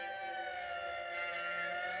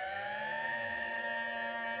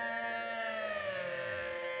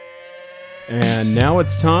And now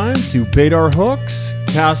it's time to bait our hooks,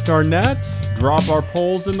 cast our nets, drop our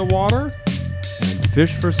poles in the water, and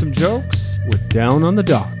fish for some jokes with Down on the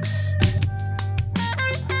Docks.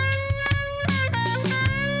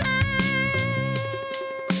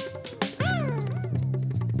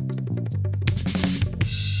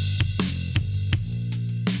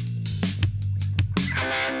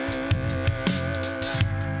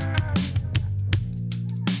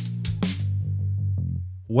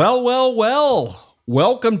 Well.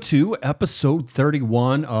 Welcome to episode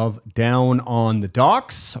 31 of Down on the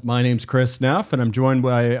Docks. My name's Chris Neff, and I'm joined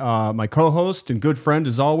by my co-host and good friend,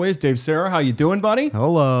 as always, Dave Serra. How you doing, buddy?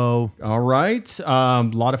 Hello. All right. A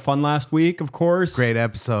lot of fun last week, of course. Great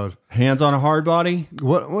episode. Hands on a hard body. It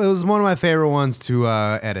was one of my favorite ones to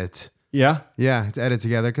edit. Yeah? Yeah, to edit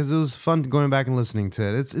together because it was fun going back and listening to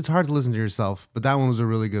it. It's hard to listen to yourself, but that one was a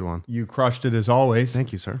really good one. You crushed it as always.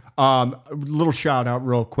 Thank you, sir. A little shout out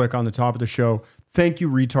real quick on the top of the show. Thank you,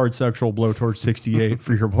 Retard Sexual Blowtorch 68,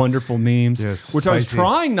 for your wonderful memes, Yes, which I was spicy.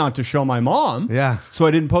 trying not to show my mom. Yeah. So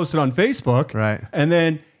I didn't post it on Facebook. Right. And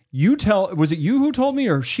then was it you who told me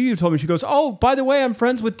or she who told me? She goes, "Oh, by the way, I'm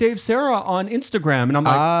friends with Dave Serra on Instagram." And I'm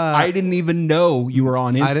like, I didn't even know you were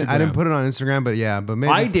on Instagram. I didn't put it on Instagram, but yeah, but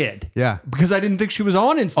maybe I did. Yeah. Because I didn't think she was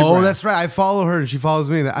on Instagram. Oh, that's right. I follow her and she follows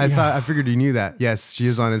me. I figured you knew that. Yes, she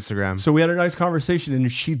is on Instagram. So we had a nice conversation,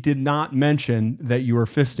 and she did not mention that you were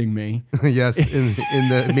fisting me. Yes, in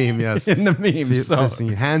the meme. Yes, In the meme. Fisting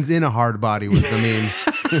you. Hands in a hard body was the meme.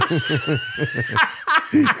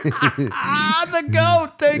 The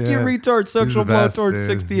goat. Thank you, Yeah. Retard Sexual He's the best, Blowtorch dude.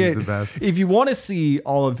 68. He's the best. If you want to see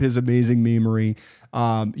all of his amazing memery,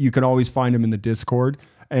 you can always find him in the Discord.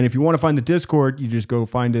 And if you want to find the Discord, you just go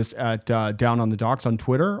find us at Down on the Docks on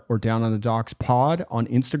Twitter or Down on the Docks Pod on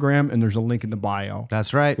Instagram. And there's a link in the bio.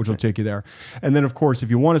 That's right. Which will take you there. And then, of course, if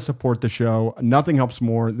you want to support the show, nothing helps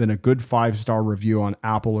more than a good 5-star review on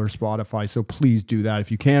Apple or Spotify. So please do that if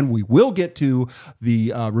you can. We will get to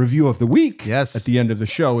the review of the week Yes. at the end of the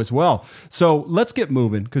show as well. So let's get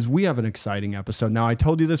moving because we have an exciting episode. Now, I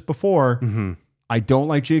told you this before. Mm-hmm. I don't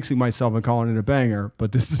like jinxing myself and calling it a banger,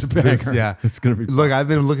 but this is a banger. Yeah, It's going to be fun. Look, I've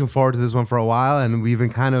been looking forward to this one for a while, and we've been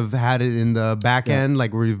kind of had it in the back end,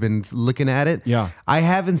 like we've been looking at it. Yeah. I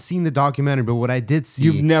haven't seen the documentary, but what I did see,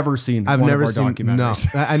 You've never seen I've one never of our seen. No,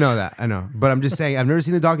 documentaries. I know that. I know, but I'm just saying I've never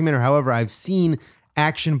seen the documentary. However, I've seen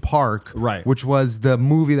Action Park, Right. which was the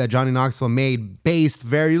movie that Johnny Knoxville made, based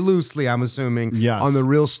very loosely, I'm assuming, Yes. on the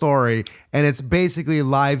real story, and it's basically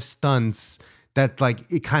live stunts. That like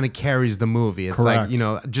it kind of carries the movie. It's Correct.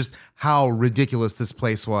 like, just how ridiculous this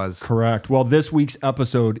place was. Correct. Well, this week's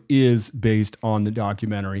episode is based on the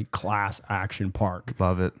documentary Class Action Park.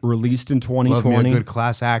 Love it. Released in Love me 2020. a good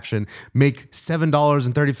class action. Make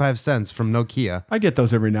 $7.35 from Nokia. I get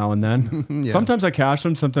those every now and then. Sometimes I cash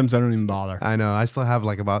them, sometimes I don't even bother. I know. I still have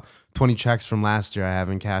like about 20 checks from last year I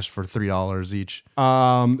haven't cashed for $3 each.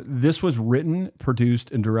 This was written, produced,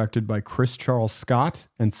 and directed by Chris Charles Scott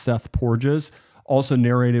and Seth Porges. Also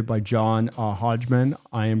narrated by John Hodgman.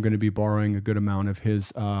 I am going to be borrowing a good amount of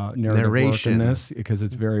his narration work in this because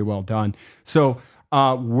it's very well done. So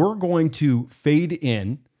we're going to fade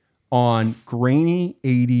in on grainy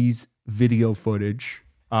 80s video footage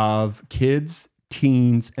of kids,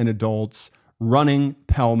 teens, and adults running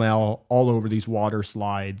pell-mell all over these water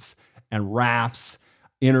slides and rafts,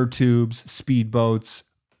 inner tubes, speedboats.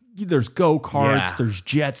 There's go-karts, Yeah. there's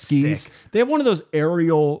jet skis. Sick. They have one of those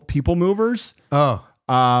aerial people movers. Oh,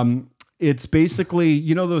 It's basically,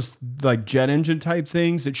 those like jet engine type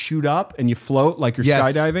things that shoot up and you float like you're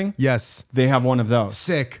yes. skydiving. Yes. They have one of those.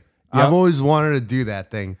 Sick. Yep. I've always wanted to do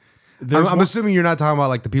that thing. I'm assuming you're not talking about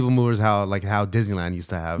like the people movers, how Disneyland used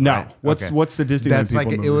to have. No. right? What's the Disneyland That's people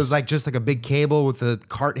like movers? it was like just like a big cable with a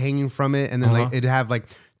cart hanging from it, and then like it'd have like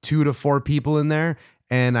 2 to 4 people in there.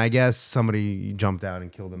 And I guess somebody jumped out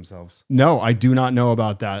and killed themselves. No, I do not know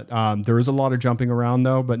about that. There is a lot of jumping around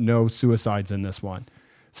though, but no suicides in this one.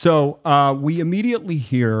 So we immediately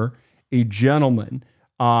hear a gentleman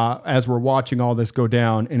as we're watching all this go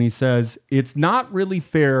down, and he says, it's not really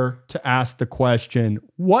fair to ask the question,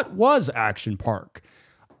 what was Action Park?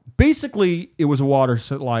 Basically, it was a water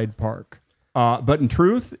slide park. But in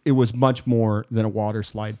truth, it was much more than a water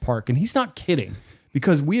slide park. And he's not kidding.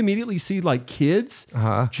 Because we immediately see like kids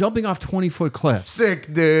jumping off 20-foot cliffs.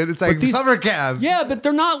 Sick, dude. It's like summer camp. Yeah, but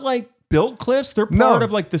they're not like built cliffs. They're part of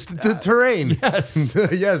like this. The terrain. Yes.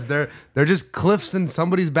 Yes, they're just cliffs in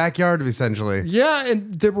somebody's backyard, essentially. Yeah,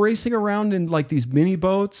 and they're racing around in like these mini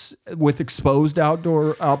boats with exposed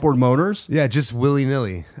outboard motors. Yeah, just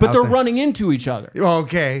willy-nilly. But they're running into each other.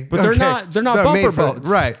 Okay. But they're not bumper made for- boats.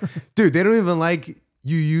 Right. Dude, they don't even like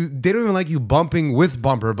they don't even like you bumping with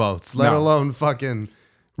bumper boats, let alone fucking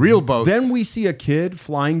real boats. Then we see a kid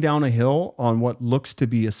flying down a hill on what looks to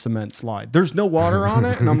be a cement slide. There's no water on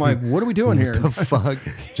it, and I'm like, what are we doing here? The fuck?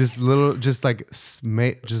 just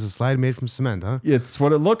a slide made from cement, huh? It's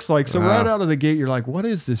what it looks like. So right out of the gate, you're like, what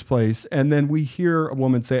is this place? And then we hear a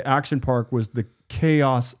woman say Action Park was the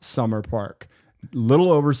Chaos Summer Park.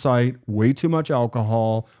 Little oversight, way too much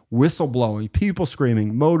alcohol, whistle blowing, people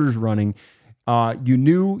screaming, motors running. You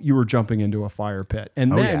knew you were jumping into a fire pit.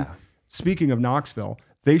 And then, speaking of Knoxville,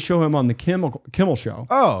 they show him on the Kimmel show.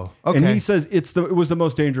 Oh, okay. And he says it was the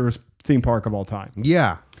most dangerous theme park of all time.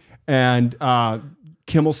 Yeah. And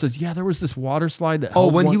Kimmel says, yeah, there was this water slide that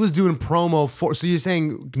he was doing promo for... So you're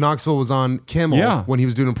saying Knoxville was on Kimmel when he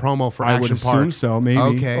was doing a promo for Action Park? I would assume so,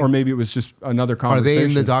 maybe. Okay. Or maybe it was just another conversation. Are they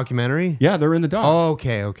in the documentary? Yeah, they're in the doc. Oh,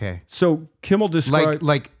 okay. So Kimmel described...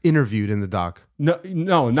 Like interviewed in the doc.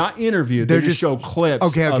 No, not interviewed. They just show clips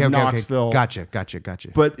of Knoxville. Okay. Gotcha.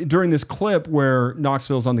 But during this clip where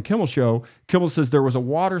Knoxville's on the Kimmel show, Kimmel says there was a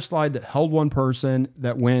water slide that held one person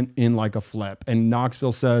that went in like a flip. And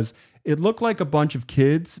Knoxville says... It looked like a bunch of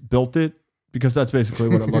kids built it because that's basically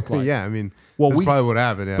what it looked like. Yeah, I mean, that's probably what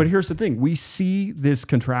happened. Yeah. But here's the thing. We see this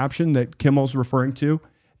contraption that Kimmel's referring to,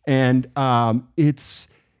 and here's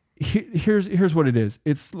what it is.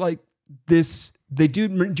 It's like this, do you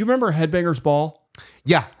remember Headbangers Ball?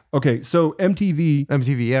 Yeah. Okay, so MTV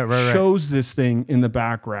yeah, right. shows this thing in the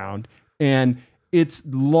background, and it's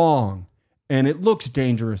long. And it looks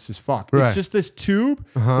dangerous as fuck. Right. It's just this tube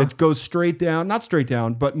that goes straight down, not straight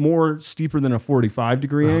down, but more steeper than a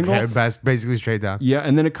 45-degree angle. Okay, basically straight down. Yeah,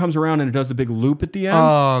 and then it comes around and it does a big loop at the end.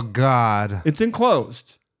 Oh, God. It's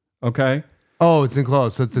enclosed, okay? Oh, it's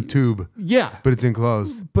enclosed, so it's a tube. Yeah. But it's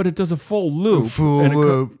enclosed. But it does a full loop. And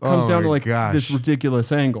it comes down to like this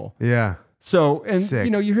ridiculous angle. Yeah. So,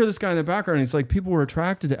 and you hear this guy in the background, and it's like people were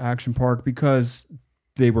attracted to Action Park because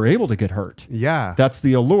they were able to get hurt. Yeah. That's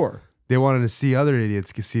the allure. They wanted to see other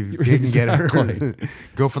idiots to see if they can get hurt.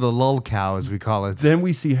 Go for the lull cow, as we call it. Then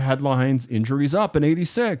we see headlines, injuries up in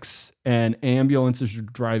 86, and ambulances are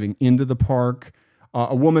driving into the park.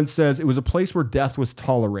 A woman says it was a place where death was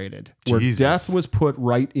tolerated, where death was put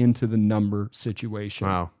right into the number situation.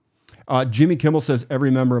 Wow. Jimmy Kimmel says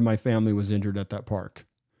every member of my family was injured at that park.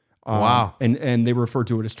 Wow. And they refer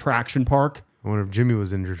to it as Traction Park. I wonder if Jimmy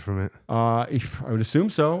was injured from it. I would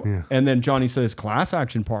assume so. Yeah. And then Johnny says Class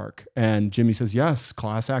Action Park. And Jimmy says, yes,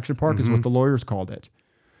 Class Action Park is what the lawyers called it.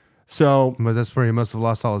 So, but that's where he must have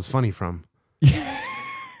lost all his funny from.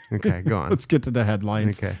 Okay, go on. Let's get to the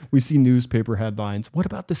headlines. Okay. We see newspaper headlines. What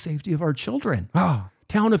about the safety of our children?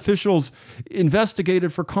 Town officials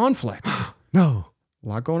investigated for conflicts. No. A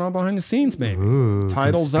lot going on behind the scenes, maybe. Ooh,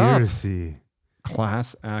 Titles conspiracy. Up.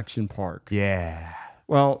 Class Action Park. Yeah.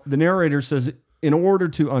 Well, the narrator says, in order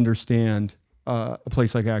to understand a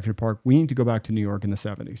place like Action Park, we need to go back to New York in the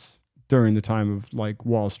 70s during the time of like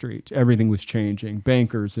Wall Street. Everything was changing.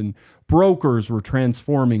 Bankers and brokers were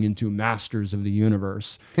transforming into masters of the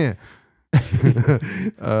universe. Yeah.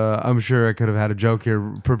 I'm sure I could have had a joke here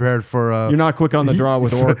prepared for... You're not quick on the draw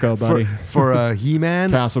with Orko, buddy. For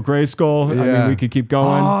He-Man? Castle Grayskull. Yeah. I mean, we could keep going.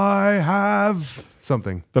 I have...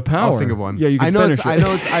 something. The power. I'll think of one. Yeah, you can finish it. I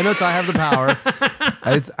know it's I have the power.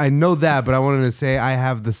 I know that, but I wanted to say I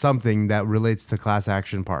have the something that relates to Class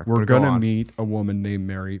Action Park. We're going to meet a woman named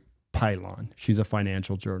Mary Pylon. She's a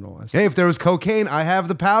financial journalist. Hey, if there was cocaine, I have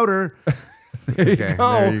the powder. There you go.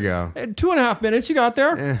 There you go. 2.5 minutes, you got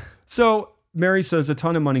there. So Mary says a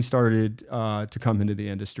ton of money started to come into the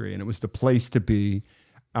industry, and it was the place to be.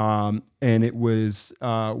 And it was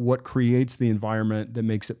what creates the environment that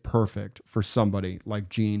makes it perfect for somebody like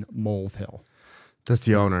Gene Mulvihill. That's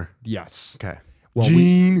the owner. Yes. Okay. Well,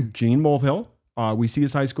 Gene Mulvihill. We see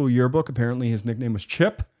his high school yearbook. Apparently, his nickname was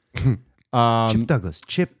Chip. Chip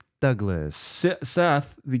Douglas.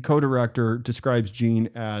 Seth, the co-director, describes Gene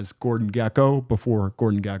as Gordon Gekko before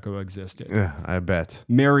Gordon Gekko existed. Yeah, I bet.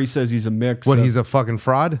 Mary says he's a mix. He's a fucking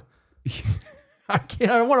fraud? I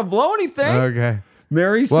don't want to blow anything. Okay.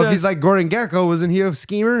 Mary says... Well, if he's like Gordon Gekko, wasn't he a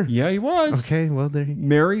schemer? Yeah, he was. Okay, well, there you go.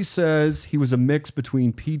 Mary says he was a mix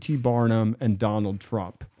between P.T. Barnum and Donald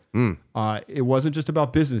Trump. It wasn't just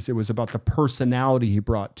about business. It was about the personality he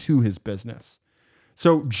brought to his business.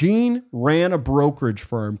 So Gene ran a brokerage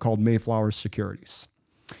firm called Mayflower Securities.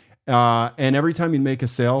 And every time he'd make a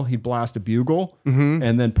sale, he'd blast a bugle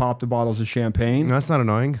and then pop the bottles of champagne. No, that's not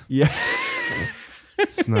annoying. Yeah.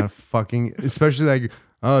 It's not fucking... Especially like...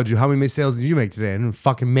 Oh, how many sales did you make today? I didn't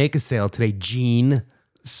fucking make a sale today, Gene.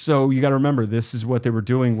 So you got to remember, this is what they were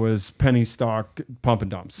doing was penny stock pump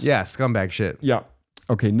and dumps. Yeah, scumbag shit. Yeah.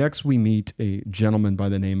 Okay, next we meet a gentleman by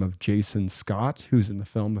the name of Jason Scott, who's in the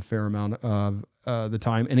film a fair amount of the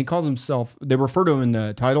time, and he calls himself. They refer to him in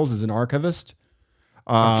the titles as an archivist.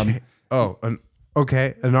 Okay. An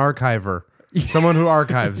archiver. Someone who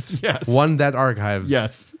archives. Yes. One that archives.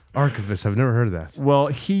 Yes. Archivist. I've never heard of that. Well,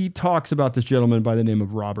 he talks about this gentleman by the name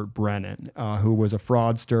of Robert Brennan, who was a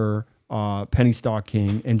fraudster, penny stock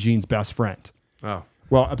king, and Gene's best friend. Oh.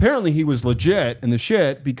 Well, apparently he was legit in the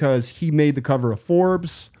shit because he made the cover of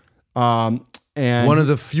Forbes. And One of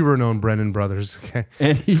the fewer known Brennan brothers. Okay.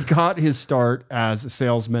 And he got his start as a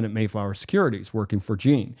salesman at Mayflower Securities, working for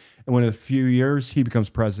Gene. And within a few years, he becomes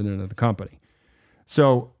president of the company.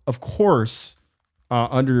 So, of course,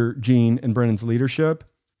 under Gene and Brennan's leadership,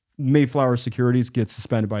 Mayflower Securities gets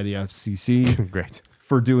suspended by the FCC. Great.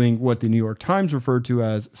 For doing what the New York Times referred to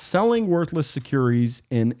as selling worthless securities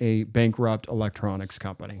in a bankrupt electronics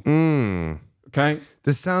company. Okay?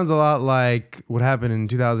 This sounds a lot like what happened in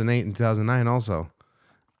 2008 and 2009 also,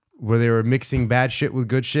 where they were mixing bad shit with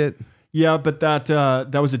good shit. Yeah, but that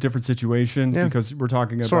was a different situation because we're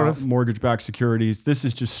talking about mortgage-backed securities. This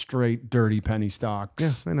is just straight dirty penny stocks.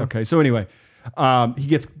 Yeah, I know. Okay, so anyway, he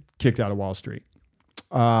gets kicked out of Wall Street.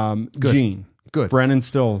 Gene. Good. Brennan's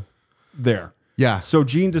still there. Yeah. So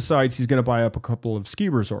Gene decides he's going to buy up a couple of ski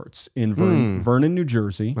resorts in Vernon, New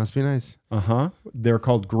Jersey. Must be nice. They're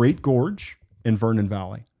called Great Gorge and Vernon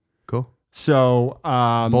Valley. Cool. So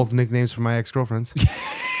both nicknames for my ex-girlfriends.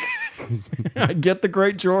 I get the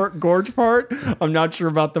Great Gorge part. I'm not sure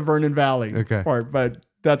about the Vernon Valley part, but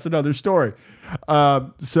that's another story.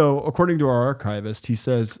 So according to our archivist, he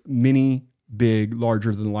says many big,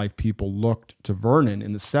 larger-than-life people looked to Vernon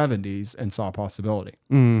in the 70s and saw possibility.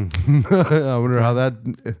 I wonder how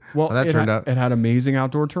that turned out. It had amazing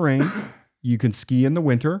outdoor terrain. You can ski in the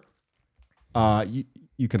winter.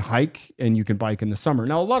 You can hike and you can bike in the summer.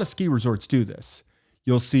 Now, a lot of ski resorts do this.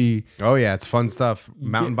 You'll see... Oh, yeah. It's fun stuff.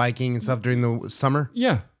 Mountain biking and stuff during the summer.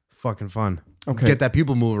 Yeah. Fucking fun. Okay. Get that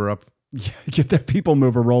people mover up. Yeah, get that people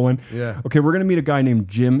mover rolling. Yeah. Okay, we're going to meet a guy named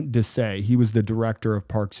Jim Desai. He was the director of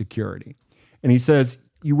park security. And he says,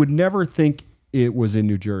 you would never think it was in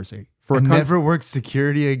New Jersey. Never worked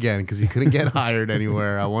security again because he couldn't get hired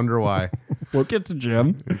anywhere. I wonder why. We'll get to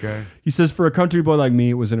Jim. Okay. He says, for a country boy like me,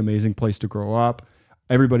 it was an amazing place to grow up.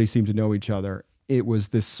 Everybody seemed to know each other. It was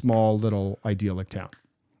this small little idyllic town.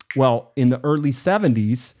 Well, in the early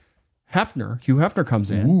 70s, Hugh Hefner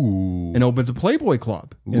comes in and opens a Playboy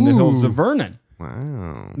Club in the hills of Vernon.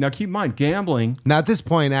 Wow. Now, keep in mind, gambling. Now, at this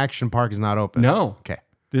point, Action Park is not open. No. Okay.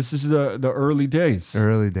 This is the early days.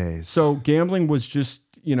 Early days. So gambling was just,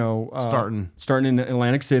 starting in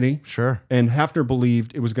Atlantic City. Sure. And Hefner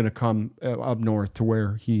believed it was going to come up north to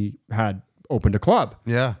where he had opened a club.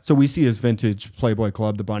 Yeah. So we see his vintage Playboy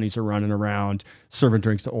Club. The bunnies are running around, serving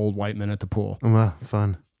drinks to old white men at the pool. Well,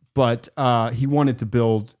 fun. But he wanted to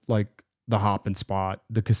build like the Hop and Spot,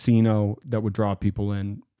 the casino that would draw people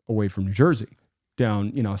in away from New Jersey,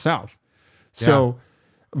 down, south. So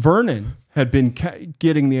Vernon had been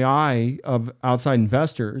getting the eye of outside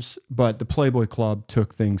investors, but the Playboy Club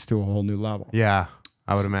took things to a whole new level. Yeah,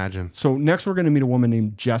 I would imagine. So next we're going to meet a woman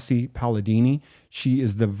named Jessie Palladini. She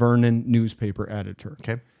is the Vernon newspaper editor.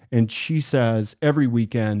 Okay. And she says every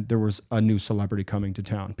weekend there was a new celebrity coming to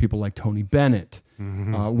town. People like Tony Bennett,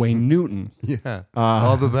 Wayne Newton. Yeah,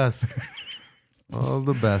 all the best. All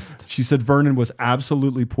the best. She said Vernon was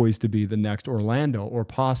absolutely poised to be the next Orlando or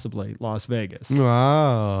possibly Las Vegas.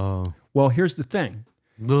 Wow. Well, here's the thing.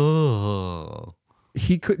 Ugh.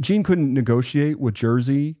 Gene couldn't negotiate with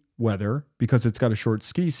Jersey weather because it's got a short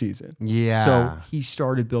ski season. Yeah. So he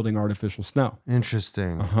started building artificial snow.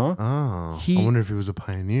 Interesting. Uh-huh. Oh. I wonder if he was a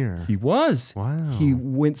pioneer. He was. Wow. He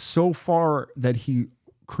went so far that he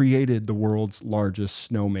created the world's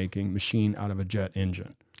largest snowmaking machine out of a jet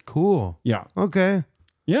engine. Cool. Yeah. Okay.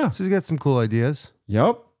 Yeah. So he's got some cool ideas.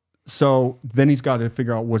 Yep. So then he's got to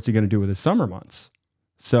figure out what's he going to do with his summer months.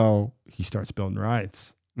 So he starts building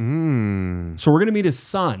rides. So we're going to meet his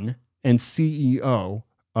son and CEO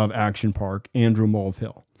of Action Park, Andrew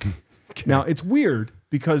Mulvihill. Okay. Now, it's weird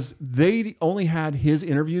because they only had his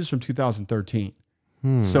interviews from 2013.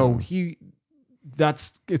 So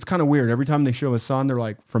it's kind of weird. Every time they show his son, they're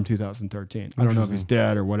like, from 2013. I don't know if he's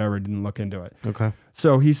dead or whatever. Didn't look into it. Okay.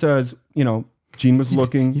 So he says, Gene was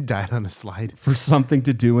looking. He died on a slide. For something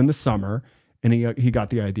to do in the summer. And he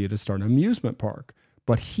got the idea to start an amusement park.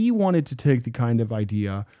 But he wanted to take the kind of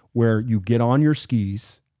idea where you get on your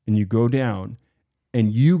skis and you go down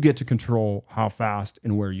and you get to control how fast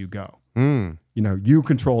and where you go. You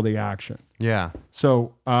control the action. Yeah.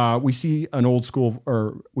 So we hear an old school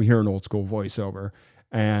voiceover,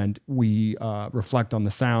 And we reflect on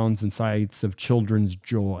the sounds and sights of children's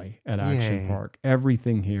joy at Action Yay. Park.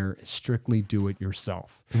 Everything here is strictly do it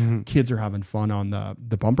yourself. Kids are having fun on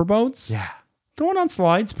the bumper boats. Yeah. Going on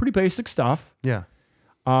slides, pretty basic stuff. Yeah.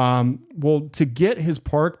 Well, to get his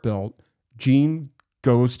park built, Gene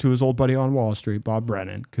goes to his old buddy on Wall Street, Bob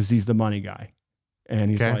Brennan, because he's the money guy. And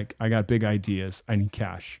he's Okay. like, I got big ideas. I need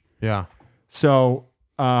cash. Yeah. So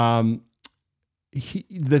the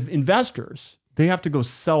investors, they have to go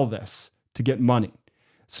sell this to get money.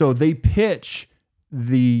 So they pitch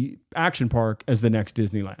the Action Park as the next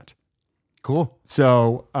Disneyland. Cool.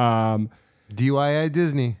 So DIY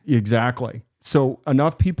Disney. exactly. So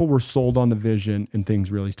enough people were sold on the vision and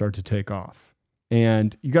things really start to take off.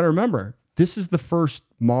 And you got to remember, this is the first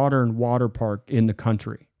modern water park in the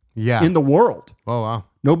country, Yeah. in the world. Oh, wow.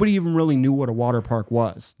 Nobody even really knew what a water park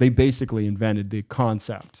was. They basically invented the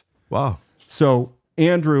concept. Wow. So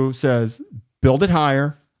Andrew says, build it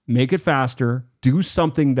higher, make it faster, do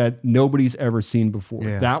something that nobody's ever seen before.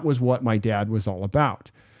 Yeah. That was what my dad was all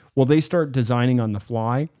about. Well, they start designing on the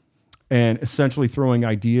fly and essentially throwing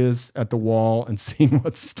ideas at the wall and seeing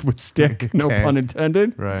what would stick, no Okay. pun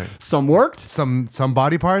intended. Right. Some worked, Some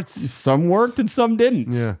body parts. some worked, and some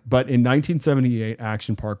didn't. Yeah. But in 1978,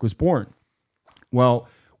 Action Park was born. Well,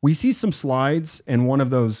 we see some slides and one of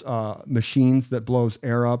those machines that blows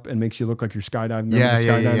air up and makes you look like you're skydiving. Remember the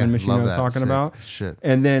skydiving machine Love I was that. talking Sick. about? Shit.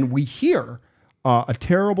 And then we hear a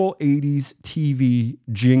terrible 80s TV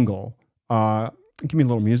jingle. Give me a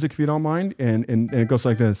little music if you don't mind. And it goes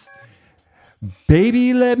like this.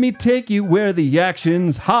 Baby, let me take you where the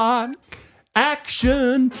action's hot.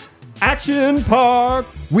 Action Park.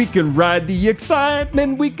 We can ride the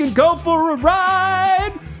excitement. We can go for a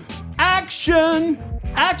ride. Action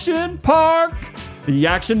Park. The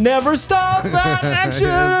action never stops at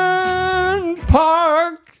Action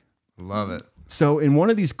Park. Love it. So in one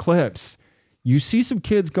of these clips, you see some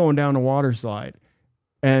kids going down a water slide,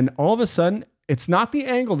 and all of a sudden, it's not the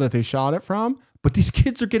angle that they shot it from, but these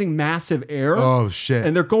kids are getting massive air. Oh, shit.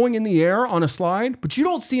 And they're going in the air on a slide, but you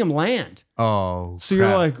don't see them land. Oh. So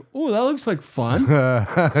you're like, oh, that looks like fun.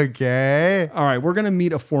 Okay. All right, we're going to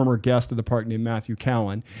meet a former guest of the park named Matthew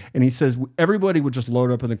Callan. And he says everybody would just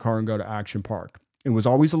load up in the car and go to Action Park. It was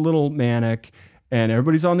always a little manic, and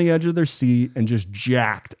everybody's on the edge of their seat and just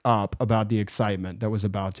jacked up about the excitement that was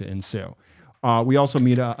about to ensue. We also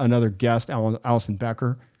meet another guest, Allison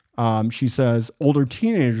Becker. She says older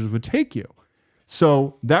teenagers would take you.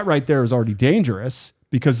 So that right there is already dangerous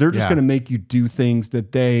because they're just Yeah. going to make you do things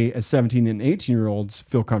that they, as 17 and 18-year-olds,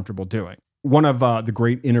 feel comfortable doing. One of the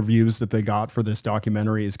great interviews that they got for this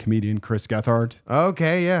documentary is comedian Chris Gethard.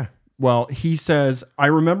 Okay. Yeah. Well, he says, I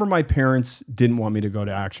remember my parents didn't want me to go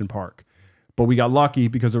to Action Park, but we got lucky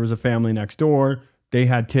because there was a family next door. They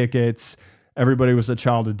had tickets. Everybody was a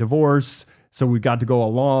child of divorce. So we got to go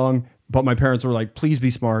along. But my parents were like, please be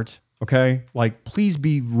smart. Okay. Like, please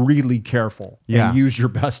be really careful and use your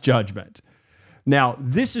best judgment. Now,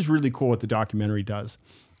 this is really cool what the documentary does.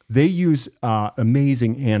 They use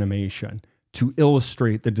amazing animation to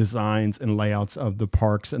illustrate the designs and layouts of the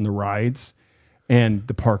parks and the rides and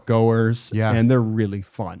the park goers. Yeah. And they're really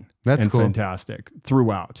fun. That's and cool. fantastic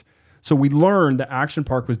throughout. So we learned that Action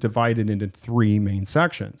Park was divided into 3 main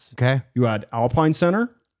sections. Okay. You had Alpine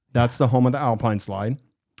Center. That's the home of the Alpine slide.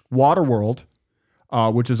 Water World,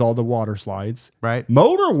 which is all the water slides. Right.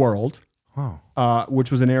 Motor World, Oh.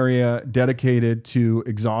 which was an area dedicated to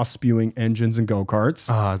exhaust spewing engines and go-karts.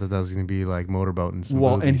 Oh, I thought that was going to be like motorboat and some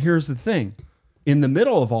Well, and movies. here's the thing. In the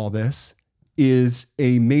middle of all this is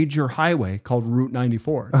a major highway called Route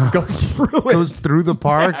 94. It goes through it. goes through the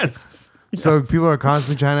park. Yes. So people are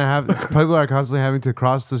constantly having to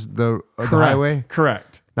cross the highway.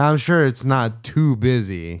 Correct. Now I'm sure it's not too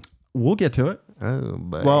busy. We'll get to it. Oh,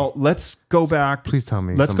 but Well, let's go back. please tell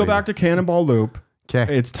me. Let's go back to Cannonball Loop. 'Kay.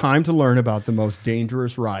 It's time to learn about the most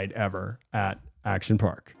dangerous ride ever at Action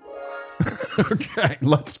Park. Okay,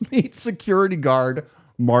 let's meet security guard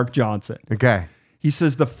Mark Johnson. Okay. He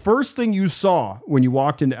says the first thing you saw when you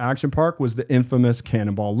walked into Action Park was the infamous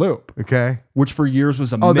Cannonball Loop, Okay. which for years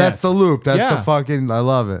was a Oh, myth. that's the loop. That's Yeah. the fucking. I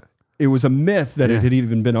love it. It was a myth that it had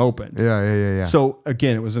even been opened. Yeah. So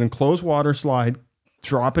again, it was an enclosed water slide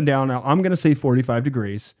dropping down. Now I'm going to say 45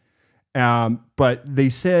 degrees. But they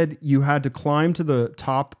said you had to climb to the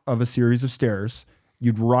top of a series of stairs.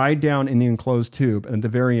 You'd ride down in the enclosed tube. And at the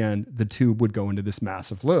very end, the tube would go into this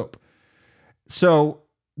massive loop. So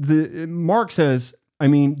Mark says, I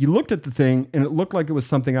mean, you looked at the thing and it looked like it was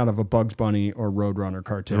something out of a Bugs Bunny or Roadrunner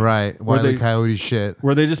cartoon. Right. Where Wile E. they- Coyote shit.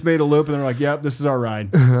 Where they just made a loop and they're like, yep, this is our ride.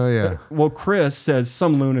 Oh yeah. Well, Chris says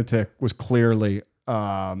some lunatic was clearly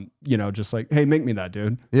just like, hey, make me that,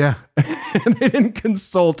 dude. Yeah. And they didn't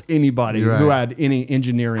consult anybody who had any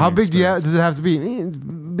engineering. How big experience. does it have to be?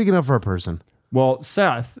 Big enough for a person. Well,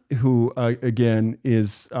 Seth, who again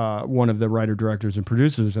is one of the writer, directors, and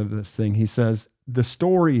producers of this thing, he says the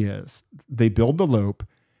story is they build the loop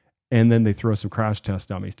and then they throw some crash test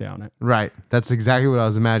dummies down it. Right. That's exactly what I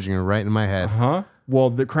was imagining right in my head. Huh? Well,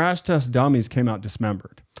 the crash test dummies came out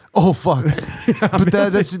dismembered. Oh, fuck. But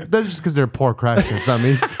that's just because they're poor crash test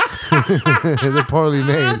dummies. They're poorly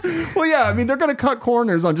made. Well, yeah, I mean, they're going to cut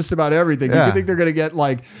corners on just about everything. Yeah. You think they're going to get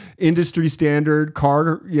like industry standard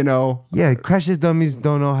car, Yeah, crash test dummies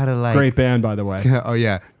don't know how to like. Great band, by the way. Oh,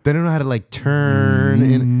 yeah. They don't know how to like turn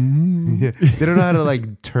in. They don't know how to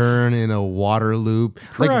like turn in a water loop.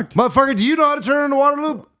 Correct. Like, motherfucker, do you know how to turn in a water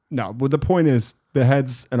loop? No, but the point is the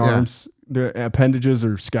heads and arms, the appendages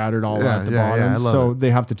are scattered all at the bottom. So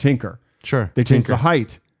they have to tinker. Sure. They change the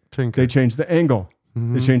height. They change the angle.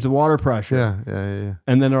 They change the water pressure. Yeah.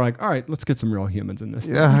 And then they're like, all right, let's get some real humans in this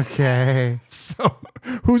thing. Yeah, okay. So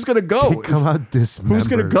who's going to go? They come out dismembered. Who's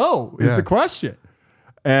going to go is the question.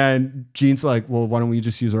 And Gene's like, well, why don't we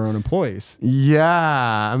just use our own employees?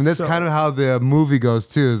 Yeah. I mean, that's kind of how the movie goes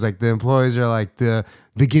too. Is like the employees are like the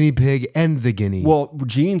guinea pig and the guinea. Well,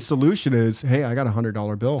 Gene's solution is, hey, I got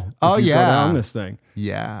 $100 bill. Oh, Go yeah. down this thing.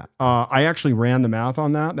 Yeah. I actually ran the math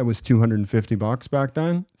on that. That was $250 back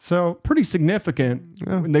then. So pretty significant.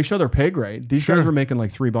 When they show their pay grade, these guys were making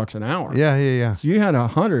like $3 an hour. Yeah. So you had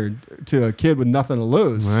 100 to a kid with nothing to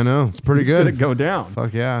lose. I know. It's pretty good. It's going to go down.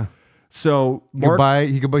 Fuck yeah. So He could buy,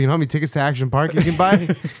 you know how many tickets to Action Park you can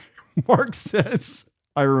buy? Mark says,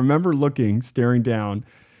 I remember staring down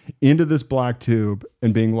into this black tube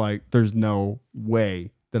and being like, there's no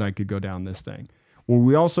way that I could go down this thing. Well,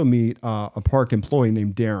 we also meet a park employee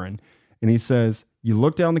named Darren, and he says, you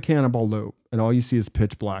look down the Cannonball Loop and all you see is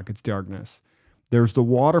pitch black. It's darkness. There's the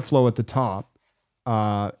water flow at the top,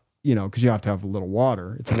 because you have to have a little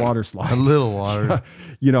water. It's a water slide. A little water.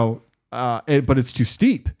 But it's too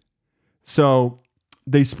steep. So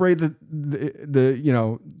they spray the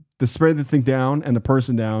thing down and the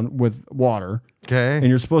person down with water. Okay. And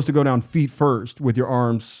you're supposed to go down feet first with your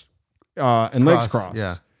arms and legs crossed.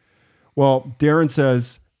 Yeah. Well, Darren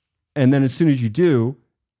says, and then as soon as you do,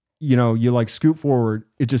 you like scoot forward,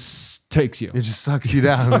 it just takes you. It just sucks you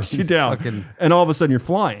down. Sucks you down. And all of a sudden you're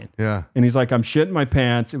flying. Yeah. And he's like, I'm shitting my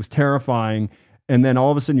pants. It was terrifying. And then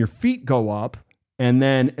all of a sudden your feet go up. And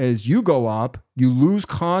then as you go up, you lose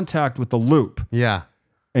contact with the loop. Yeah.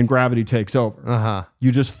 And gravity takes over. Uh-huh.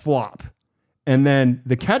 You just flop. And then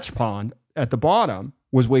the catch pond at the bottom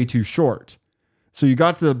was way too short. So you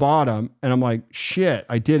got to the bottom and I'm like, shit,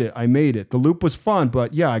 I did it. I made it. The loop was fun,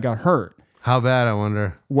 but yeah, I got hurt. How bad, I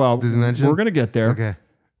wonder? Well, does it mention? We're going to get there.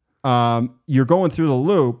 Okay. You're going through the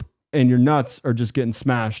loop and your nuts are just getting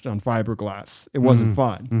smashed on fiberglass. It wasn't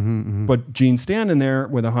fun. But Gene's standing there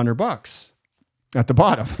with $100 at the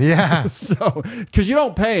bottom. Yeah. So, because you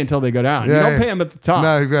don't pay until they go down. You don't pay them at the top.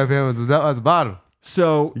 No, you got to pay them at the bottom.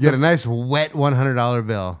 So you get a nice wet $100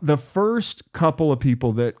 bill. The first couple of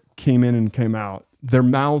people that came in and came out, their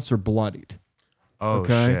mouths are bloodied. Oh,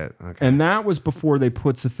 shit. Okay. And that was before they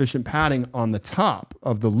put sufficient padding on the top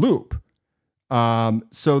of the loop.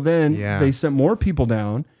 So then they sent more people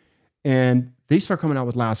down and they start coming out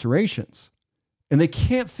with lacerations. And they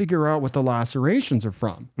can't figure out what the lacerations are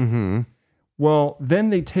from. Mm-hmm. Well,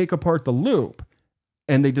 then they take apart the loop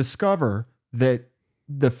and they discover that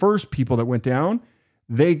the first people that went down,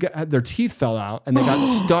 their teeth fell out and they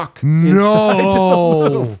got stuck inside the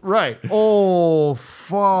loop. Right. Oh,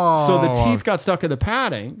 fuck. So the teeth got stuck in the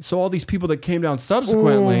padding. So all these people that came down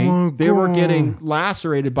subsequently, they were getting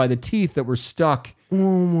lacerated by the teeth that were stuck oh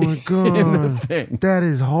my God. in the thing. That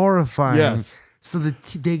is horrifying. Yes. So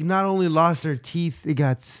they not only lost their teeth, they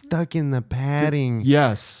got stuck in the padding.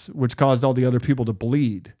 Yes, which caused all the other people to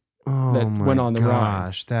bleed that went on the ride.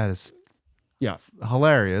 Gosh, that is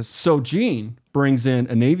hilarious. So Gene brings in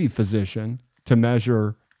a Navy physician to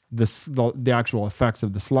measure the actual effects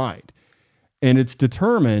of the slide. And it's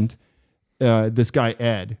determined, this guy,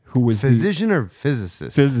 Ed, who was physician or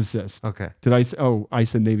physicist? Physicist. Okay. Did I say, I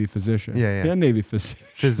said Navy physician. Yeah, Navy physician.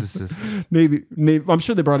 Physicist. Navy, I'm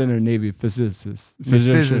sure they brought in a Navy physician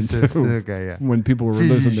too, okay, yeah. when people were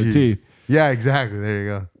losing their teeth. Yeah, exactly. There you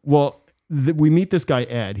go. Well, we meet this guy,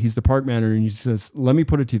 Ed. He's the park manager, and he says, let me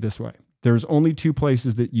put it to you this way. There's only two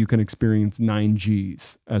places that you can experience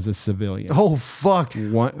 9Gs as a civilian. Oh, fuck.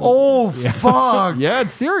 Yeah. Fuck. Yeah,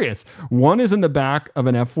 it's serious. One is in the back of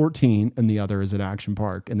an F-14, and the other is at Action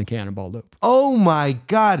Park in the Cannonball Loop. Oh, my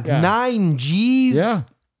God. Yeah. 9Gs? Yeah.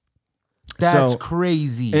 That's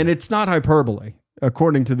crazy. And it's not hyperbole.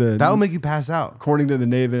 according to the That'll make you pass out. according to the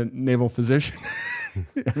naval physician.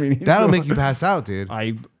 I mean, That'll make you pass out, dude.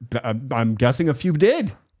 I'm guessing a few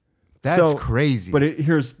did. That's crazy. But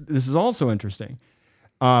this is also interesting.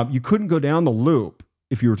 You couldn't go down the loop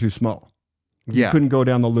if you were too small. You couldn't go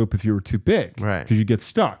down the loop if you were too big, right? Because you get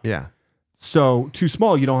stuck. Yeah. So too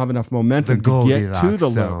small, you don't have enough momentum to get to the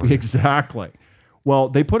loop. Exactly. Well,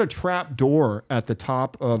 they put a trap door at the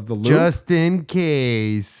top of the loop. Just in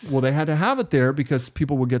case. Well, they had to have it there because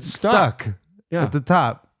people would get stuck. Yeah. At the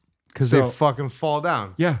top. Because they fucking fall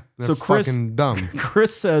down. Yeah. They're so Chris, fucking dumb.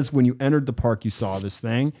 Chris says when you entered the park, you saw this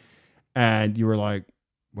thing and you were like,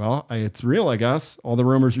 well, it's real, I guess. All the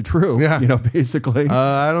rumors are true. Yeah. You know, basically.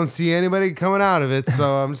 I don't see anybody coming out of it,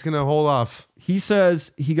 so I'm just going to hold off. He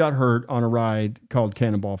says he got hurt on a ride called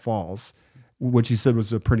Cannonball Falls, which he said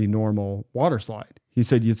was a pretty normal water slide. He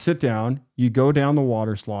said you'd sit down, you go down the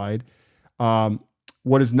water slide.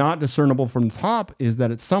 What is not discernible from the top is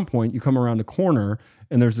that at some point you come around a corner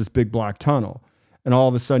and there's this big black tunnel. And all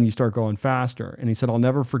of a sudden you start going faster. And he said, I'll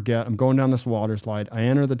never forget, I'm going down this water slide. I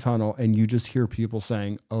enter the tunnel and you just hear people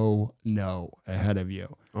saying, oh no, ahead of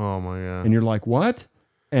you. Oh my God. And you're like, what?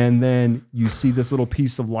 And then you see this little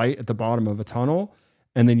piece of light at the bottom of a tunnel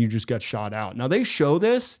and then you just get shot out. Now they show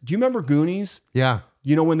this. Do you remember Goonies? Yeah.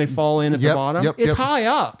 You know when they fall in at the bottom? It's high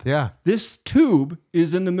up. Yeah. This tube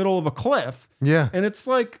is in the middle of a cliff. Yeah. And it's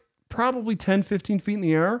like probably 10, 15 feet in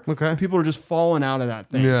the air. Okay. And people are just falling out of that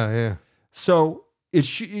thing. Yeah, yeah. So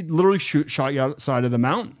it literally shot you outside of the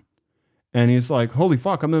mountain. And he's like, holy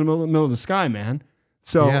fuck, I'm in the middle of the sky, man.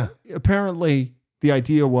 So apparently the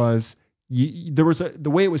idea was the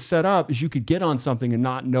way it was set up is you could get on something and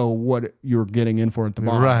not know what you were getting in for at the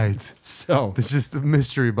bottom. Right. So it's just a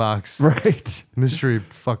mystery box. Right. Mystery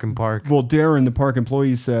fucking park. Well, Darren, the park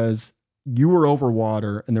employee, says you were over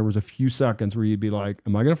water and there was a few seconds where you'd be like,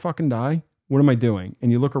 am I going to fucking die? What am I doing?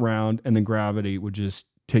 And you look around and then gravity would just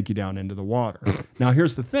take you down into the water. Now,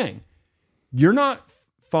 here's the thing. You're not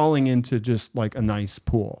falling into just like a nice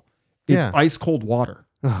pool. It's ice cold water.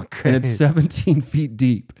 Oh, great. And it's 17 feet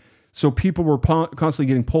deep. So people were constantly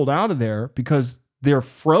getting pulled out of there because they're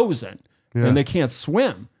frozen and they can't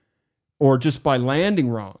swim or just by landing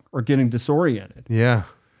wrong or getting disoriented. Yeah.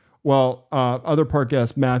 Well, other park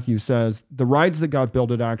guest Matthew says the rides that got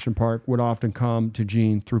built at Action Park would often come to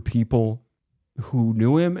Gene through people who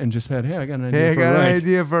knew him and just said, hey, I got an idea for a ride. An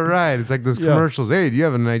idea for a ride. It's like those commercials. Hey, do you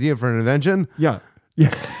have an idea for an invention? Yeah.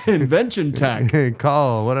 Yeah. Invention tech.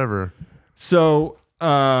 Call, whatever. So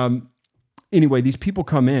anyway, these people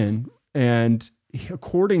come in and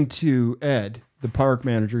according to Ed, the park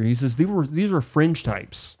manager, he says these were fringe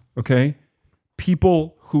types. Okay.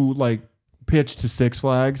 People who like pitch to Six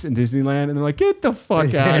Flags and Disneyland and they're like, get the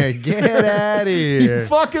fuck out of here. Get out of here. You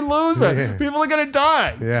fucking loser. Yeah. People are going to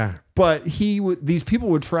die. Yeah. But these people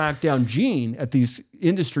would track down Gene at these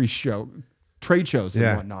industry trade shows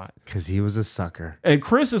and whatnot. Because he was a sucker. And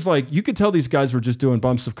Chris is like, you could tell these guys were just doing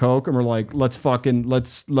bumps of coke and we're like, let's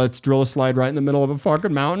drill a slide right in the middle of a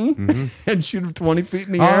fucking mountain and shoot him 20 feet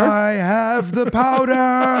in the air. I have the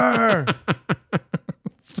powder.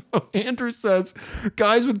 So Andrew says,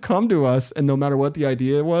 guys would come to us and no matter what the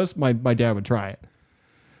idea was, my dad would try it.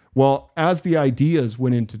 Well, as the ideas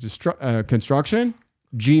went into construction,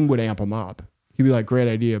 Gene would amp them up. He'd be like, great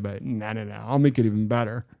idea, but no, I'll make it even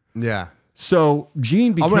better. Yeah. So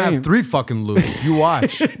Gene became... I'm going to have 3 fucking loops. You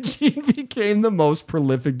watch. Gene became the most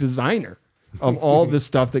prolific designer of all this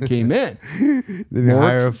stuff that came in. Then you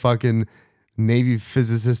hire a fucking Navy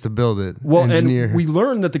physicist to build it. Well, engineer. And we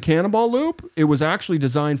learned that the Cannonball Loop, it was actually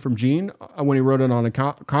designed from Gene when he wrote it on a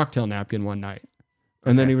cocktail napkin one night.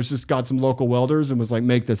 And then he was just got some local welders and was like,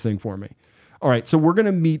 make this thing for me. All right, so we're going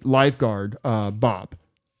to meet lifeguard Bob.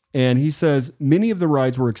 And he says many of the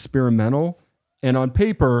rides were experimental. And on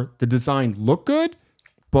paper, the design looked good.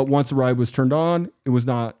 But once the ride was turned on, it was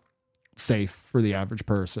not safe for the average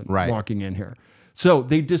person walking in here. So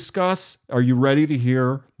they discuss, are you ready to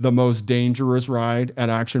hear the most dangerous ride at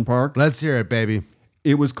Action Park? Let's hear it, baby.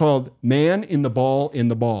 It was called Man in the Ball in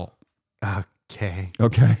the Ball. Okay.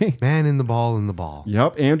 Man in the ball in the ball.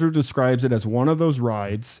 Yep. Andrew describes it as one of those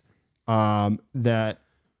rides that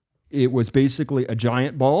it was basically a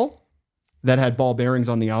giant ball that had ball bearings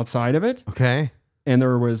on the outside of it. Okay. And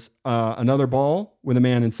there was another ball with a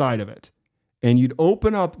man inside of it. And you'd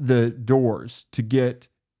open up the doors to get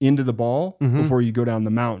into the ball before you go down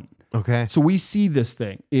the mountain. Okay. So we see this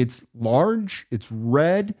thing. It's large. It's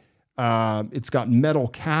red. It's got metal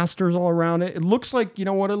casters all around it. It looks like, you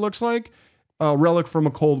know what it looks like? A relic from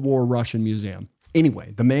a Cold War Russian museum.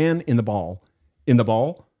 Anyway, the man in the ball.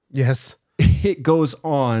 Yes. It goes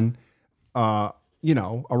on, a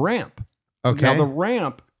ramp. Okay. Now, the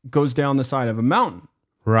ramp goes down the side of a mountain.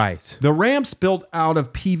 Right. The ramp's built out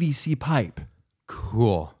of PVC pipe.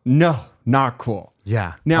 Cool. No, not cool.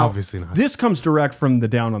 Yeah. Now, obviously not. this comes direct from the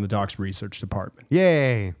Down on the Docks Research Department.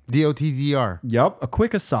 Yay. DOTDR. Yep. A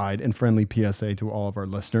quick aside and friendly PSA to all of our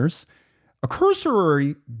listeners. A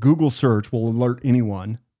cursory Google search will alert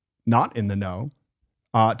anyone not in the know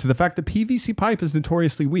to the fact that PVC pipe is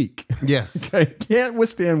notoriously weak. Yes. It can't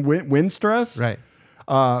withstand wind stress. Right.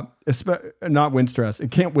 Not wind stress.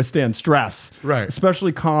 It can't withstand stress. Right.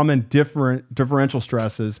 Especially common differential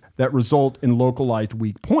stresses that result in localized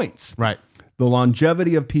weak points. Right. The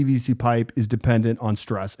longevity of PVC pipe is dependent on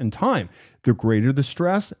stress and time. The greater the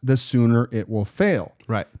stress, the sooner it will fail.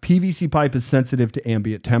 Right. PVC pipe is sensitive to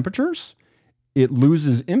ambient temperatures. It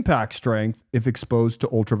loses impact strength if exposed to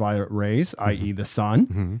ultraviolet rays, i.e. the sun.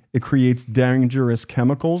 Mm-hmm. It creates dangerous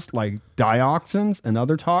chemicals like dioxins and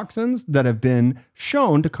other toxins that have been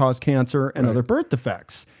shown to cause cancer and other birth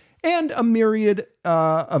defects, and a myriad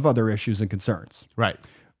of other issues and concerns. Right.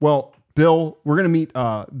 Well, Bill, we're going to meet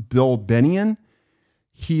Bill Bennion.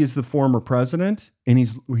 He is the former president, and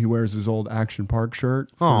he wears his old Action Park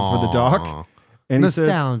shirt for the doc. And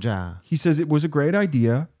nostalgia. He says it was a great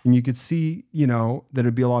idea, and you could see, that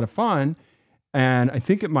it'd be a lot of fun, and I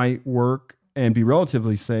think it might work and be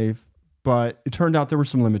relatively safe, but it turned out there were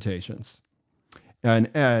some limitations.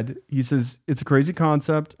 And Ed, he says, it's a crazy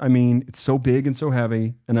concept. I mean, it's so big and so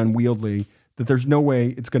heavy and unwieldy that there's no way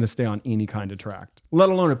it's going to stay on any kind of track, let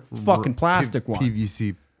alone a fucking plastic one.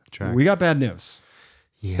 PVC track. We got bad news.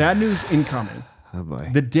 Yeah. Bad news incoming. Oh boy.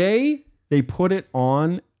 The day they put it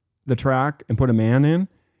on the track and put a man in,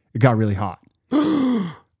 it got really hot.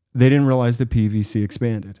 They didn't realize the PVC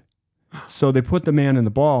expanded. So they put the man in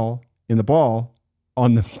the ball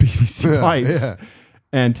on the PVC pipes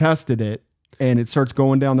and tested it, and it starts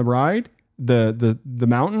going down the ride, the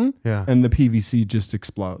mountain, and the PVC just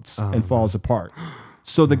explodes and falls apart.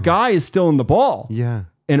 So the guy is still in the ball. Yeah.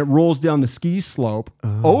 And it rolls down the ski slope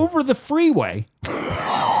over the freeway.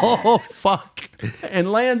 Oh, fuck.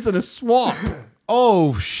 And lands in a swamp.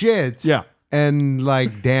 Oh, shit. Yeah. And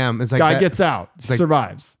damn. It's like guy gets out, like,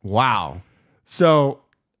 survives. Wow. So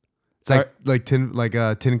it's like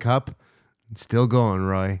tin cup. It's still going,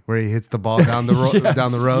 Roy, where he hits the ball down the road. Yes,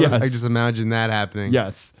 down the road. yes. I just imagine that happening.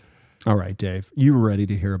 Yes. All right, Dave. You were ready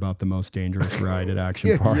to hear about the most dangerous ride at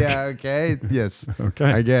Action Park. Yeah. Okay. Yes.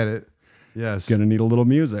 Okay. I get it. Yes. Gonna need a little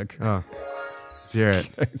music. Oh. Let's hear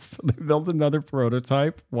it. So they built another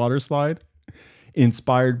prototype water slide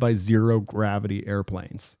inspired by zero gravity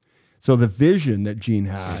airplanes. So the vision that Gene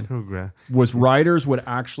had was riders would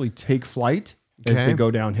actually take flight as they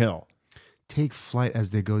go downhill. Take flight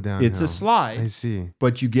as they go downhill. It's a slide. I see.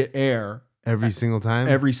 But you get air. Every single time?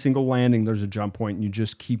 Every single landing, there's a jump point, and you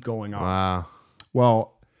just keep going off. Wow.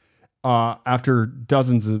 Well, after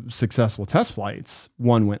dozens of successful test flights,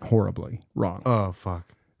 one went horribly wrong. Oh,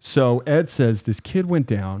 fuck. So Ed says this kid went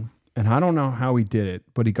down, and I don't know how he did it,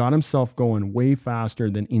 but he got himself going way faster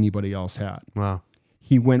than anybody else had. Wow.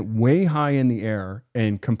 He went way high in the air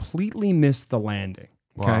and completely missed the landing.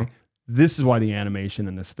 Okay. Wow. This is why the animation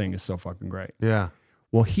in this thing is so fucking great. Yeah.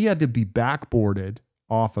 Well, he had to be backboarded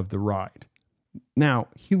off of the ride. Now,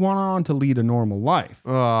 he went on to lead a normal life.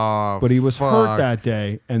 Oh, but he was hurt that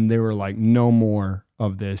day, and they were like, no more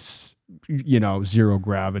of this, zero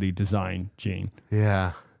gravity design, Gene.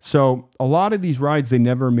 Yeah. So a lot of these rides, they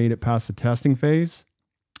never made it past the testing phase.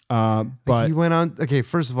 But he went on. Okay,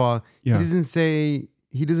 first of all, he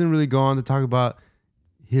doesn't really go on to talk about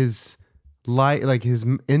his his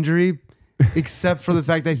injury, except for the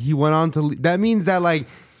fact that he went on to. That means that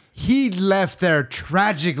he left there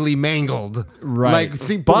tragically mangled, right?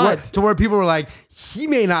 To where people were like, he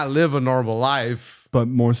may not live a normal life, but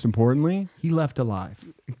most importantly, he left alive.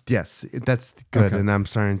 Yes, that's good, and I'm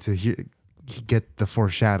starting to get the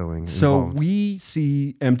foreshadowing. So involved. we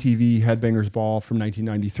see MTV Headbangers Ball from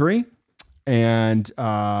 1993, and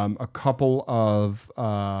a couple of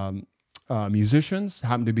musicians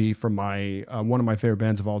happen to be from my one of my favorite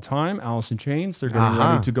bands of all time, Alice in Chains. They're getting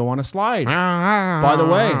ready to go on a slide. By the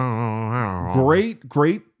way,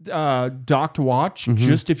 great doc to watch,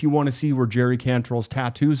 just if you want to see where Jerry Cantrell's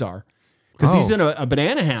tattoos are. Because he's in a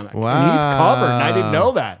banana hammock. Wow. And he's covered, and I didn't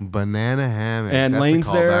know that. Banana hammock. And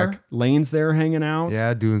That's Lane's there hanging out.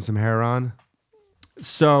 Yeah, doing some hair on.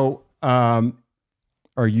 So, are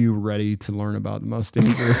you ready to learn about the most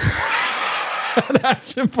dangerous at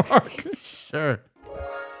Action Park? Sure.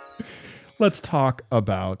 Let's talk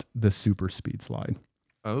about the super speed slide.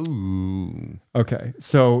 Oh. Okay.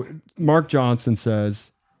 So Mark Johnson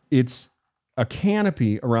says it's a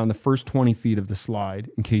canopy around the first 20 feet of the slide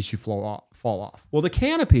in case you fall off. Well, the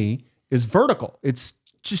canopy is vertical. It's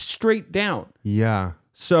just straight down. Yeah.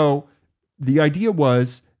 So the idea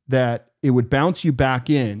was that it would bounce you back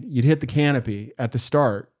in. You'd hit the canopy at the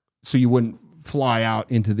start so you wouldn't fly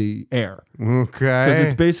out into the air. Okay. Because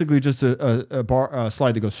it's basically just a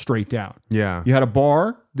slide that goes straight down. Yeah. You had a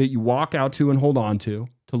bar that you walk out to and hold on to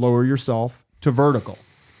lower yourself to vertical.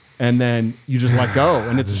 And then you just let go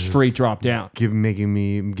and it's a straight drop down.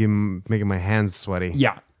 Making my hands sweaty.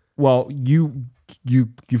 Yeah. Well, you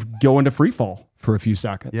go into free fall for a few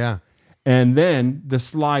seconds. Yeah. And then the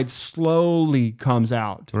slide slowly comes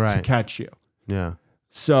out to Right. catch you. Yeah.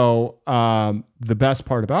 So the best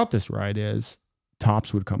part about this ride is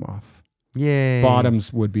tops would come off. Yay.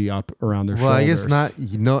 Bottoms would be up around their shoulders. I guess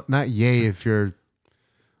not yay if you're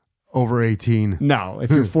over 18. No,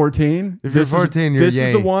 if you're 14, If you're 14, you're this yay.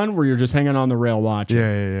 is the one where you're just hanging on the rail watching.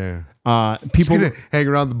 Yeah. People Just gonna hang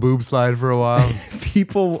around the boob slide for a while.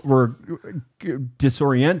 people were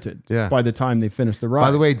disoriented Yeah. by the time they finished the ride.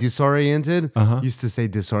 By the way, disoriented Uh-huh. used to say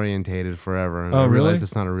disorientated forever. And Oh, I realized really?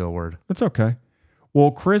 it's not a real word. That's okay.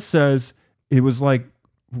 Well, Chris says it was like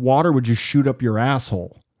water would just shoot up your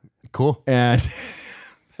asshole. Cool. And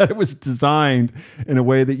that it was designed in a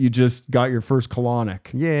way that you just got your first colonic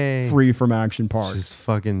Yay. free from Action Park. Just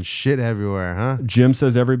fucking shit everywhere, huh? Jim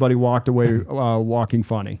says everybody walked away walking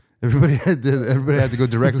funny. Everybody had to go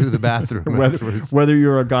directly to the bathroom afterwards. Whether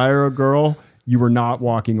you're a guy or a girl, you were not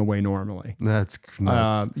walking away normally. That's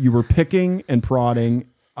nuts. You were picking and prodding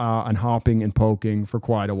and hopping and poking for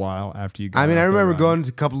quite a while after you got I mean, I out there remember riding. going to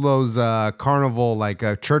a couple of those carnival,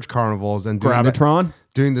 church carnivals, and doing Gravitron?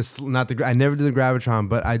 doing this. Not the. I never did the Gravitron,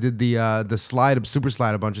 but I did the slide, super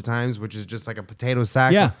slide, a bunch of times, which is just like a potato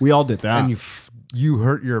sack. Yeah, we all did that. and you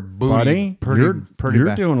hurt your booty, Buddy, pretty you're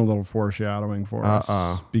bad. doing a little foreshadowing for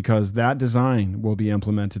us because that design will be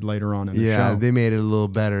implemented later on in the Yeah, show. they made it a little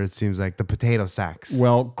better. It seems like the potato sacks.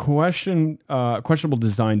 Well, questionable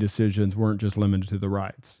design decisions weren't just limited to the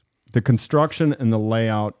rides. The construction and the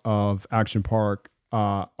layout of Action Park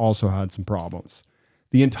also had some problems.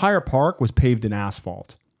 The entire park was paved in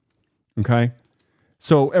asphalt. Okay?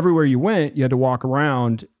 So everywhere you went, you had to walk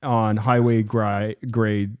around on highway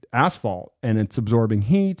grade asphalt, and it's absorbing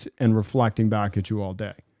heat and reflecting back at you all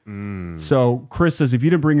day. So Chris says if you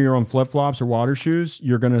didn't bring your own flip-flops or water shoes,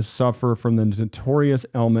 you're going to suffer from the notorious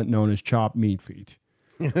ailment known as chopped meat feet.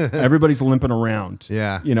 Everybody's limping around,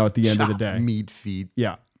 Yeah. at the end of the day. Meat feet.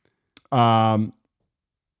 Yeah.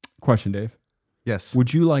 Question, Dave. Yes.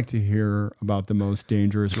 Would you like to hear about the most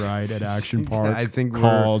dangerous ride at Action Park I think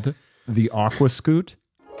called the Aqua Scoot?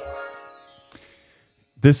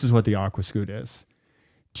 This is what the Aqua Scoot is.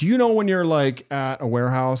 Do you know when you're like at a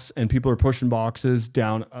warehouse and people are pushing boxes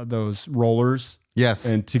down those rollers Yes.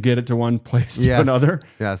 and to get it to one place to Yes. another?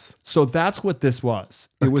 Yes. So that's what this was.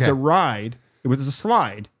 It was Okay. a ride. It was a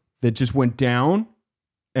slide that just went down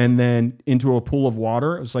and then into a pool of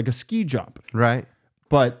water. It was like a ski jump. Right.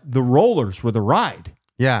 But the rollers were the ride.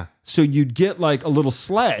 Yeah. So you'd get like a little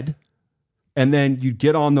sled and then you'd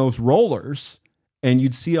get on those rollers and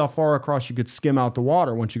you'd see how far across you could skim out the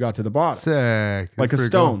water once you got to the bottom. Sick. Like a That's pretty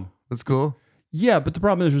stone. Cool. That's cool. Yeah, but the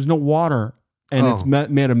problem is there's no water and Oh. it's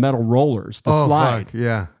made of metal rollers, the slide. Fuck.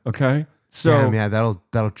 Yeah. Okay. So Damn, yeah,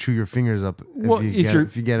 that'll chew your fingers up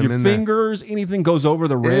if you get them your in fingers, anything goes over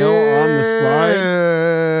the rail there. on the slide.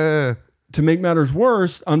 Yeah. To make matters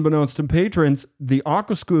worse, unbeknownst to patrons, the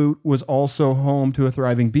Aqua Scoot was also home to a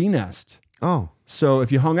thriving bee nest. Oh. So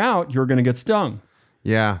if you hung out, you were going to get stung.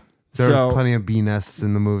 Yeah. There So- are plenty of bee nests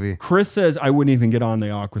in the movie. Chris says I wouldn't even get on the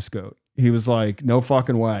Aqua Scoot. He was like, no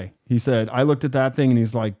fucking way. He said, I looked at that thing and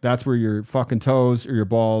he's like, that's where your fucking toes or your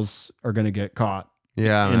balls are going to get caught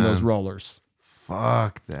Yeah. in man. those rollers.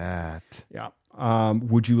 Fuck that. Yeah.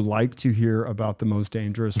 Would you like to hear about the most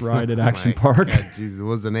dangerous ride at Oh Action my Park? God, Jesus,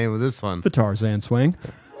 what's the name of this one? The Tarzan swing.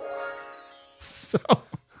 So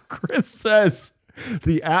Chris says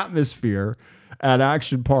the atmosphere at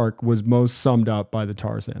Action Park was most summed up by the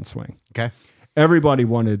Tarzan swing. Okay. Everybody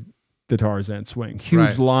wanted the Tarzan swing. Huge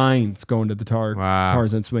Right. lines going to the Wow.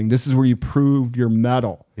 Tarzan swing. This is where you proved your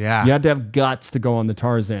mettle. Yeah. You had to have guts to go on the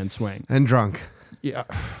Tarzan swing. And drunk. Yeah.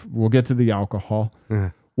 We'll get to the alcohol.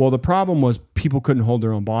 Yeah. Well, the problem was people couldn't hold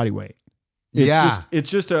their own body weight. It's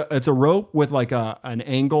it's a rope with like an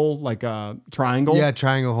angle, like a triangle. Yeah,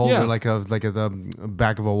 triangle holder, Yeah. like the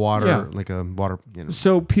back of a water, Yeah. like a water.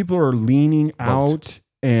 So people are leaning out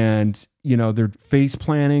and, they're face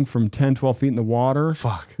planting from 10, 12 feet in the water.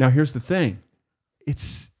 Fuck. Now, here's the thing.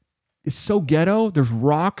 It's is so ghetto. There's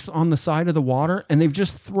rocks on the side of the water, and they've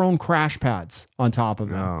just thrown crash pads on top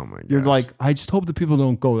of it. Oh my god! You're like, I just hope that people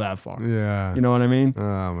don't go that far. Yeah. You know what I mean?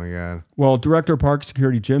 Oh my god. Well, Director of Park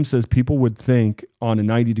Security Jim says people would think on a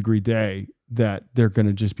 90-degree day that they're going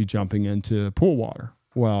to just be jumping into pool water.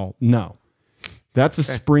 Well, no. That's a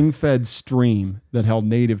spring-fed stream that held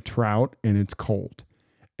native trout, and it's cold.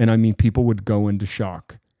 And I mean, people would go into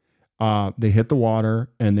shock. They hit the water,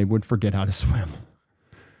 and they would forget how to swim.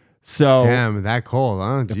 So damn, that cold,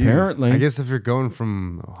 huh? Jesus. Apparently. I guess if you're going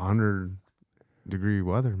from 100-degree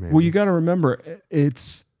weather, maybe. Well, you got to remember,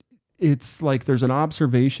 it's like there's an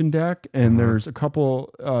observation deck, and there's a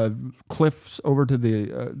couple cliffs over to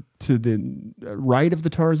the right of the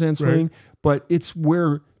Tarzan swing, but it's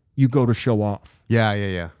where you go to show off.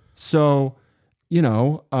 Yeah. So,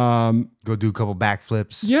 go do a couple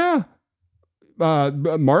backflips. Yeah.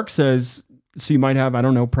 Mark says, so you might have, I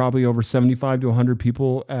don't know, probably over 75 to 100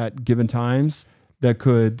 people at given times that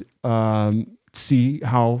could see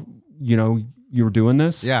how, you were doing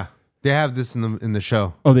this. Yeah. They have this in the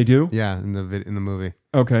show. Oh, they do? Yeah, in the movie.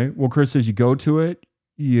 Okay. Well, Chris says you go to it,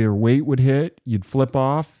 your weight would hit, you'd flip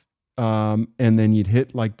off, and then you'd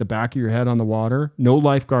hit like the back of your head on the water. No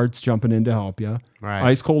lifeguards jumping in to help you. Right.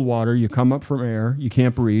 Ice cold water. You come up from air. You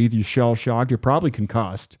can't breathe. You're shell shocked. You're probably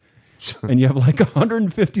concussed. And you have like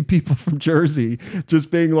 150 people from Jersey just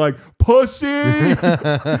being like, pussy,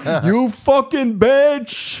 you fucking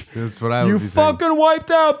bitch. That's what I would be fucking saying. wiped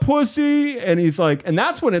out, pussy. And he's like, and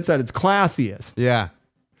that's when it's at its classiest. Yeah.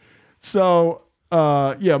 So,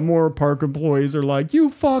 more park employees are like, you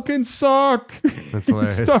fucking suck. That's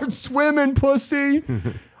hilarious. Start swimming, pussy.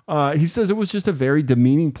 He says it was just a very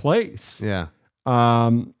demeaning place. Yeah.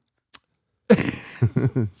 The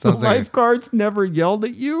lifeguards never yelled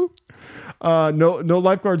at you. No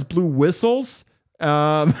lifeguards blew whistles.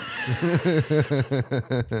 No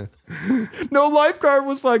lifeguard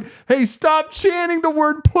was like, hey, stop chanting the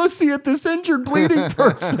word pussy at this injured bleeding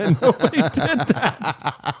person. Nobody did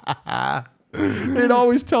that. They'd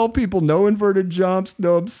always tell people no inverted jumps,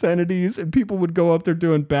 no obscenities, and people would go up there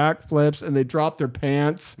doing backflips and they drop their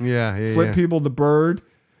pants. Flip people the bird.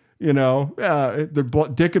 Their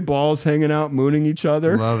dick and balls hanging out, mooning each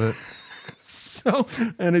other. Love it. So,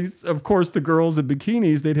 and of course, the girls in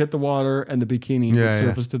bikinis, they'd hit the water and the bikini would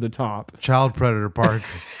surface to the top. Child Predator Park.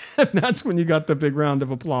 And that's when you got the big round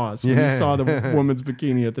of applause when you saw the woman's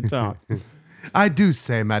bikini at the top. I do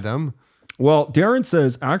say, madam. Well, Darren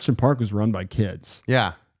says Action Park was run by kids.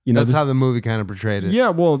 Yeah. That's how the movie kind of portrayed it. Yeah.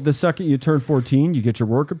 Well, the second you turn 14, you get your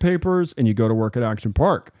work papers and you go to work at Action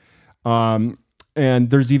Park. And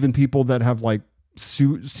there's even people that have like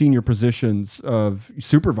senior positions of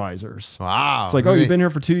supervisors. Wow. It's like, you've been here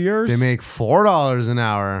for 2 years? They make $4 an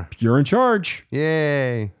hour. You're in charge.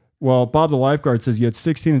 Yay. Well, Bob the lifeguard says you had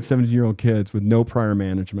 16 and 17-year-old kids with no prior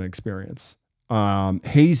management experience.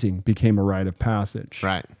 Hazing became a rite of passage.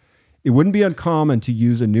 Right. It wouldn't be uncommon to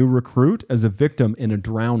use a new recruit as a victim in a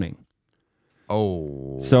drowning.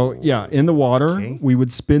 Oh. So, in the water, we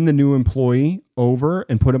would spin the new employee over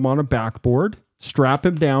and put him on a backboard, strap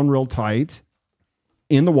him down real tight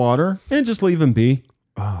in the water, and just leave him be.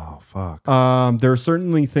 Oh, fuck. There are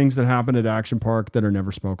certainly things that happen at Action Park that are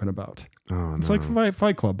never spoken about. Oh, it's like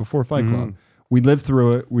Fight Club, before Fight Club. We lived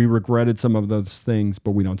through it. We regretted some of those things,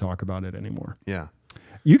 but we don't talk about it anymore. Yeah.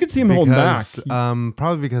 You could see him holding back.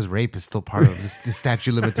 Probably because rape is still part of the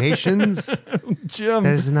statute of limitations.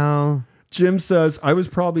 Jim says, I was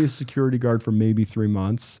probably a security guard for maybe 3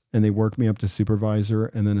 months, and they worked me up to supervisor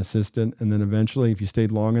and then assistant. And then eventually, if you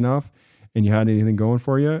stayed long enough and you had anything going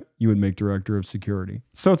for you, you would make director of security.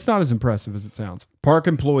 So it's not as impressive as it sounds. Park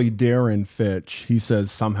employee Darren Fitch, he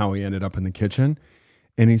says somehow he ended up in the kitchen.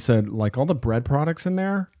 And he said, like all the bread products in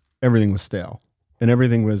there, everything was stale and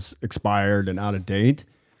everything was expired and out of date.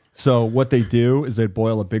 So what they do is they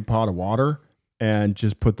boil a big pot of water and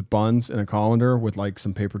just put the buns in a colander with like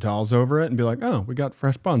some paper towels over it and be like, oh, we got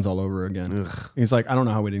fresh buns all over again. He's like, I don't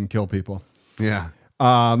know how we didn't kill people. Yeah.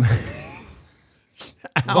 Well,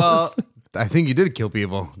 I think you did kill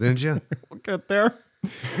people, didn't you? We'll get there.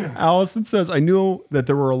 Allison says, I knew that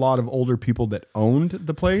there were a lot of older people that owned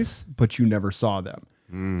the place, but you never saw them.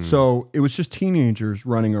 So it was just teenagers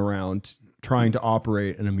running around trying to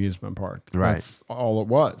operate an amusement park. Right. That's all it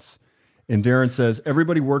was. And Darren says,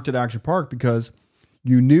 everybody worked at Action Park because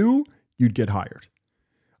you knew you'd get hired.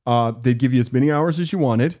 They'd give you as many hours as you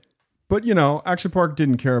wanted. But, Action Park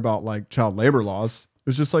didn't care about like child labor laws. It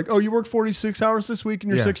was just like, oh, you worked 46 hours this week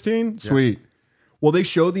and you're 16? Sweet. Well, they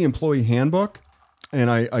showed the employee handbook,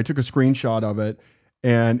 and I took a screenshot of it.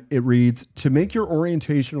 And it reads, to make your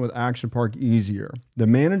orientation with Action Park easier, the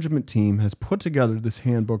management team has put together this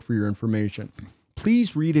handbook for your information.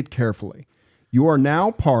 Please read it carefully. You are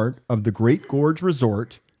now part of the Great Gorge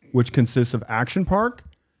Resort, which consists of Action Park,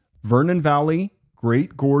 Vernon Valley,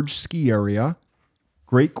 Great Gorge Ski Area,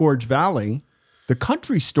 Great Gorge Valley, the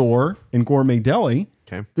Country Store and Gourmet Deli,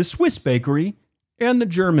 the Swiss Bakery, and the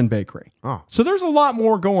German Bakery. Oh. So there's a lot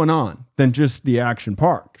more going on than just the Action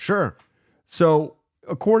Park. Sure. So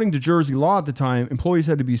according to Jersey law at the time, employees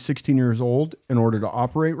had to be 16 years old in order to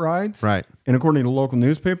operate rides. Right. And according to local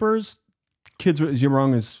newspapers, kids were as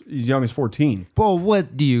young as 14. Well,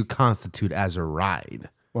 what do you constitute as a ride?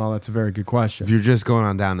 Well, that's a very good question. If you're just going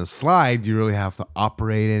on down a slide, do you really have to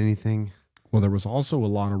operate anything? Well, there was also a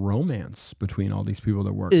lot of romance between all these people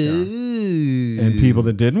that worked there and people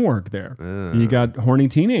that didn't work there. You got horny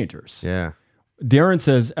teenagers. Yeah. Darren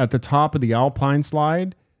says at the top of the Alpine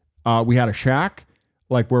slide, we had a shack,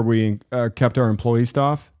 like where we kept our employee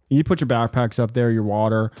stuff. You put your backpacks up there, your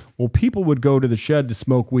water. Well, people would go to the shed to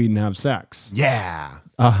smoke weed and have sex. Yeah.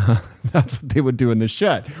 That's what they would do in the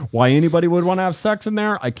shed. Why anybody would want to have sex in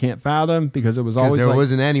there, I can't fathom, because it was always there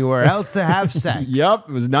wasn't anywhere else to have sex. Yep,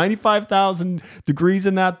 it was 95,000 degrees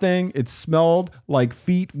in that thing. It smelled like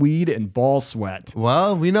feet, weed, and ball sweat.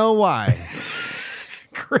 Well, we know why.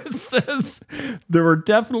 Chris says there were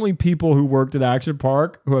definitely people who worked at Action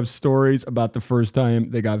Park who have stories about the first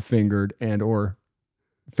time they got fingered and or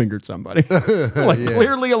fingered somebody.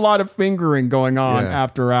 Clearly a lot of fingering going on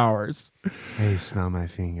after hours. Hey, smell my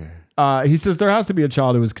finger. He says there has to be a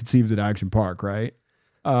child who was conceived at Action Park, right?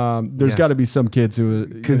 There's got to be some kids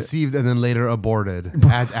who conceived and then later aborted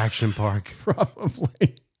at Action Park.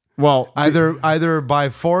 Probably. Well, either by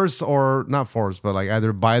force or not force, but like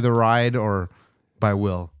either by the ride or by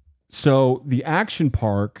will. So the Action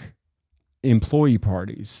Park employee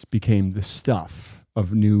parties became the stuff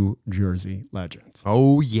of New Jersey legend.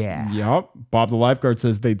 Oh, yeah. Yep. Bob the lifeguard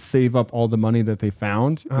says they'd save up all the money that they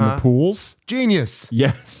found in the pools. Genius.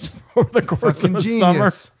 Yes. Over the course of the summer.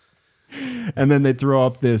 And then they'd throw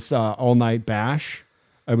up this all-night bash.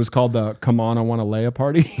 It was called the Come On, I Want to Lay a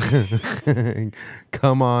Party.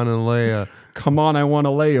 Come on and lay a... Come on, I want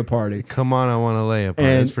to lay a party. Come on, I want to lay a party.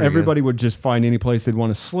 And everybody would just find any place they'd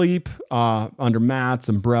want to sleep, under mats,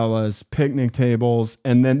 umbrellas, picnic tables,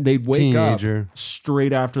 and then they'd wake up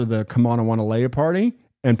straight after the Come On, I want to lay a party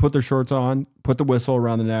and put their shorts on, put the whistle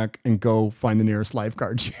around the neck, and go find the nearest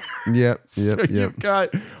lifeguard chair. Yep. You've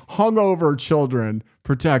got hungover children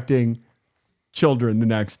protecting children the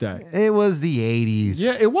next day. It was the 80s.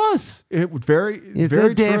 Yeah, it was. It's very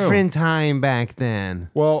a different time back then.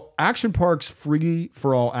 Well, Action Park's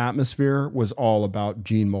free-for-all atmosphere was all about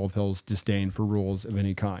Gene Mulville's disdain for rules of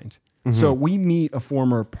any kind. Mm-hmm. So we meet a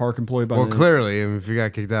former park employee by clearly, if you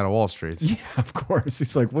got kicked out of Wall Street. Yeah, of course.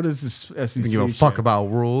 He's like, what is this SEC? Give a fuck about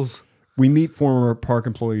rules. We meet former park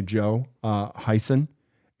employee Joe Heisen,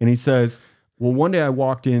 and he says, well, one day I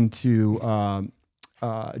walked into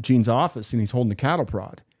Gene's office and he's holding the cattle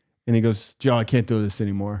prod. And he goes, Joe, I can't do this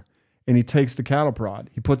anymore. And he takes the cattle prod.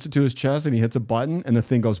 He puts it to his chest and he hits a button and the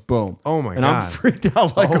thing goes boom. Oh my God. And I'm freaked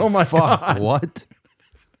out like, oh my God. What?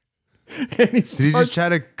 And Did he just try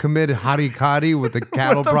to commit harikari with the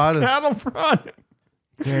cattle prod? Cattle prod.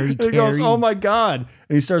 He goes, oh my God.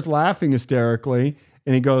 And he starts laughing hysterically.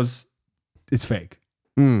 And he goes, it's fake.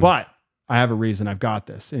 But I have a reason. I've got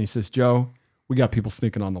this. And he says, Joe, we got people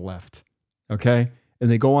sneaking on the lift. Okay? And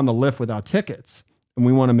they go on the lift without tickets. And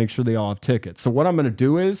we want to make sure they all have tickets. So what I'm going to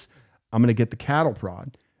do is I'm going to get the cattle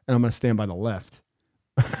prod and I'm going to stand by the lift.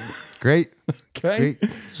 Great. Okay.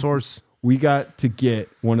 Great source. We got to get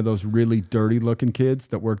one of those really dirty looking kids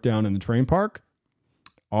that work down in the train park.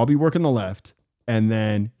 I'll be working the left. And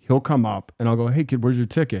then he'll come up and I'll go, hey kid, where's your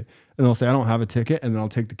ticket? And they'll say, I don't have a ticket. And then I'll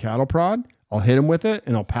take the cattle prod. I'll hit him with it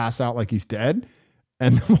and I'll pass out like he's dead.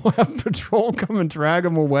 And then we'll have patrol come and drag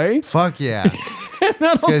him away. Fuck yeah. And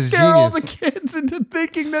that'll scare all the kids into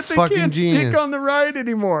thinking that they can't stick on the ride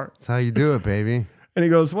anymore. That's how you do it, baby. And he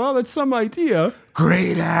goes, well, that's some idea.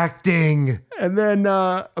 Great acting. And then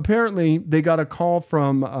apparently they got a call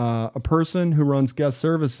from a person who runs guest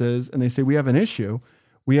services. And they say, we have an issue.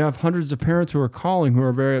 We have hundreds of parents who are calling who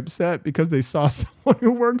are very upset because they saw someone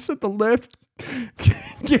who works at the lift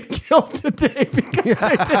get killed today because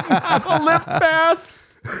they didn't have a lift pass.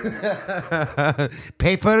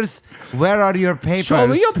 Papers? Where are your papers? Show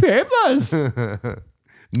me your papers.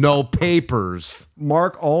 No papers.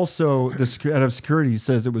 Mark also, the head of security,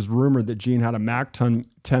 says it was rumored that Gene had a Mac 10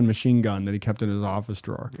 machine gun that he kept in his office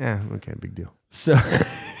drawer. Yeah, okay, big deal. So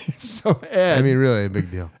Ed, I mean, really a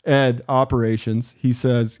big deal. Ed, operations, he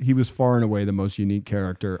says he was far and away the most unique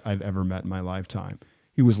character I've ever met in my lifetime.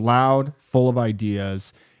 He was loud, full of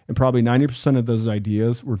ideas, and probably 90% of those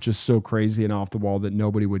ideas were just so crazy and off the wall that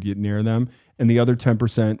nobody would get near them. And the other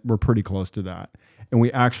 10% were pretty close to that. And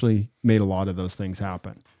we actually made a lot of those things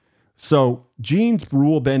happen. So Gene's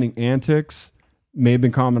rule-bending antics may have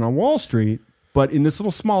been common on Wall Street, but in this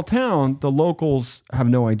little small town, the locals have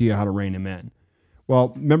no idea how to rein him in.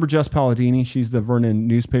 Well, remember Jess Palladini? She's the Vernon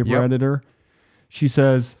newspaper editor. She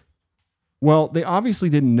says, well, they obviously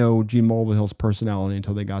didn't know Gene Mulvihill's personality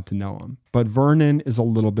until they got to know him. But Vernon is a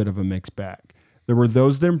little bit of a mixed bag. There were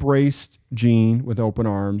those that embraced Gene with open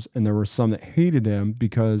arms, and there were some that hated him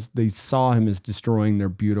because they saw him as destroying their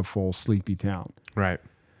beautiful, sleepy town. Right.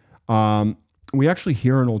 We actually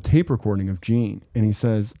hear an old tape recording of Gene, and he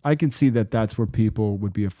says, I can see that that's where people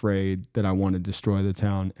would be afraid that I want to destroy the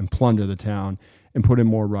town and plunder the town and put in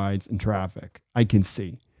more rides and traffic. I can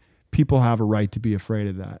see. People have a right to be afraid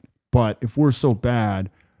of that. But if we're so bad,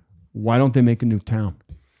 why don't they make a new town?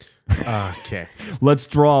 Okay. Let's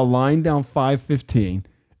draw a line down 515,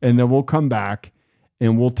 and then we'll come back,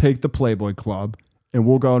 and we'll take the Playboy Club, and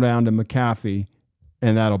we'll go down to McAfee,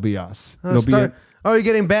 and that'll be us. Oh, you're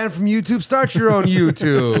getting banned from YouTube? Start your own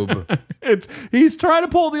YouTube. He's trying to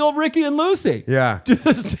pull the old Ricky and Lucy. Yeah.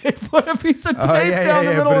 Just put a piece of tape down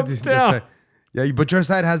the middle of the town. Right. Yeah, but your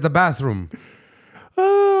side has the bathroom.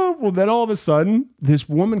 Well, then all of a sudden, this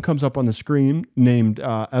woman comes up on the screen named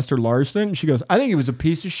Esther Larson. And she goes, I think he was a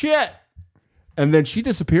piece of shit. And then she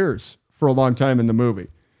disappears for a long time in the movie.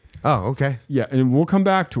 Oh, okay. Yeah, and we'll come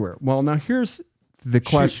back to her. Well, now here's the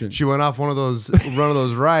question. She went off one of those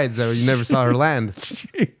rides that you never saw her land.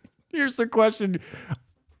 Here's the question.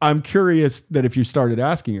 I'm curious that if you started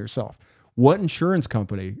asking yourself, what insurance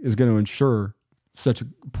company is going to insure such a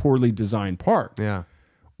poorly designed park? Yeah.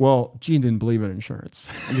 Well, Gene didn't believe in insurance.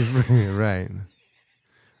 Right.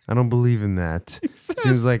 I don't believe in that.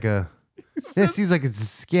 Seems like it's a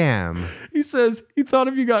scam. He says he thought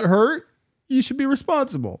if you got hurt, you should be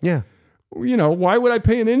responsible. Yeah. You know, why would I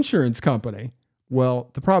pay an insurance company? Well,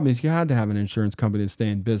 the problem is you had to have an insurance company to stay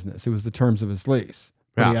in business. It was the terms of his lease.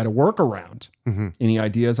 But he had a workaround. Mm-hmm. Any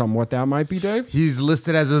ideas on what that might be, Dave? He's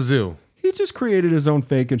listed as a zoo. He just created his own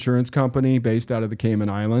fake insurance company based out of the Cayman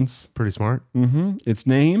Islands. Pretty smart. Mm-hmm. Its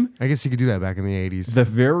name? I guess you could do that back in the 80s. The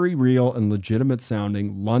very real and legitimate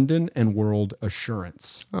sounding London and World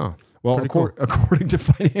Assurance. Oh, well, according to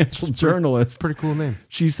financial journalists. Pretty cool name.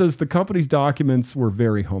 She says the company's documents were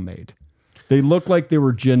very homemade. They looked like they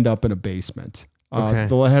were ginned up in a basement. Okay.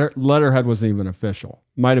 The letterhead wasn't even official.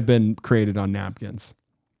 Might have been created on napkins.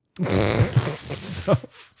 So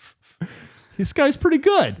this guy's pretty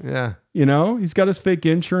good. Yeah. You know, he's got his fake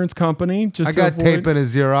insurance company. I got tape in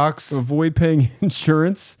his Xerox. Avoid paying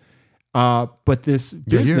insurance. But this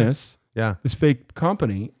business, this fake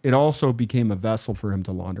company, it also became a vessel for him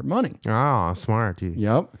to launder money. Oh, smart.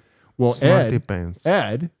 Yep. Well,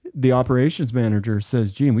 Ed, the operations manager,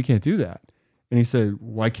 says, Gene, we can't do that. And he said,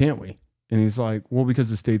 why can't we? And he's like, well, because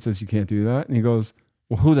the state says you can't do that. And he goes,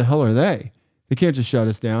 well, who the hell are they? They can't just shut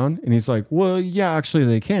us down. And he's like, well, yeah, actually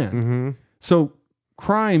they can. Mm-hmm. So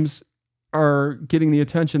crimes are getting the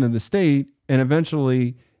attention of the state, and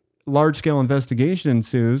eventually large-scale investigation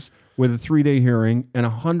ensues with a 3-day hearing and a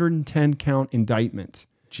 110-count indictment.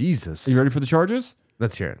 Jesus. Are you ready for the charges?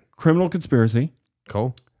 Let's hear it. Criminal conspiracy.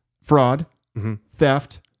 Cool. Fraud. Mm-hmm.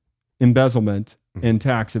 Theft. Embezzlement. Mm-hmm. And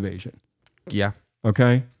tax evasion. Yeah.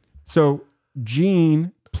 Okay? So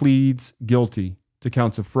Gene pleads guilty to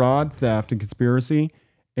counts of fraud, theft, and conspiracy,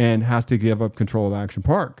 and has to give up control of Action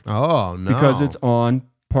Park. Oh, no. Because it's on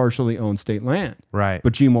partially owned state land. Right.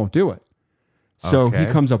 But Gene won't do it. So he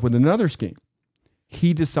comes up with another scheme.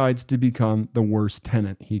 He decides to become the worst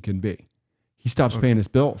tenant he can be. He stops paying his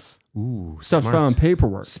bills. Ooh, stops filing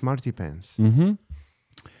paperwork. Smarty pants. Mm-hmm.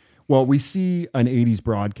 Well, we see an 80s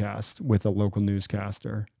broadcast with a local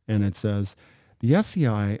newscaster, and it says, the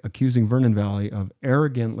SCI accusing Vernon Valley of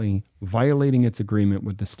arrogantly violating its agreement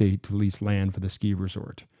with the state to lease land for the ski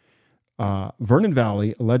resort. Vernon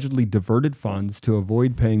Valley allegedly diverted funds to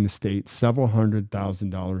avoid paying the state several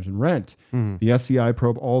 $100,000 in rent. Mm-hmm. The SCI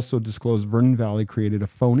probe also disclosed Vernon Valley created a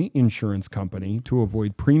phony insurance company to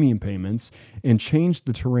avoid premium payments and changed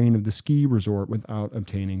the terrain of the ski resort without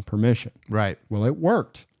obtaining permission. Right. Well, it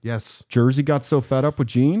worked. Yes. Jersey got so fed up with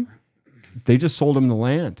Gene, they just sold him the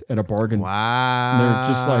land at a bargain. Wow. And they're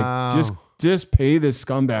just like, just pay this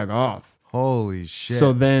scumbag off. Holy shit.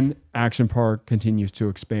 So then Action Park continues to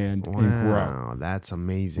expand and grow. Wow, that's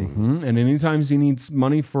amazing. Mm-hmm. And anytime he needs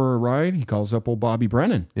money for a ride, he calls up old Bobby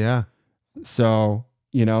Brennan. Yeah. So,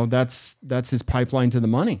 you know, that's his pipeline to the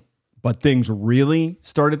money. But things really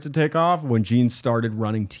started to take off when Gene started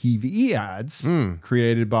running TV ads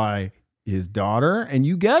created by his daughter, and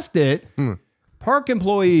you guessed it, park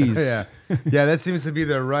employees. Yeah, that seems to be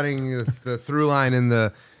the through line in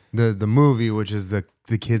the movie, which is the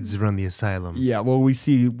kids run the asylum. Yeah, well, we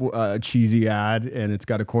see a cheesy ad, and it's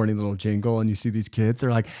got a corny little jingle, and you see these kids.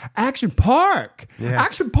 They're like, Action Park! Yeah.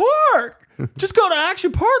 Action Park! Just go to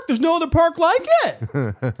Action Park. There's no other park like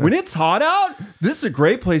it. When it's hot out, this is a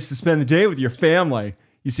great place to spend the day with your family.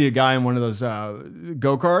 You see a guy in one of those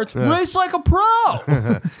go-karts, race like a pro.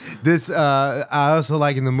 I also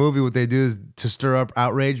like in the movie what they do is to stir up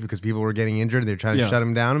outrage because people were getting injured. They're trying to shut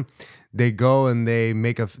him down. They go and they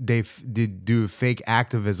do fake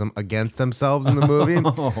activism against themselves in the movie.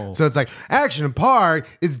 So it's like, Action Park,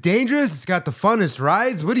 it's dangerous. It's got the funnest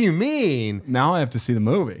rides. What do you mean? Now I have to see the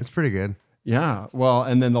movie. It's pretty good. Yeah. Well,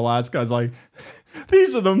 and then the last guy's like,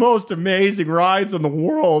 these are the most amazing rides in the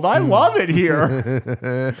world. I love it here.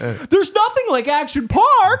 There's nothing like Action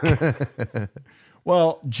Park.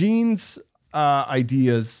 Well, Gene's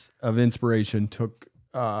ideas of inspiration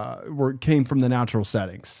came from the natural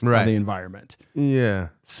settings of the environment. Yeah.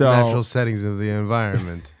 So natural settings of the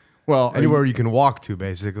environment. Well, anywhere you can walk to,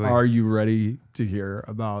 basically. Are you ready to hear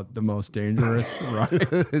about the most dangerous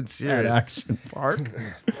ride at Action Park?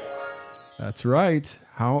 That's right.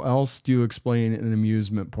 How else do you explain an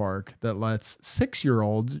amusement park that lets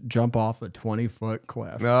 6-year-olds jump off a 20-foot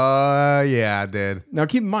cliff? Yeah, I did. Now,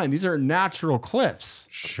 keep in mind, these are natural cliffs.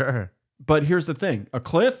 Sure. But here's the thing. A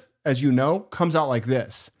cliff, as you know, comes out like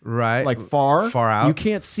this. Right. Like far out. You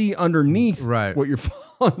can't see underneath what you're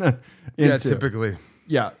falling into. Yeah, typically.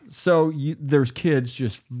 Yeah. So there's kids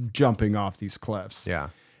just jumping off these cliffs. Yeah.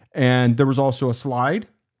 And there was also a slide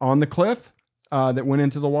on the cliff that went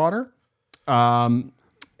into the water. And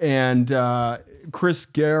Chris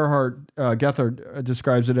Gethard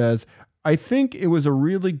describes it as, I think it was a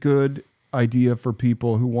really good idea for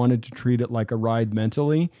people who wanted to treat it like a ride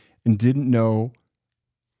mentally and didn't know,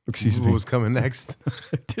 what was coming next?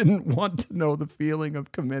 didn't want to know the feeling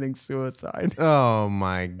of committing suicide. Oh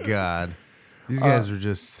my God. These guys were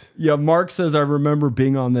just... Yeah, Mark says, I remember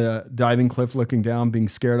being on the diving cliff looking down, being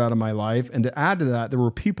scared out of my life. And to add to that, there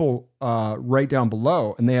were people right down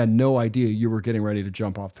below, and they had no idea you were getting ready to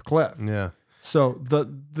jump off the cliff. Yeah. So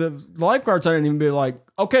the lifeguards didn't even be like,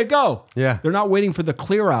 okay, go. Yeah. They're not waiting for the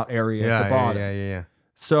clear out area at the bottom. Yeah.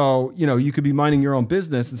 So, you could be minding your own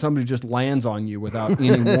business and somebody just lands on you without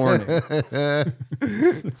any warning.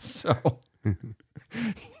 So...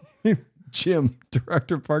 Jim,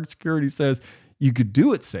 director of park security, says you could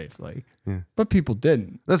do it safely, but people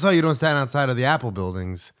didn't. That's why you don't stand outside of the Apple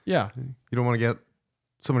buildings. Yeah. You don't want to get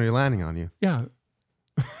somebody landing on you. Yeah.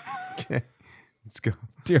 Okay. Let's go.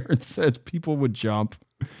 Darren says people would jump,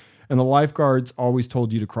 and the lifeguards always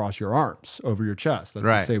told you to cross your arms over your chest. That's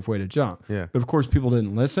a safe way to jump. Yeah. But of course, people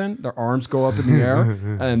didn't listen. Their arms go up in the air,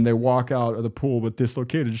 and they walk out of the pool with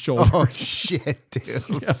dislocated shoulders. Oh, shit,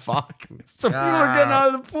 dude. Yeah. Fuck. So people are getting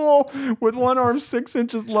out of the pool with one arm 6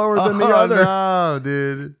 inches lower than the other. No,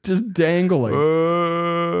 dude. Just dangling.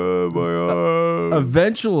 My arm.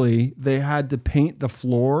 Eventually, they had to paint the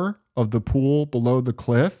floor of the pool below the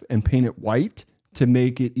cliff and paint it white to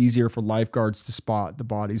make it easier for lifeguards to spot the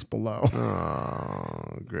bodies below.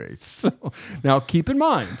 Oh, great. So now keep in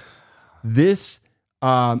mind, this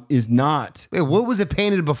is not... Wait, what was it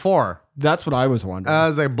painted before? That's what I was wondering. I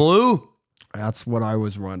was like, blue? That's what I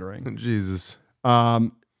was wondering. Jesus.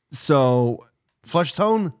 So... Flush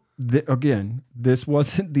tone? Again, this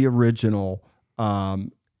wasn't the original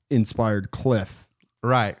inspired cliff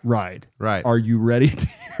ride. Right. Are you ready to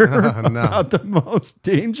hear about the most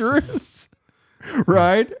dangerous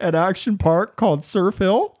ride at Action Park called Surf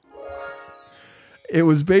Hill? It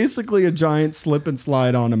was basically a giant slip and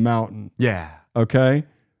slide on a mountain. Yeah. Okay.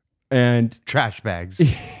 And trash bags.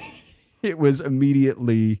 It was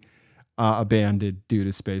immediately abandoned due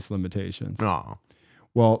to space limitations. Oh.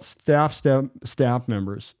 Well, staff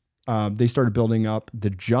members, they started building up the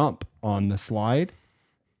jump on the slide,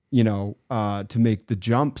 to make the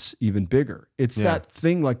jumps even bigger. It's that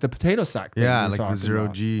thing like the potato sack thing. Yeah, like the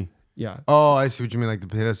 0G. Yeah. Oh, I see what you mean, like the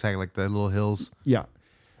potato sack, like the little hills. Yeah.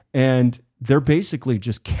 And they're basically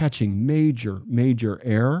just catching major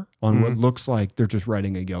air on what looks like they're just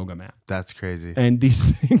riding a yoga mat. That's crazy. And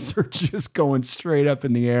these things are just going straight up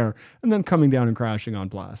in the air and then coming down and crashing on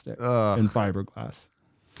plastic and fiberglass.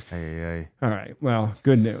 Hey. All right. Well,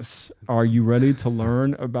 good news. Are you ready to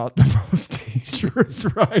learn about the most dangerous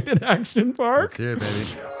ride at Action Park? Let's hear it,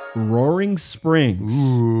 baby. Roaring Springs.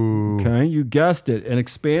 Ooh. Okay, you guessed it. An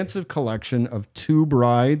expansive collection of tube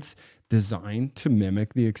rides designed to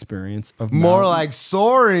mimic the experience of more like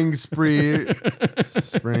soaring springs.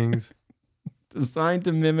 designed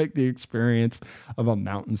to mimic the experience of a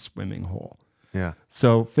mountain swimming hole. Yeah.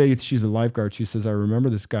 So Faith, she's a lifeguard. She says, I remember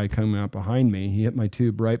this guy coming out behind me. He hit my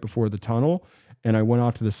tube right before the tunnel, and I went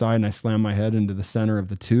off to the side and I slammed my head into the center of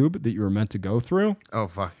the tube that you were meant to go through. Oh,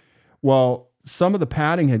 fuck. Well, some of the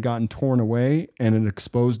padding had gotten torn away and it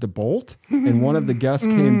exposed a bolt. And one of the guests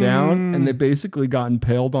came down and they basically got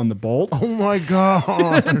impaled on the bolt. Oh, my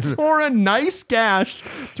God. And tore a nice gash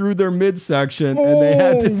through their midsection, and they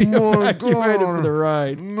had to be evacuated for the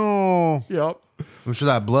ride. No. Yep. I'm sure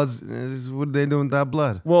that blood's... What are they doing with that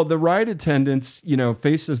blood? Well, the ride attendants,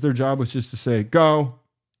 Faith says their job was just to say, go,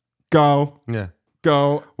 go, Yeah.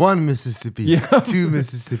 go. 1 Mississippi. Yeah. 2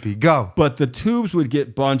 Mississippi. Go. But the tubes would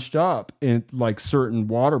get bunched up in like certain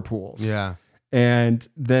water pools. Yeah. And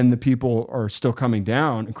then the people are still coming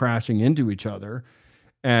down and crashing into each other.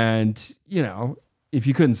 And, if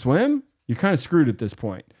you couldn't swim, you're kind of screwed at this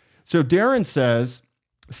point. So Darren says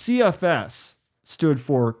CFS stood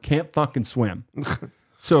for can't fucking swim.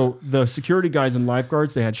 So the security guys and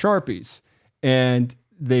lifeguards, they had Sharpies and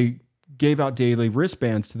they gave out daily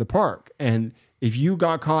wristbands to the park. And if you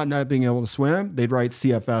got caught not being able to swim, they'd write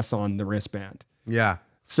CFS on the wristband. Yeah.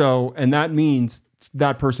 So, and that means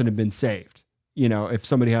that person had been saved, if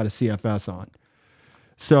somebody had a CFS on.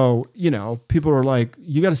 So, people are like,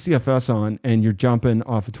 you got a CFS on and you're jumping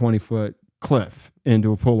off a 20-foot cliff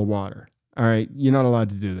into a pool of water. All right, you're not allowed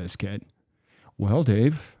to do this, kid. Well,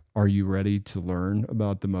 Dave, are you ready to learn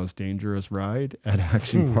about the most dangerous ride at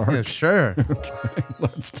Action Park? Yeah, sure. Okay,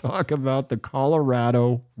 let's talk about the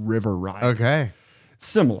Colorado River Ride. Okay.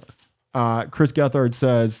 Similar. Chris Gethard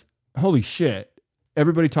says, holy shit,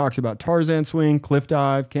 everybody talks about Tarzan swing, cliff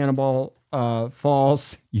dive, Cannonball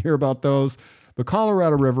Falls. You hear about those. The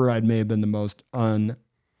Colorado River Ride may have been the most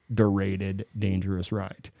underrated, dangerous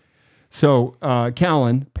ride. So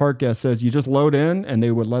Callan, park guest, says you just load in and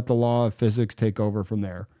they would let the law of physics take over from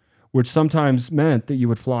there, which sometimes meant that you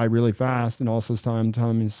would fly really fast and also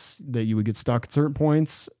sometimes that you would get stuck at certain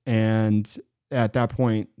points. And at that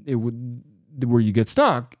point, where you get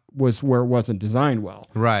stuck was where it wasn't designed well.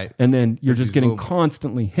 Right. And then you're just getting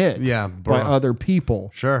constantly hit by other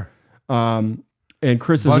people. Sure. And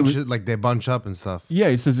Chris says... they bunch up and stuff. Yeah,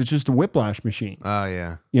 he says it's just a whiplash machine. Oh,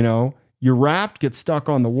 yeah. Your raft gets stuck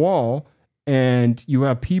on the wall and you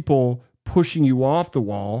have people pushing you off the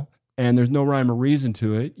wall and there's no rhyme or reason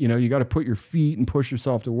to it. You got to put your feet and push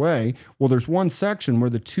yourself away. Well, there's one section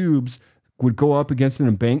where the tubes would go up against an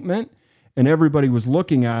embankment and everybody was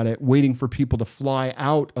looking at it, waiting for people to fly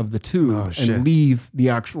out of the tube and leave the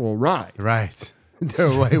actual ride. Right.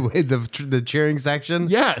 Wait, the cheering section?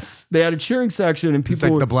 Yes. They had a cheering section and people... It's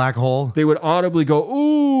like the black hole. They would audibly go,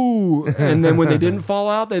 ooh. And then when they didn't fall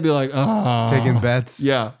out, they'd be like, oh. Taking bets?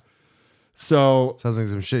 Yeah. So... Sounds like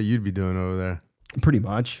some shit you'd be doing over there. Pretty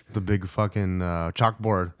much. The big fucking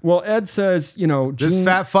chalkboard. Well, Ed says, this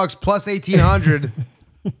fat fuck's plus 1,800.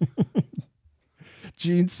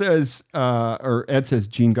 Gene says, or Ed says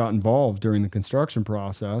Gene got involved during the construction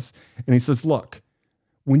process. And he says, look,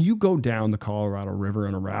 when you go down the Colorado River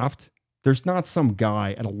in a raft, there's not some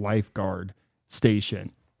guy at a lifeguard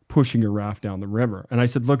station pushing your raft down the river. And I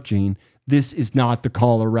said, look, Gene, this is not the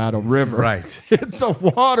Colorado River. Right. It's a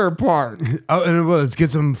water park. Oh, and let's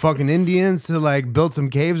get some fucking Indians to build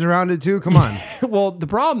some caves around it too. Come on. Well, the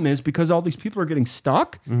problem is because all these people are getting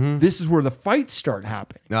stuck, this is where the fights start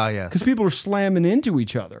happening. Oh, yes. Because people are slamming into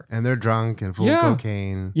each other. And they're drunk and full of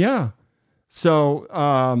cocaine. Yeah.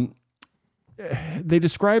 So, they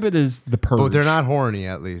describe it as the purge. But they're not horny,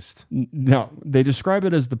 at least. No, they describe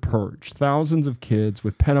it as the purge. Thousands of kids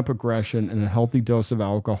with pent-up aggression and a healthy dose of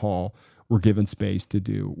alcohol were given space to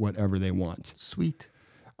do whatever they want. Sweet.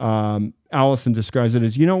 Allison describes it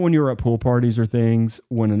as, when you were at pool parties or things,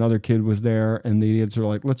 when another kid was there and the idiots are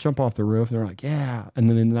like, let's jump off the roof. They're like, yeah. And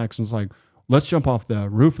then the next one's like, let's jump off the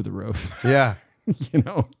roof of the roof. Yeah.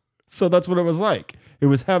 So that's what it was like. It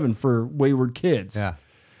was heaven for wayward kids. Yeah.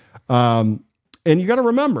 And you got to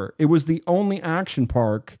remember, it was the only action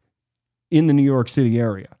park in the New York City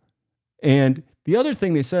area. And the other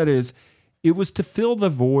thing they said is it was to fill the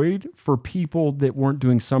void for people that weren't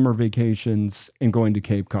doing summer vacations and going to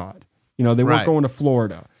Cape Cod. They weren't going to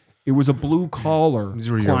Florida. It was a blue collar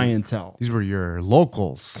clientele. These were your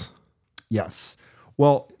locals. Yes.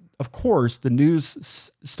 Well, of course, the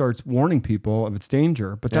news starts warning people of its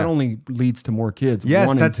danger, but that only leads to more kids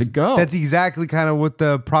wanting to go. That's exactly kind of what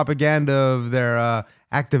the propaganda of their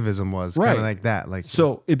activism was, kind of like that.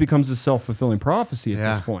 So it becomes a self-fulfilling prophecy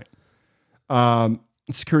at this point.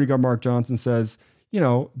 Security guard Mark Johnson says,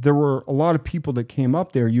 there were a lot of people that came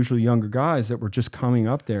up there, usually younger guys, that were just coming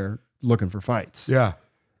up there looking for fights. Yeah.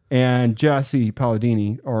 And Jessie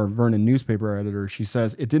Palladini, our Vernon newspaper editor, she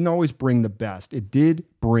says it didn't always bring the best. It did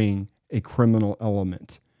bring a criminal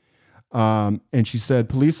element. And she said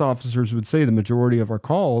police officers would say the majority of our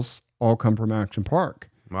calls all come from Action Park.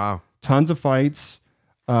 Wow. Tons of fights,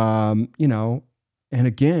 you know, and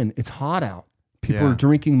again, it's hot out. People are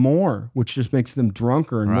drinking more, which just makes them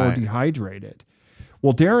drunker and more dehydrated.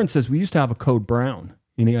 Well, Darren says we used to have a Code Brown.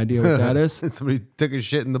 Any idea what that is? Somebody took a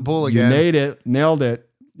shit in the pool again. You nailed it.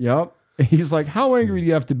 Yep. He's like, how angry do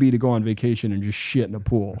you have to be to go on vacation and just shit in a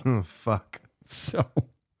pool? Oh, fuck. So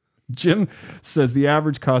Jim says the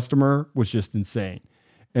average customer was just insane.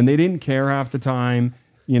 And they didn't care half the time.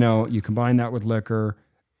 You know, you combine that with liquor,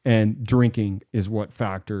 and drinking is what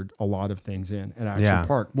factored a lot of things in at Action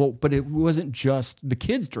Park. Well, but it wasn't just the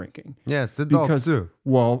kids drinking. Yeah, it's the adults too.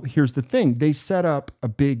 Well, here's the thing. They set up a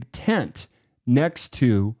big tent next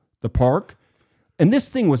to the park. And this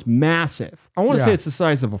thing was massive. I want to say it's the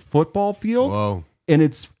size of a football field. Whoa. And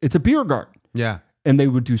it's a beer garden. Yeah. And they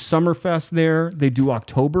would do Summerfest there. They do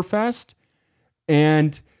Oktoberfest.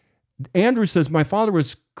 And Andrew says, my father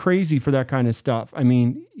was crazy for that kind of stuff. I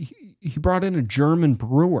mean, he brought in a German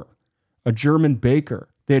brewer, a German baker.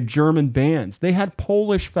 They had German bands. They had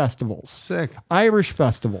Polish festivals. Sick. Irish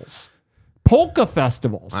festivals. Polka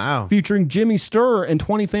festivals. Wow. Featuring Jimmy Sturr and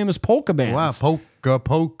 20 famous polka bands. Wow.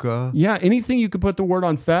 Polka. Yeah, anything you could put the word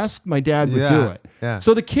on fest, my dad would do it. Yeah.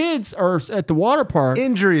 So the kids are at the water park.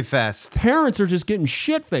 Injury fest. Parents are just getting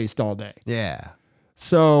shit-faced all day. Yeah.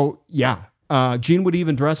 So, yeah. Gene would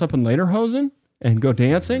even dress up in lederhosen and go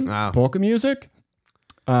dancing. Wow. Polka music.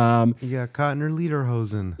 You got caught in her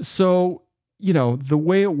lederhosen. So, you know, the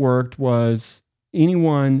way it worked was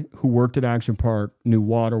anyone who worked at Action Park knew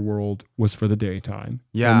Waterworld was for the daytime.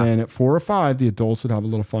 Yeah. And then at 4 or 5, the adults would have a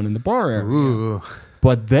little fun in the bar area. Ooh.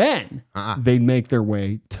 But then they'd make their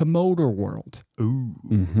way to Motor World. Ooh.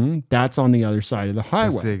 Mm-hmm. That's on the other side of the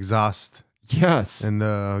highway. That's the exhaust Yes. and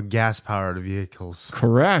the gas-powered vehicles.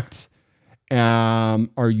 Correct.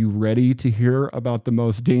 Are you ready to hear about the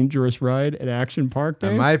most dangerous ride at Action Park,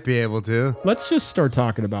 Dave? I might be able to. Let's just start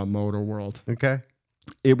talking about Motor World. Okay.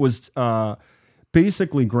 It was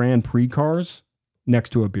basically Grand Prix cars next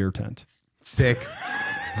to a beer tent. Sick.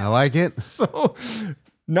 I like it. So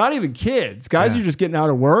not even kids. Guys are just getting out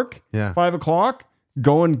of work. Yeah. 5 o'clock,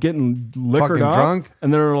 getting liquored Fucking up. drunk.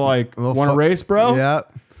 And they're like, want to race, bro?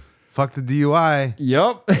 Yep. Fuck the DUI.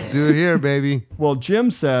 Yep. Do it here, baby. Well,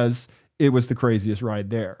 Jim says it was the craziest ride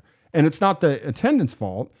there. And it's not the attendant's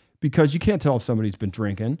fault because you can't tell if somebody's been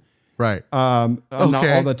drinking. Right. Not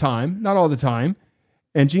all the time. Not all the time.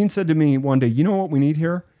 And Gene said to me one day, you know what we need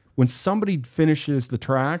here? When somebody finishes the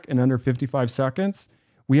track in under 55 seconds,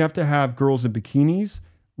 we have to have girls in bikinis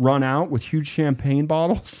run out with huge champagne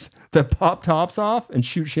bottles that pop tops off and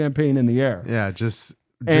shoot champagne in the air. Yeah, just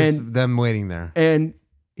them waiting there. And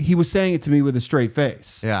he was saying it to me with a straight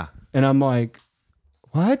face. Yeah. And I'm like,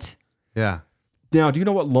 what? Yeah. Now, do you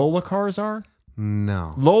know what Lola cars are?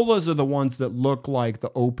 No. Lolas are the ones that look like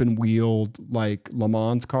the open-wheeled, like Le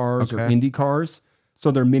Mans cars or Indy cars. So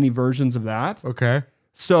they're mini versions of that. Okay.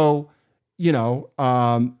 So, you know,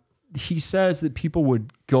 he says that people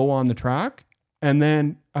would go on the track and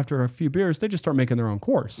then after a few beers, they just start making their own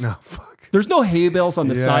course. No, fuck. There's no hay bales on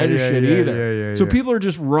the side of shit either. So yeah. people are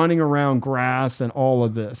just running around grass and all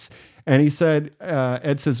of this. And he said,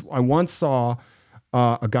 Ed says, I once saw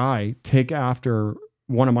a guy take after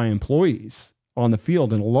one of my employees on the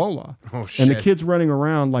field in a Lola. Oh, shit. And the kid's running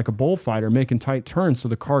around like a bullfighter making tight turns so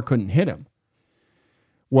the car couldn't hit him.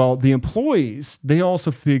 Well, the employees, they also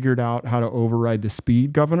figured out how to override the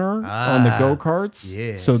speed governor on the go-karts.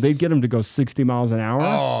 Yes. So they'd get them to go 60 miles an hour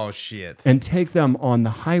Oh, shit. and take them on the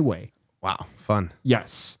highway. Wow. Fun.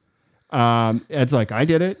 Yes. Ed's like, I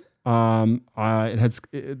did it. The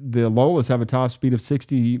Lolas have a top speed of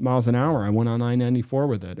 60 miles an hour. I went on I-94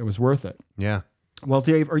 with it. It was worth it. Yeah. Well,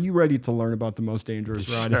 Dave, are you ready to learn about the most dangerous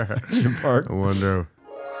ride at Action Park? I wonder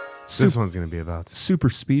this one's going to be about. Super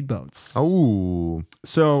speedboats. Oh.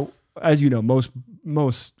 So, as you know,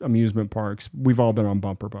 most amusement parks, we've all been on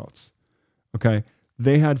bumper boats. Okay?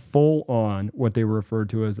 They had full on what they referred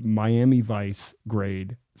to as Miami Vice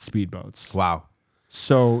grade speedboats. Wow.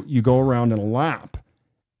 So you go around in a lap,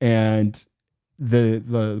 and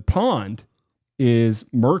the pond is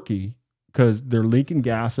murky because they're leaking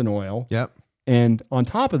gas and oil. Yep. And on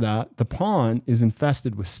top of that, the pond is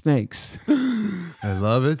infested with snakes. I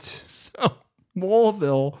love it. So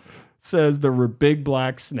Moleville says there were big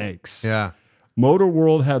black snakes. Yeah. Motor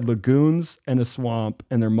World had lagoons and a swamp,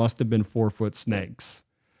 and there must have been 4-foot snakes.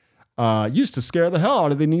 Used to scare the hell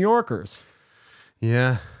out of the New Yorkers.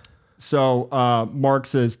 Yeah. So Mark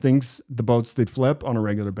says the boats, they'd flip on a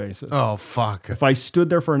regular basis. Oh, fuck. If I stood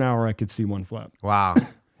there for an hour, I could see one flip. Wow.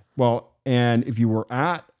 Well, and if you were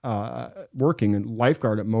at working in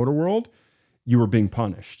lifeguard at Motor World, you were being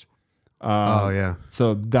punished. Oh, yeah.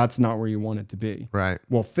 So that's not where you want it to be. Right.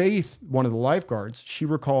 Well, Faith, one of the lifeguards, she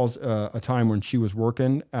recalls a time when she was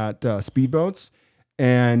working at speedboats,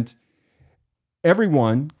 and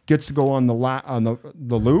everyone gets to go on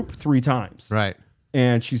the loop 3 times. Right.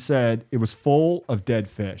 And she said it was full of dead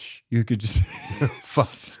fish. You could just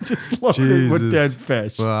just loaded Jesus. with dead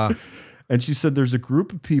fish. Wow. And she said there's a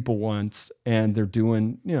group of people once, and they're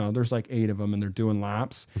doing, there's like 8 of them, and they're doing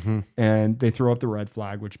laps, and they throw up the red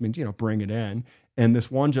flag, which means, bring it in. And this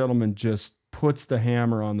one gentleman just puts the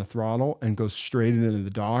hammer on the throttle and goes straight into the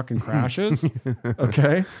dock and crashes.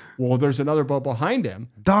 Okay. Well, there's another boat behind him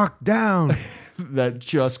Dock down. that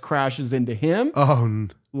just crashes into him. Oh,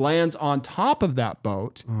 Lands on top of that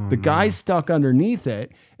boat. The guy's stuck underneath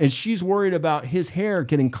it, and she's worried about his hair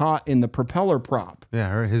getting caught in the propeller prop.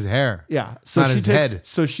 yeah, his hair. Yeah. So Not she his takes head.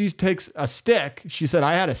 so she takes a stick. She said,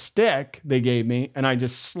 I had a stick they gave me, and I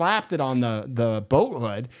just slapped it on the boat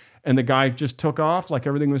hood, and the guy just took off like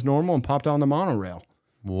everything was normal and popped on the monorail.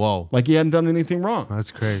 Whoa. Like he hadn't done anything wrong.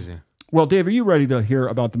 That's crazy. Well, Dave, are you ready to hear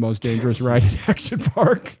about the most dangerous ride at Action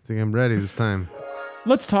Park? I think I'm ready this time.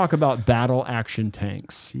 Let's talk about battle action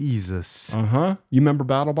tanks. Jesus. Uh-huh. You remember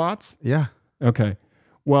BattleBots? Yeah. Okay.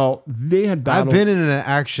 Well, they had battle. I've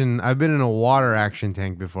been in a water action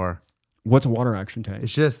tank before. What's a water action tank?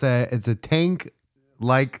 It's just it's a tank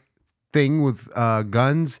like thing with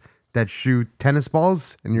guns that shoot tennis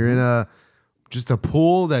balls, and you're in just a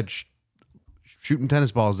pool that's shooting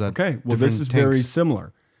tennis balls at Okay. Well, this is very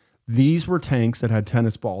similar. These were tanks that had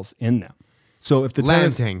tennis balls in them. So if the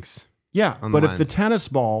land tanks. Yeah, on but the if the line. tennis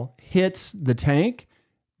ball hits the tank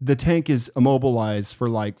is immobilized for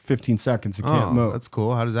like 15 seconds. It can't move. That's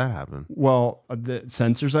cool. How does that happen? Well, the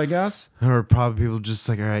sensors, I guess. Or probably people just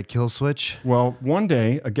like, all right, kill switch. Well, one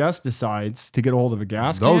day a guest decides to get a hold of a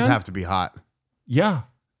gas Those can. have to be hot. Yeah.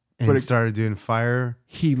 And But it- started doing fire.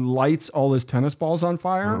 He lights all his tennis balls on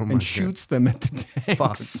fire Oh my and God. shoots them at the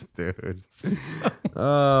Fuck, tanks. dude.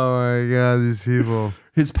 Oh my God, these people.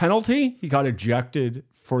 His penalty, he got ejected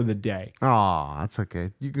for the day. Oh, that's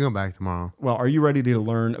okay. You can go back tomorrow. Well, are you ready to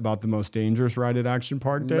learn about the most dangerous ride at Action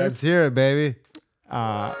Park, Dave? Let's hear it, baby.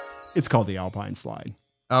 It's called the Alpine Slide.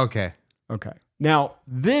 Okay. Okay. Now,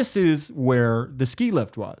 this is where the ski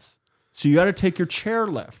lift was. So you got to take your chair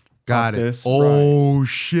lift. Got up it. This Oh,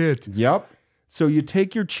 shit. ride. Yep. So you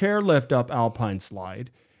take your chair lift up Alpine Slide,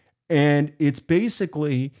 and it's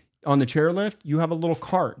basically on the chair lift, you have a little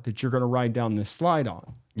cart that you're going to ride down this slide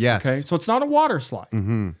on. Yes. Okay. So it's not a water slide.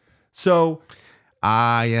 So,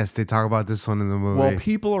 Yes. They talk about this one in the movie. well,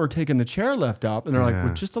 people are taking the chair lift up, and they're like,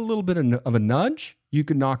 with just a little bit of a nudge, you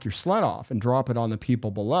could knock your sled off and drop it on the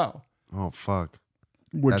people below, oh, fuck.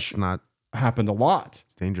 which That's not happened a lot.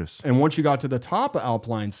 dangerous. And once you got to the top of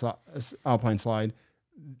Alpine Slide,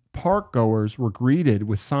 park goers were greeted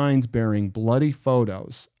with signs bearing bloody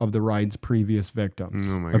photos of the ride's previous victims.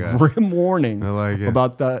 Oh my a God. grim warning I like it.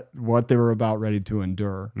 about what they were about ready to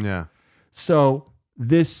endure. Yeah. So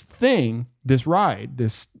this ride,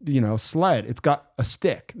 this sled, it's got a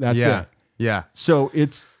stick. That's Yeah. it. Yeah. So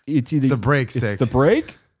it's either the brake it's stick. the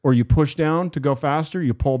brake, or you push down to go faster,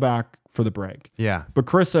 you pull back for the brake. Yeah. But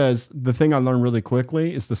Chris says the thing I learned really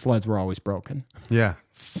quickly is the sleds were always broken. Yeah.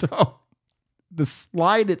 So the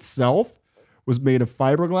slide itself was made of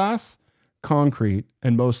fiberglass, concrete,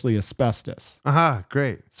 and mostly asbestos. Aha.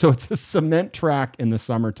 Great. So it's a cement track in the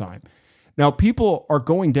summertime. Now, people are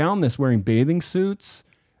going down this wearing bathing suits.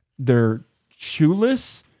 They're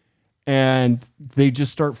shoeless, and they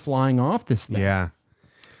just start flying off this thing. Yeah.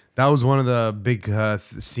 That was one of the big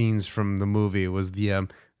scenes from the movie was the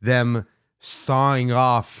them sawing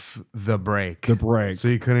off the brake. The brake. So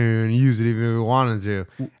you couldn't even use it even if you wanted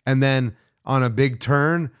to. And then on a big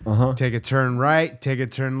turn, take a turn right, take a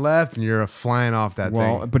turn left, and you're flying off that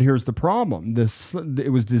Well, thing. but here's the problem.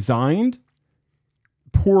 It was designed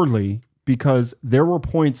poorly because there were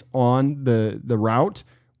points on the route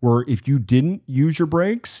where if you didn't use your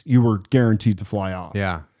brakes, you were guaranteed to fly off.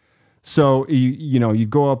 Yeah. So you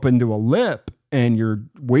go up into a lip and your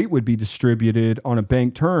weight would be distributed on a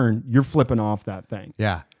bank turn. You're flipping off that thing.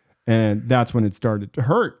 Yeah. And that's when it started to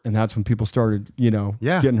hurt. And that's when people started,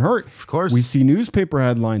 getting hurt. Of course. We see newspaper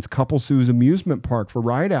headlines, couple sues amusement park for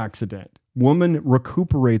ride accident. Woman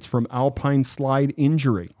recuperates from Alpine Slide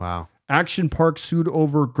injury. Wow. Action Park sued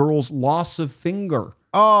over girl's loss of finger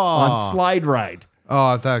Oh. on slide ride.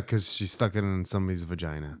 Oh, I thought because she stuck it in somebody's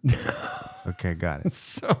vagina. Okay, got it.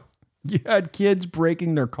 So You had kids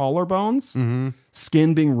breaking their collarbones, Mm-hmm.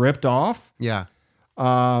 skin being ripped off. Yeah.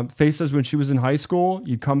 Faye says when she was in high school,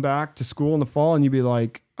 you'd come back to school in the fall and you'd be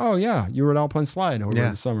like, oh, yeah, you were at Alpine Slide over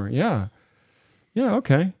the summer. Yeah. Yeah,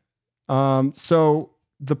 okay. So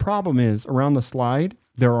the problem is around the slide,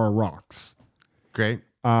 there are rocks. Great.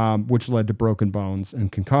 Which led to broken bones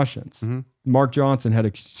and concussions. Mm-hmm. Mark Johnson, head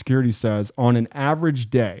of security, says on an average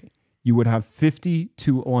day, you would have 50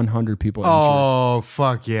 to 100 people injured. Oh,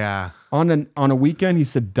 fuck yeah. On a weekend, he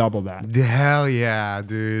said double that. Hell yeah,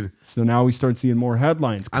 dude. So now we start seeing more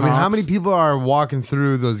headlines. I mean, how many people are walking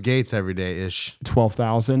through those gates every day-ish?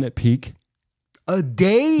 12,000 at peak. A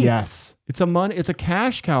day? Yes. It's a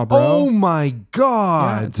cash cow, bro. Oh my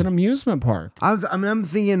God. Yeah, it's an amusement park. I'm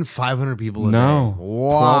thinking 500 people a No. day.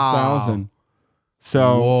 Wow. 12,000.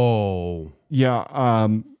 So, whoa. yeah,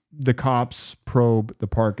 the cops probe the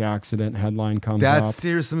park accident. Headline comes up. That's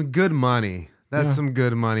serious, some good money. That's Yeah. some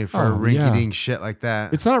good money for Oh, rinky-dink shit like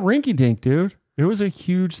that. It's not rinky-dink, dude. It was a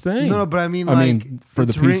huge thing. No, but I mean, for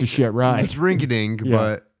the it's piece of shit ride. It's rinky-dink, Yeah.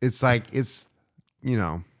 but it's like, it's, you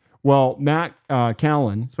know, Well, Matt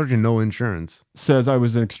Callan especially no insurance. says I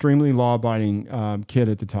was an extremely law-abiding kid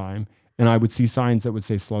at the time, and I would see signs that would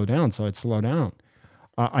say slow down, so I'd slow down.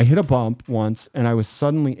 I hit a bump once, and I was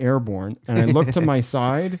suddenly airborne, and I looked to my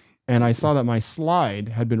side, and I saw that my slide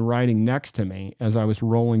had been riding next to me as I was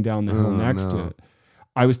rolling down the hill next to it.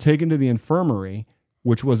 I was taken to the infirmary,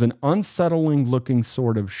 which was an unsettling-looking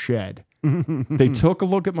sort of shed. They took a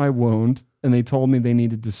look at my wound, and they told me they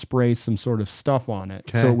needed to spray some sort of stuff on it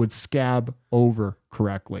so it would scab over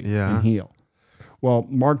correctly and heal. Well,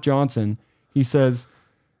 Mark Johnson, he says,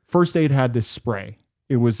 first aid had this spray.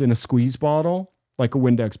 It was in a squeeze bottle, like a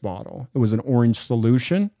Windex bottle. It was an orange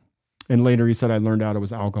solution. And later he said, I learned out it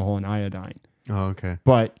was alcohol and iodine. Oh, okay.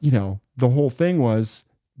 But, the whole thing was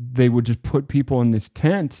they would just put people in this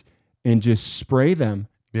tent and just spray them.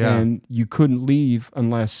 Yeah. And you couldn't leave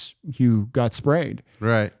unless you got sprayed.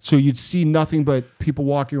 Right. So you'd see nothing but people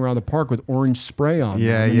walking around the park with orange spray on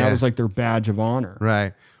them. And that was like their badge of honor.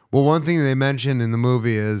 Right. Well, one thing they mentioned in the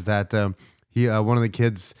movie is that one of the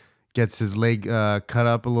kids gets his leg cut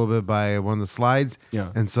up a little bit by one of the slides.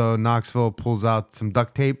 Yeah. And so Knoxville pulls out some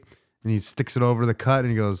duct tape and he sticks it over the cut and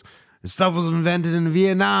he goes, "This stuff was invented in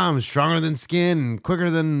Vietnam, stronger than skin, quicker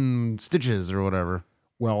than stitches," or whatever.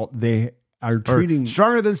 Well, they are Or treating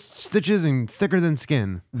stronger than stitches and thicker than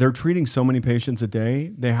skin. they're treating so many patients a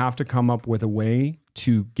day, they have to come up with a way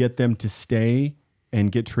to get them to stay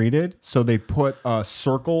and get treated. So they put a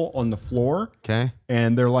circle on the floor. Okay.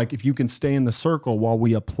 And they're like, if you can stay in the circle while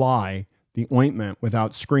we apply the ointment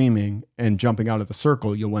without screaming and jumping out of the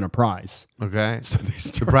circle, you'll win a prize. Okay. So they The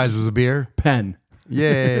started prize was a beer. pen.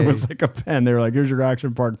 Yay. It was like a pen. They were like, here's your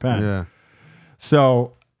Action Park pen. Yeah.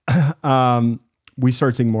 So we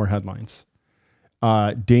start seeing more headlines.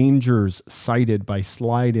 Dangers cited by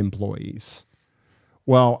slide employees.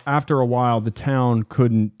 Well, after a while, the town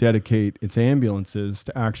couldn't dedicate its ambulances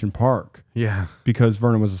to Action Park Yeah. because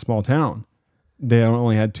Vernon was a small town. They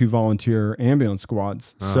only had 2 volunteer ambulance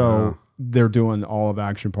squads. So they're doing all of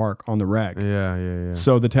Action Park on the reg. Yeah.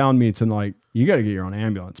 So the town meets and like, you got to get your own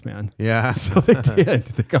ambulance, man. Yeah. So they did.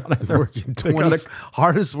 They got it. Working 20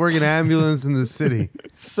 hardest working ambulance in the city.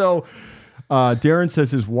 So Darren says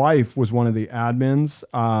his wife was one of the admins,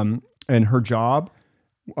 and her job,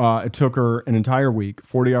 it took her an entire week,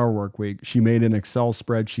 40-hour work week. She made an Excel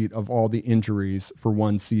spreadsheet of all the injuries for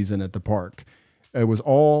one season at the park. It was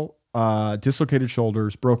all dislocated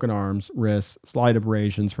shoulders, broken arms, wrists, slight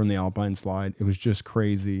abrasions from the Alpine slide. It was just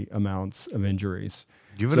crazy amounts of injuries.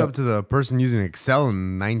 Give it up to the person using Excel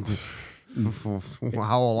in 19.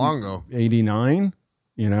 How long ago? 89,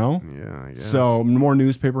 Yeah, I guess. So more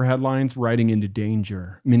newspaper headlines, riding into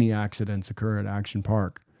danger. Many accidents occur at Action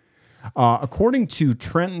Park. According to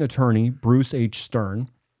Trenton attorney Bruce H. Stern,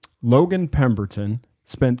 Logan Pemberton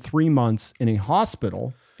spent 3 months in a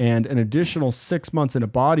hospital and an additional 6 months in a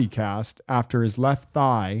body cast after his left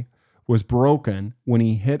thigh was broken when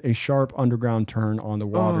he hit a sharp underground turn on the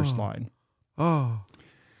water slide. Oh.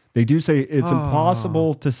 They do say it's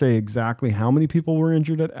impossible to say exactly how many people were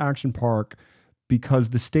injured at Action Park because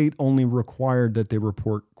the state only required that they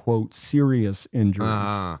report, quote, serious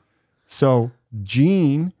injuries. So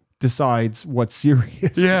Gene decides what's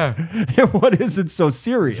serious. Yeah. And what isn't so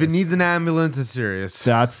serious. If it needs an ambulance, it's serious.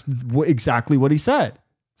 That's exactly what he said.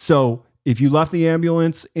 So if you left the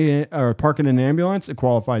ambulance or park in an ambulance, it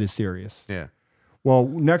qualified as serious. Yeah. Well,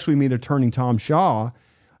 next we meet attorney Tom Shaw,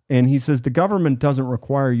 and he says the government doesn't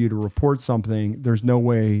require you to report something. There's no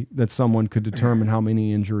way that someone could determine how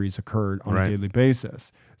many injuries occurred on a daily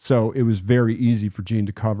basis. So it was very easy for Gene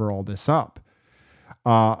to cover all this up.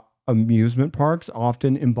 A amusement parks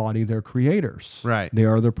often embody their creators. Right. They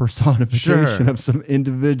are the personification Sure. of some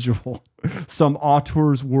individual, some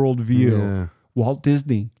auteur's worldview. Yeah. Walt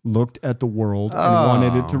Disney looked at the world and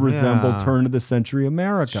wanted it to resemble yeah. turn of the century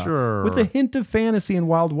America, Sure. with a hint of fantasy and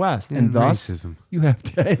Wild West, and thus racism. you have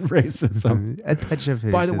racism. A touch of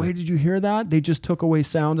racism. By the way, did you hear that they just took away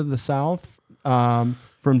Sound of the South from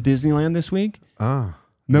Disneyland this week? oh,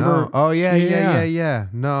 Remember? no. Oh yeah.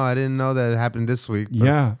 No, I didn't know that it happened this week. but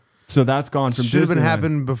Yeah. So that's gone from should have been Disneyland.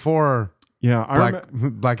 happened before Yeah,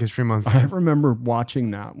 Black History Month. I remember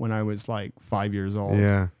watching that when I was like 5 years old.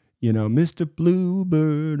 Yeah. You know, Mr.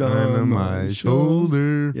 Bluebird On on my my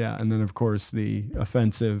shoulder. shoulder. Yeah, and then of course the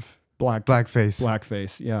offensive Blackface.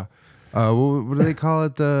 blackface. Yeah. What do they call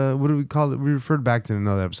it? What do we call it? We referred back to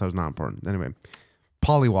another episode. It's not important. Anyway,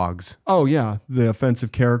 pollywogs. Oh yeah, the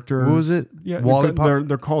offensive characters. What was it? Yeah, Wally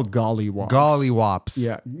they're called gollywogs. Gollywops.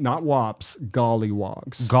 Yeah, not wops,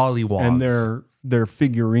 gollywogs. Gollywogs. And they're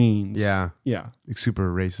figurines. Yeah. Yeah.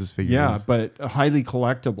 Super racist Yeah, figurines. but highly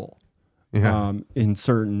collectible. Yeah.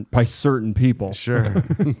 By certain people. Sure.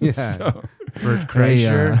 Yeah. So, Bert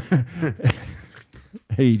Kreischer.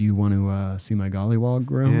 hey, do you want to see my gollywog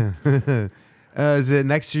room? Yeah. Is it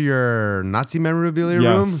next to your Nazi memorabilia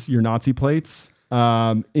room? Yes, your Nazi plates.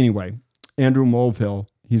 Anyway, Andrew Mulvihill,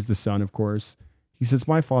 he's the son, of course. He says,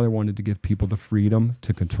 my father wanted to give people the freedom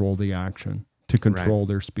to control the action, to control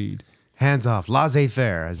their speed. Hands off.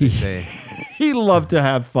 Laissez-faire, as they say. He loved to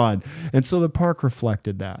have fun. And so the park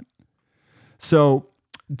reflected that. So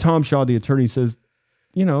Tom Shaw, the attorney, says,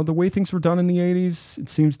 you know, the way things were done in the 80s, it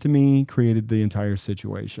seems to me, created the entire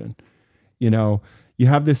situation. You know, you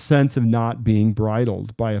have this sense of not being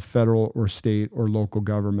bridled by a federal or state or local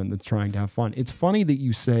government that's trying to have fun. It's funny that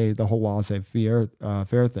you say the whole laissez-faire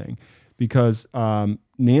fair thing, because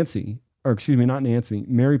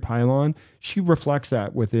Mary Pylon, she reflects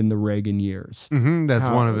that within the Reagan years. That's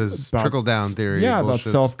How- one of his about- trickle-down theory. Yeah, about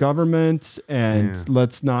bullshits. self-government and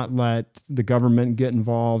let's not let the government get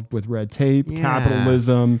involved with red tape, Yeah.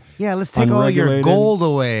 capitalism. Yeah, let's take all your unregulated. gold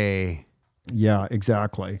away. Yeah,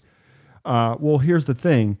 exactly. Well, here's the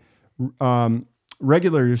thing.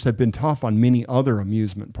 Regulators have been tough on many other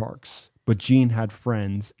amusement parks, but Gene had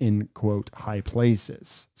friends in, quote, high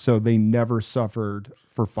places. So they never suffered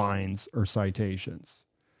for fines or citations.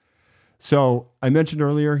 So I mentioned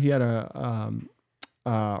earlier he had a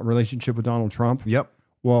relationship with Donald Trump. Yep.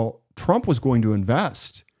 Well, Trump was going to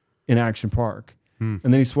invest in Action Park. And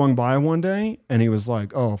then he swung by one day and he was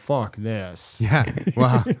like, oh, fuck this. Yeah.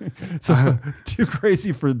 Wow. So too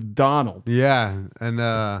crazy for Donald. Yeah. And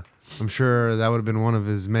I'm sure that would have been one of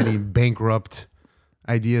his many bankrupt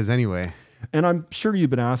ideas anyway. And I'm sure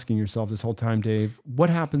you've been asking yourself this whole time, Dave,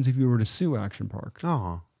 what happens if you were to sue Action Park?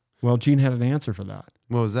 Oh. Well, Gene had an answer for that.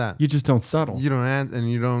 What was that? You just don't settle. You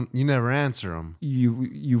don't you never answer them.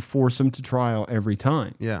 You force them to trial every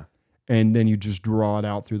time. Yeah. And then you just draw it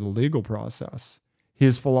out through the legal process.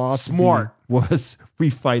 His philosophy Smart. was we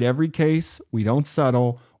fight every case, we don't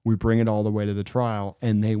settle, we bring it all the way to the trial,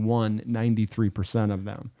 and they won 93% of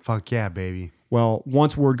them. Fuck yeah, baby. Well,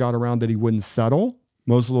 once word got around that he wouldn't settle,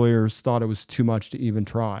 most lawyers thought it was too much to even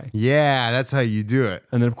try. Yeah, that's how you do it.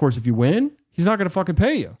 And then, of course, if you win, he's not going to fucking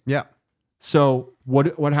pay you. Yeah. So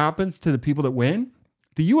what happens to the people that win?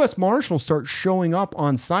 The U.S. Marshals start showing up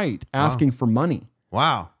on site asking for money.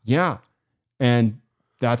 Wow. Yeah. And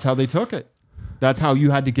that's how they took it. That's how you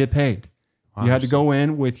had to get paid. You had to go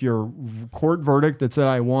in with your court verdict that said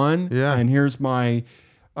I won. Yeah. And here's my,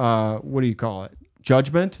 what do you call it?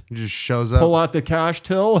 Judgment. He just shows up. Pull out the cash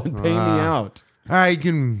till and pay me out. All right, you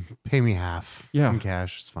can pay me half. Yeah. In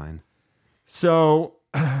cash. It's fine. So,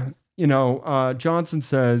 Johnson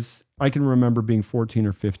says, I can remember being 14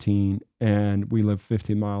 or 15 and we lived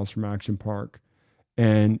 15 miles from Action Park.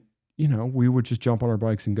 And, we would just jump on our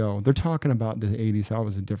bikes and go. They're talking about the 80s, how it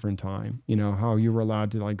was a different time. How you were allowed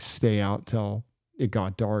to like stay out till it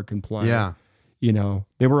got dark and play. Yeah.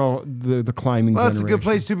 They were all the climbing Well, it's a good generation.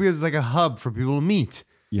 place too because it's like a hub for people to meet.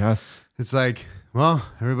 Yes. It's like, well,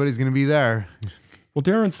 everybody's going to be there. Well,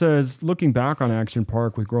 Darren says, looking back on Action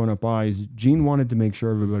Park with grown-up eyes, Gene wanted to make sure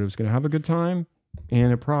everybody was going to have a good time.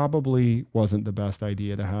 And it probably wasn't the best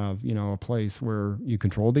idea to have, a place where you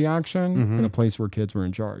controlled the action and a place where kids were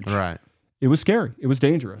in charge. Right. It was scary. It was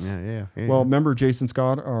dangerous. Yeah. Well, remember Jason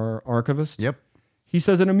Scott, our archivist? Yep. He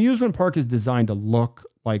says an amusement park is designed to look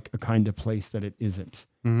like a kind of place that it isn't.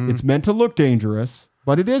 It's meant to look dangerous,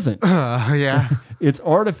 but it isn't. Yeah. Its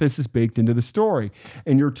artifice is baked into the story.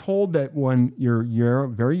 And you're told that when you're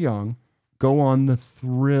very young, go on the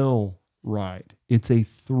thrill ride. It's a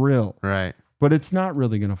thrill. Right. But it's not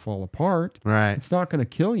really going to fall apart. Right. It's not going to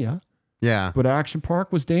kill you. Yeah. but Action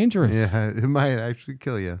Park was dangerous. Yeah, it might actually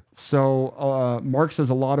kill you. So Mark says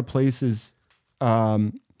a lot of places,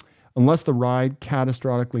 unless the ride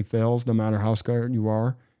catastrophically fails, no matter how scared you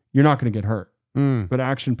are, you're not going to get hurt. But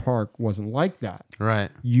Action Park wasn't like that. Right.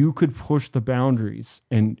 You could push the boundaries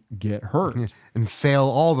and get hurt. And fail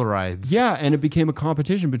all the rides. Yeah, and it became a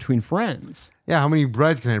competition between friends. Yeah, how many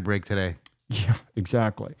rides can I break today? Yeah,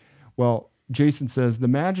 exactly. Well, Jason says the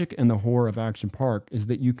magic and the horror of Action Park is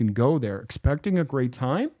that you can go there expecting a great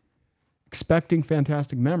time, expecting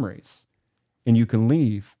fantastic memories, and you can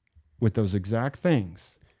leave with those exact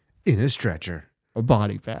things. In a stretcher. A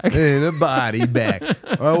body bag. In a body bag.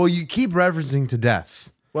 Well, you keep referencing to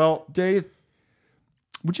death. Well, Dave,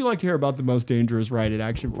 would you like to hear about the most dangerous ride at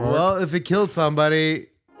Action Park? Well, if it killed somebody,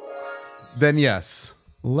 then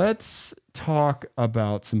let's talk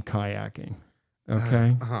about some kayaking.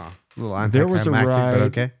 Okay. A little There was a anticlimactic, but ride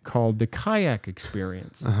okay. called the Kayak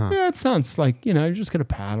Experience. Yeah, it sounds like, you're just going to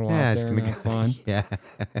paddle out it's there and have fun. Yeah.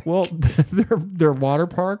 Well, their water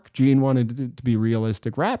park, Gene wanted it to be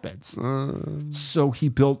realistic rapids. So he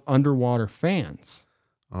built underwater fans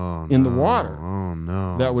in the water Oh,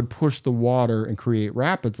 no. that would push the water and create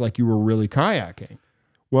rapids like you were really kayaking.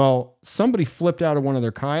 Well, somebody flipped out of one of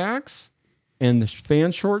their kayaks and the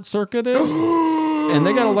fan short circuited and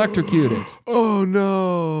they got electrocuted. Oh,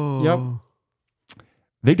 no. Yep.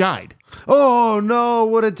 They died. Oh, no.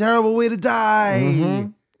 What a terrible way to die.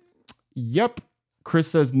 Yep. Chris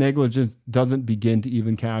says negligence doesn't begin to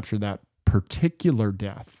even capture that particular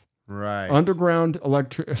death. Right. Underground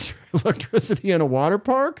electricity in a water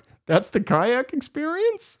park? That's the kayak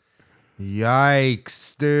experience?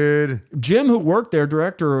 Yikes, dude. Jim, who worked there,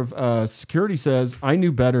 director of security, says, I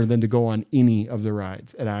knew better than to go on any of the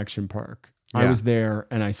rides at Action Park. I Yeah. was there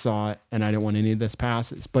and I saw it and I didn't want any of this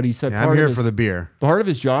passes. But he said I'm here for the beer. part of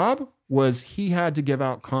his job was he had to give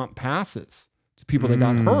out comp passes to people that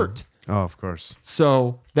got hurt. Oh, of course.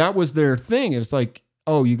 So that was their thing. It was like,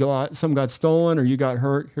 oh, some got stolen or you got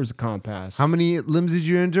hurt. Here's a comp pass. How many limbs did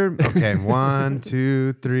you injure? Okay, 1,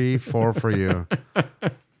 2, 3, 4 for you.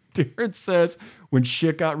 Darren says when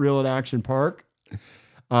shit got real at Action Park,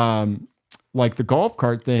 like the golf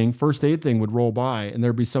cart thing, first aid thing would roll by and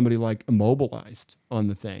there'd be somebody like immobilized on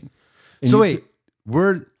the thing. And So you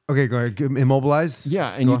wait, okay, go ahead. Immobilized? yeah,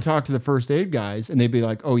 and you talk to the first aid guys and they'd be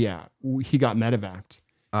like, oh yeah, he got medevaced.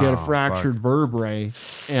 He had a fractured vertebrae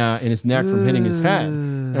in his neck from hitting his head.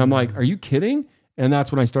 And I'm like, are you kidding? And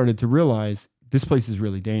that's when I started to realize this place is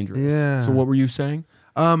really dangerous. Yeah. So what were you saying?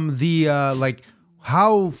 Like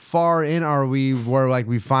how far in are we where like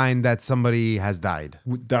we find that somebody has died?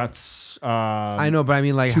 That's I know, but I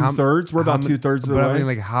mean like 2/3. We're about 2/3 of the But I way. mean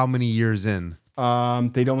like how many years in?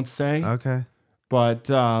 They don't say. Okay. But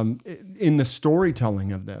in the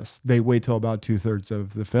storytelling of this, they wait till about 2/3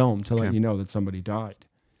 of the film to let you know that somebody died.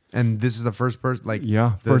 And this is the first person, like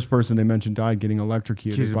First person they mentioned died getting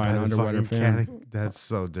electrocuted by an the underwater fucking fan. can. That's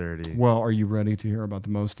so dirty. Well, are you ready to hear about the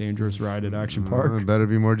most dangerous ride at Action Park? It better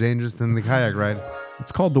be more dangerous than the kayak ride.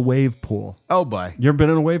 It's called the wave pool. Oh boy. You ever been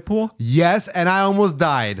in a wave pool? Yes, and I almost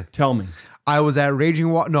died. Tell me. I was at I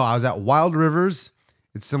was at Wild Rivers.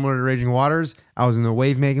 It's similar to Raging Waters. I was in the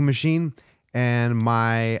wave making machine, and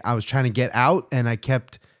I was trying to get out, and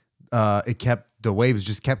the waves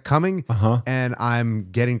just kept coming, and I'm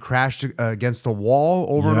getting crashed against the wall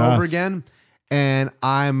over and over again, and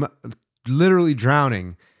I'm literally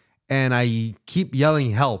drowning, and I keep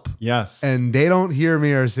yelling help. Yes. And they don't hear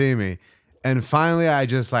me or see me. And finally, I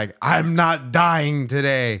just like, I'm not dying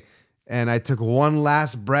today. And I took one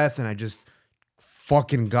last breath and I just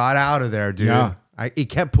fucking got out of there, dude. Yeah. It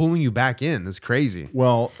kept pulling you back in. It's crazy.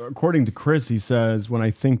 Well, according to Chris, he says, when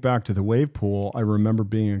I think back to the wave pool, I remember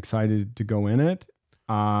being excited to go in it.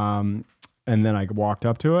 And then I walked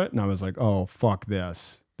up to it and I was like, oh, fuck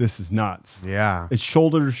this. This is nuts. Yeah. It's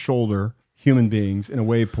shoulder to shoulder human beings in a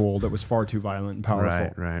wave pool that was far too violent and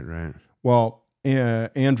powerful. Right. Well,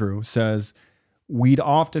 Andrew says we'd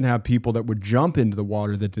often have people that would jump into the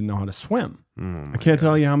water that didn't know how to swim. I can't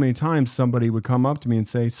tell you how many times somebody would come up to me and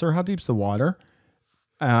say, sir, how deep's the water?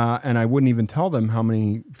 And I wouldn't even tell them how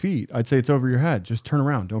many feet. I'd say it's over your head. Just turn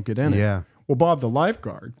around. Don't get in it. Yeah. Well, Bob, the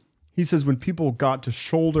lifeguard, he says when people got to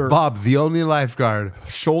shoulder Bob, the only lifeguard.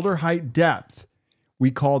 height depth, we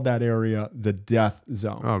called that area the death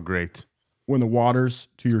zone. Oh, great. When the water's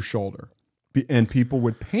to your shoulder. And people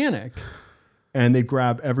would panic and they'd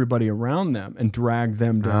grab everybody around them and drag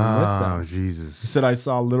them down with them. Oh, Jesus. He said, I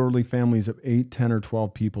saw literally families of 8, 10, or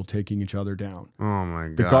 12 people taking each other down. Oh, my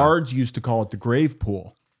God. The guards used to call it the grave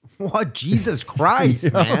pool What? Jesus Christ,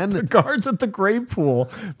 The man. guards at the grave pool,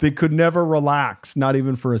 they could never relax, not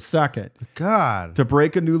even for a second. God. To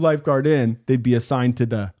break a new lifeguard in, they'd be assigned to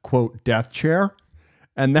the, quote, death chair.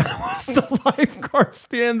 And that was the lifeguard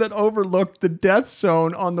stand that overlooked the death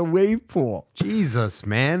zone on the wave pool. Jesus,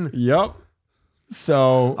 man. Yep.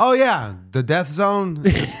 So, Oh, yeah. The death zone.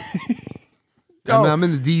 I'm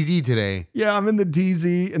in the DZ today. yeah, I'm in the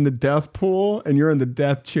DZ in the death pool, and you're in the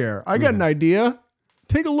death chair. I got an idea.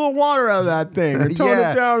 Take a little water out of that thing or tone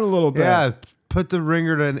Yeah. it down a little bit. Yeah. Put the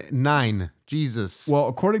ringer to 9. Jesus. Well,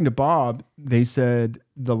 according to Bob, they said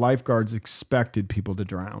the lifeguards expected people to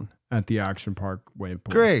drown at the Action Park wave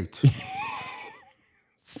pool. Great.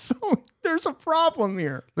 So there's a problem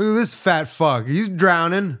here. Look at this fat fuck. He's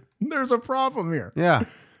drowning. There's a problem here. Yeah.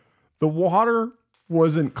 The water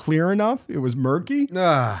wasn't clear enough. It was murky.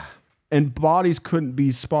 And bodies couldn't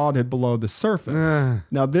be spotted below the surface.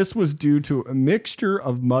 Now, this was due to a mixture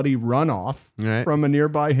of muddy runoff Right. from a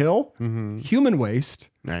nearby hill, human waste,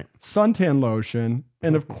 Right. suntan lotion,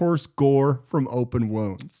 and of course, gore from open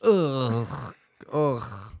wounds. Ugh.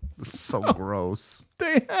 So gross.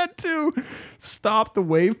 They had to stop the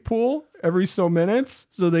wave pool every so minutes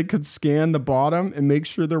so they could scan the bottom and make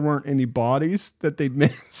sure there weren't any bodies that they'd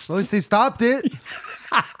missed. At least they stopped it.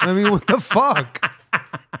 I mean, what the fuck?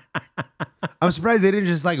 I'm surprised they didn't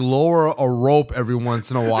just like lower a rope every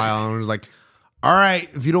once in a while and was like, all right,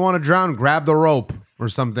 if you don't want to drown, grab the rope or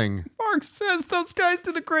something. Mark says those guys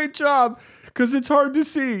did a great job because it's hard to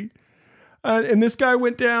see. And this guy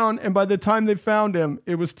went down, and by the time they found him,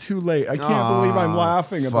 it was too late. I can't believe I'm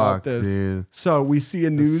laughing about fuck, this. dude. So we see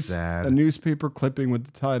sad. a newspaper clipping with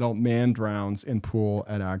the title "Man Drowns in Pool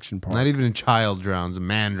at Action Park." Not even a child drowns, a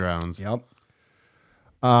man drowns. Yep.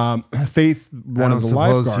 Faith, one I don't of the suppose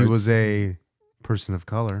lifeguards, he was a person of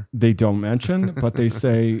color. they don't mention, but they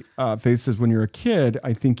say, Faith says, when you're a kid,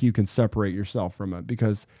 I think you can separate yourself from it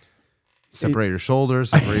because Separate your shoulders,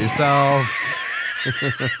 separate yourself.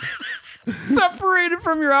 separated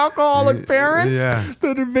from your alcoholic parents Yeah.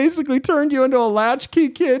 that had basically turned you into a latchkey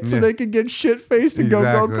kid so Yeah. they could get shit faced and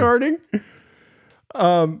Exactly. go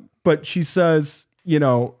karting. But she says, you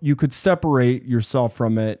know, you could separate yourself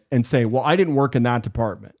from it and say, well, I didn't work in that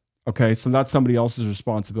department. Okay. So that's somebody else's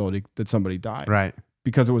responsibility that somebody died. Right.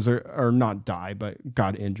 Because it was, or not die, but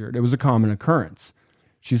got injured. It was a common occurrence.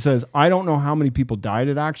 She says, I don't know how many people died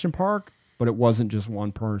at Action Park, but it wasn't just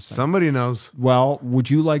one person. Somebody knows. Well,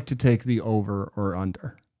 would you like to take the over or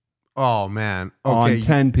under? Oh, man. Okay. On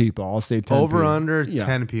 10 people. I'll say 10 Over, people. under, Yeah.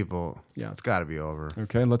 10 people. Yeah. It's got to be over.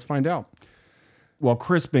 Okay, let's find out. Well,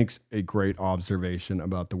 Chris makes a great observation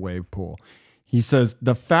about the wave pool. He says,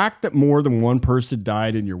 the fact that more than one person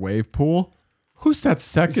died in your wave pool, who's that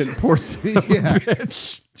second poor son of a Yeah.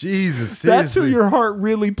 bitch? Jesus, seriously. That's who your heart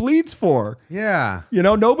really bleeds for. Yeah. You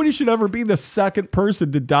know, nobody should ever be the second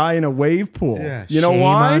person to die in a wave pool. Yeah. You know Shame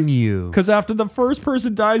why? on you. Because after the first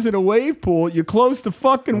person dies in a wave pool, you close the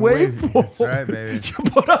fucking wave pool. That's right, baby. You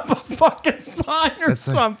put up a fucking sign or That's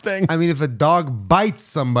like- something. I mean, if a dog bites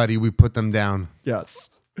somebody, we put them down. Yes.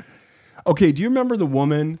 Okay, do you remember the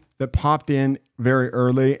woman that popped in very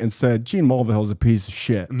early and said, Gene Mulvihill's a piece of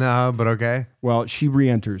shit? No, but okay. Well, she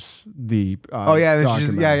re-enters the Oh yeah, then she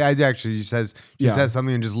just document. I actually she says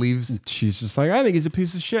something and just leaves. She's just like, I think he's a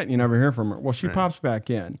piece of shit. And you never hear from her. Well, she pops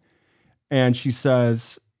back in and she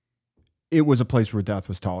says it was a place where death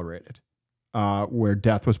was tolerated, where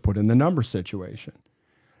death was put in the number situation.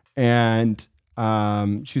 And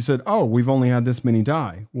she said, oh, we've only had this many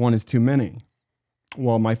die. One is too many.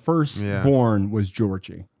 Well, my firstborn was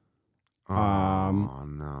Georgie. Oh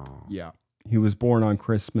no. Yeah. He was born on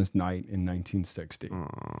Christmas night in 1960.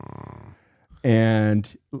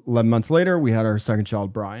 And 11 months later, we had our second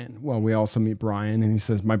child, Brian. Well, we also meet Brian, and he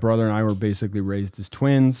says, my brother and I were basically raised as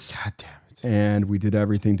twins. God damn it. And we did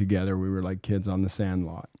everything together. We were like kids on the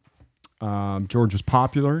sandlot. George was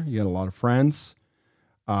popular. He had a lot of friends.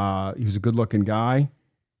 He was a good-looking guy.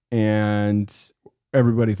 And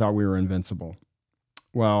everybody thought we were invincible.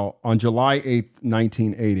 Well, on July 8th,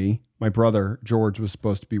 1980, my brother, George, was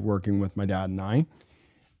supposed to be working with my dad and I.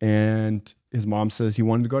 And his mom says he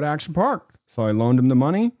wanted to go to Action Park. So I loaned him the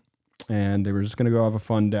money, and they were just going to go have a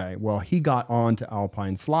fun day. Well, he got on to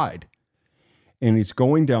Alpine Slide. And he's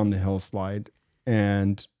going down the hill slide,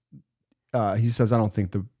 and he says, I don't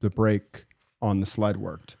think the brake on the sled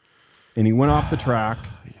worked. And he went off the track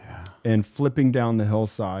and flipping down the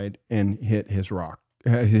hillside and hit his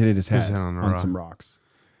head on some rocks.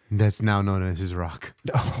 That's now known as his rock.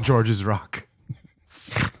 George's rock.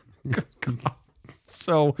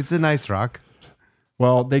 So It's a nice rock.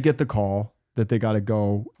 well, they get the call that they got to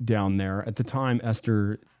go down there. At the time,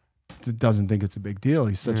 Esther doesn't think it's a big deal.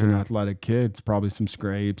 He's such an athletic kid. It's probably some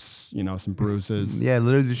scrapes, some bruises. Yeah,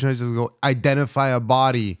 literally trying to go identify a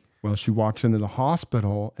body. Well, she walks into the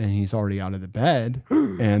hospital and he's already out of the bed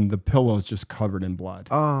and the pillow's just covered in blood.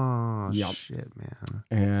 Oh, shit, man.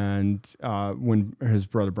 And when his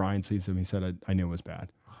brother Brian sees him, he said, I knew it was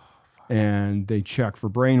bad. And they check for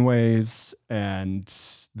brain waves and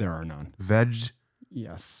there are none. Veg?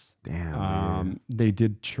 Yes. Damn, they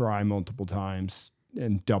did try multiple times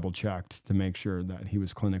and double checked to make sure that he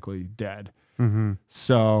was clinically dead. Mm-hmm.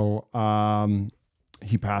 So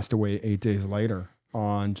he passed away 8 days later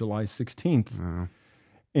on July 16th. Wow.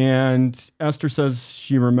 And Esther says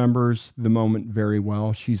she remembers the moment very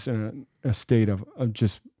well. She's in a state of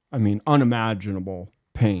just, unimaginable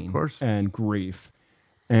pain and grief.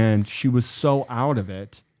 And she was so out of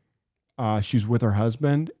it. She's with her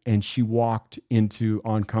husband and she walked into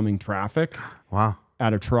oncoming traffic. Wow.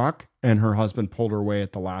 At a truck, and her husband pulled her away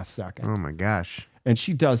at the last second. Oh my gosh. And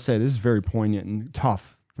she does say, this is very poignant and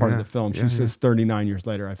tough part of the film. She says 39 years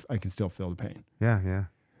later, I can still feel the pain. Yeah,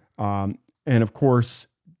 yeah. And of course,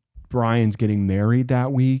 Brian's getting married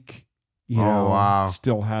that week. Wow.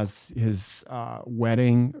 Still has his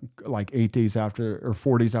wedding like 8 days after or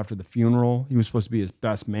 4 days after the funeral. He was supposed to be his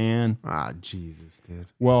best man. Ah, Jesus, dude.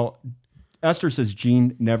 Well, Esther says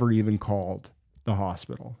Gene never even called the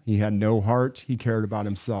hospital. He had no heart. He cared about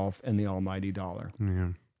himself and the almighty dollar. Yeah.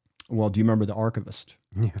 Well, do you remember the archivist?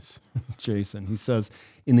 Yes. Jason. He says,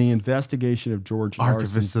 in the investigation of George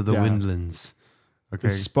Archivist of the death, Windlands. Okay.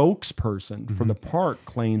 the spokesperson for the park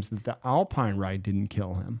claims that the Alpine ride didn't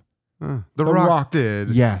kill him. The Rock did.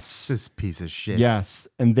 Yes. This piece of shit. Yes.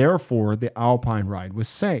 And therefore, the Alpine ride was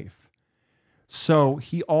safe. So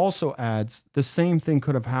he also adds, the same thing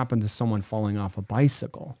could have happened to someone falling off a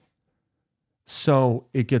bicycle. So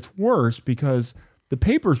it gets worse because the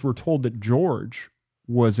papers were told that George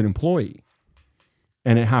was an employee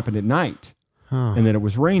and it happened at night and that it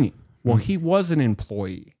was raining. Well, he was an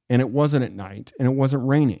employee and it wasn't at night and it wasn't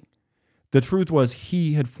raining. The truth was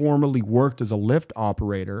he had formerly worked as a lift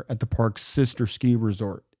operator at the park's sister ski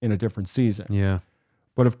resort in a different season. Yeah.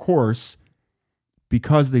 But of course,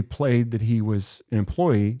 because they played that he was an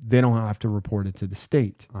employee, they don't have to report it to the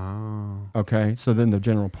state. Oh. Okay. So then the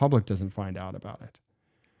general public doesn't find out about it.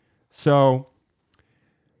 So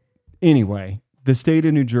anyway, the state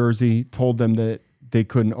of New Jersey told them that they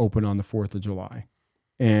couldn't open on the 4th of July.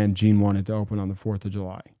 And Gene wanted to open on the 4th of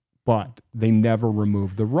July. But they never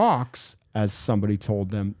removed the rocks as somebody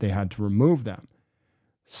told them they had to remove them.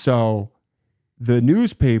 So the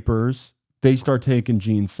newspapers, they start taking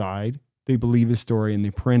Gene's side. They believe his story and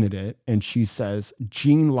they printed it. And she says,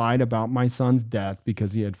 Gene lied about my son's death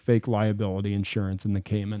because he had fake liability insurance in the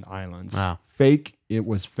Cayman Islands. Wow. Fake, it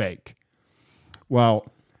was fake. Well,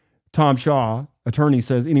 Tom Shaw, attorney,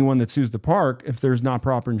 says anyone that sues the park, if there's not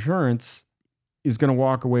proper insurance, is going to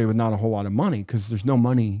walk away with not a whole lot of money because there's no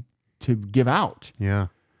money to give out. Yeah.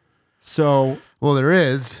 So, well, there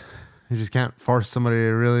is. You just can't force somebody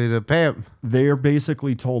to pay it. They're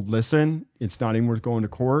basically told, listen, it's not even worth going to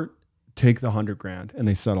court. Take the $100,000, and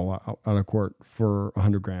they settle out of court for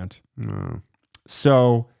 $100,000. No.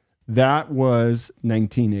 So that was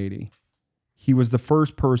 1980. He was the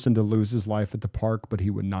first person to lose his life at the park, but he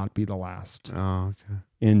would not be the last. Oh, okay.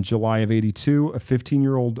 In July of 82, a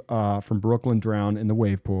 15-year-old from Brooklyn drowned in the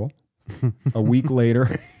wave pool. A week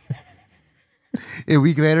later,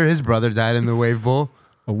 his brother died in the wave pool.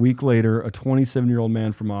 A week later, a 27-year-old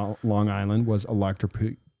man from Long Island was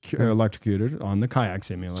electrocuted on the kayak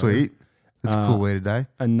simulator. Sweet. That's a cool way to die.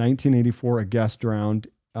 In 1984, a guest drowned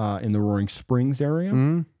in the Roaring Springs area.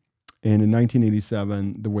 Mm. And in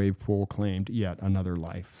 1987, the wave pool claimed yet another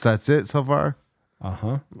life. So that's it so far?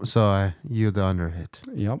 Uh-huh. So you the under hit.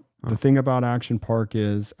 Yep. The thing about Action Park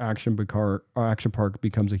is Action Park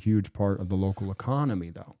becomes a huge part of the local economy,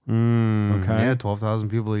 though. Okay. Yeah, 12,000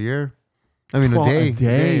 people a year. I mean, a day.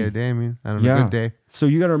 A day. I mean, I don't know, a good day. So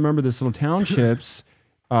you got to remember this little townships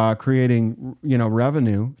creating,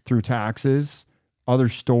 revenue through taxes, other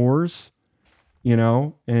stores,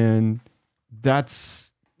 and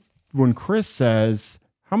that's when Chris says,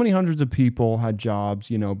 how many hundreds of people had jobs,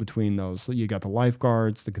 between those? So you got the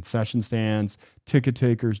lifeguards, the concession stands, ticket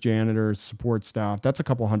takers, janitors, support staff. That's a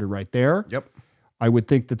couple hundred right there. Yep. I would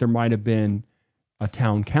think that there might have been a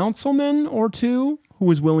town councilman or two who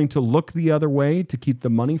was willing to look the other way to keep the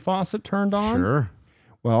money faucet turned on. Sure.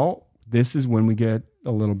 Well, this is when we get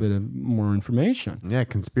a little bit of more information. Yeah,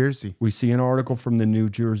 conspiracy. We see an article from the New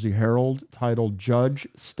Jersey Herald titled "Judge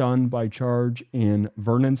Stunned by Charge in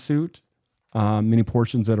Vernon Suit." Many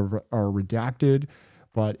portions that are redacted,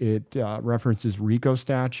 but it references RICO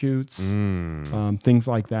statutes, things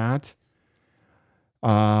like that.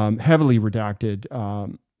 Heavily redacted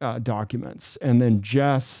documents. And then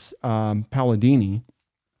Jess Palladini,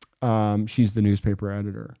 she's the newspaper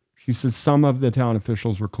editor. She says some of the town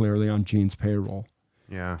officials were clearly on Gene's payroll.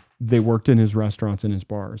 Yeah. They worked in his restaurants and his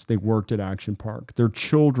bars. They worked at Action Park. Their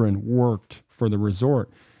children worked for the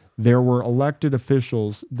resort. There were elected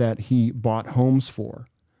officials that he bought homes for.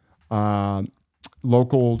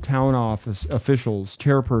 Local town office officials,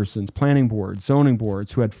 chairpersons, planning boards, zoning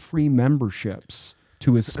boards who had free memberships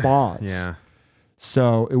to his spas. Yeah.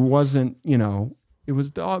 So it wasn't, it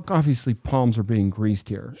was obviously palms are being greased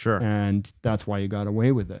here. Sure. And that's why you got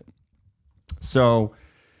away with it. So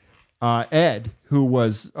Ed, who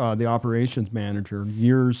was the operations manager,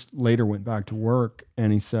 years later went back to work,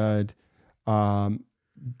 and he said,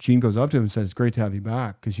 Gene goes up to him and says, "It's great to have you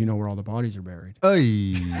back because you know where all the bodies are buried."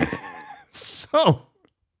 So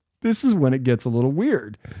this is when it gets a little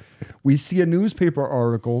weird. We see a newspaper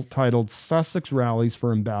article titled "Sussex Rallies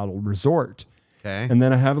for Embattled Resort." Okay. And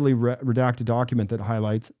then a heavily redacted document that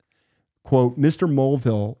highlights, quote, Mr.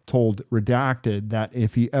 Mulville told Redacted that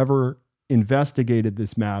if he ever investigated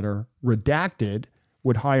this matter, Redacted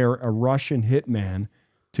would hire a Russian hitman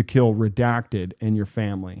to kill Redacted and your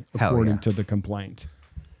family, according to the complaint.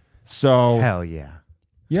 So, hell yeah.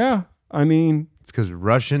 Yeah. I mean, it's because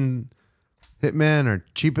Russian hitmen are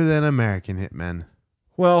cheaper than American hitmen.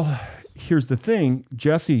 Well, here's the thing.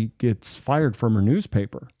 Jessie gets fired from her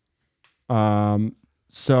newspaper.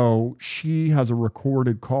 So she has a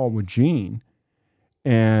recorded call with Gene,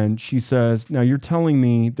 and she says, "Now you're telling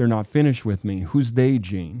me they're not finished with me. Who's they,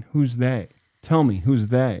 Gene? Who's they? Tell me, who's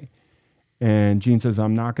they?" And Gene says,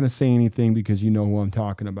 "I'm not going to say anything because you know who I'm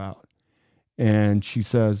talking about." And she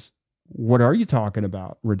says, "What are you talking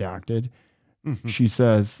about?" Redacted. Mm-hmm. She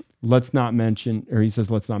says, "Let's not mention," or he says,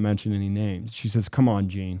 "Let's not mention any names." She says, "Come on,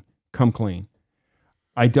 Gene, come clean.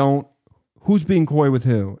 Who's being coy with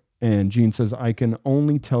who?" And Gene says, "I can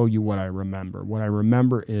only tell you what I remember. What I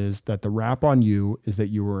remember is that the rap on you is that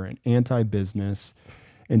you were an anti-business.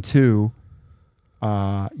 And two,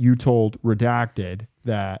 you told Redacted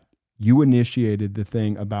that you initiated the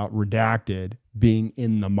thing about Redacted being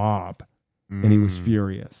in the mob." And he was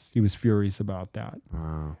furious. He was furious about that.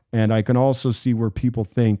 Wow. And I can also see where people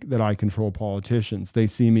think that I control politicians. They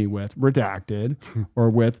see me with Redacted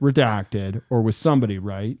or with Redacted or with somebody,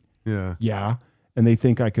 right? Yeah. Yeah. And they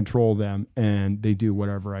think I control them, and they do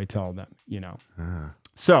whatever I tell them,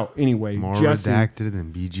 So anyway, more Jessie, redacted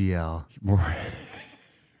than BGL.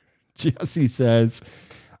 Jessie says,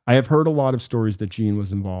 "I have heard a lot of stories that Gene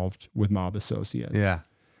was involved with mob associates." Yeah.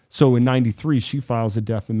 So in 93, she files a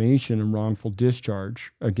defamation and wrongful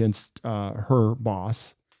discharge against her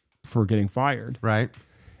boss for getting fired. Right.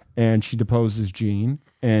 And she deposes Gene,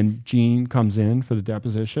 and Gene comes in for the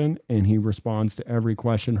deposition, and he responds to every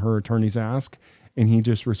question her attorneys ask. And he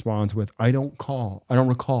just responds with, I don't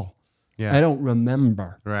recall. Yeah. I don't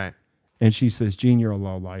remember. Right. And she says, "Gene, you're a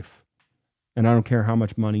lowlife. And I don't care how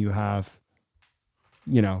much money you have.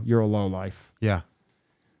 You're a lowlife." Yeah.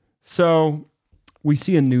 So we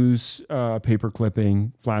see a news paper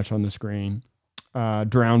clipping flash on the screen.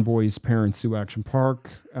 Drowned Boy's parents sue Action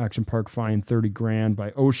Park. Action Park fined $30,000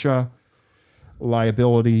 by OSHA.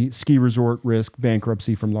 Liability, ski resort risk,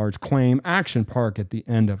 bankruptcy from large claim. Action Park at the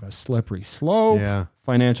end of a slippery slope. Yeah.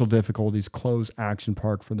 Financial difficulties, close Action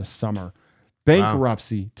Park for the summer.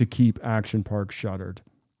 Bankruptcy to keep Action Park shuttered.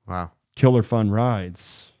 Wow. Killer fun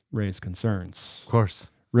rides raise concerns. Of course.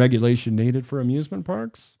 Regulation needed for amusement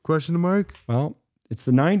parks? Question mark? Well, it's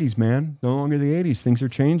the 90s, man. No longer the 80s. Things are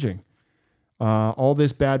changing. All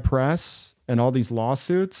this bad press and all these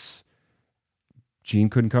lawsuits, Gene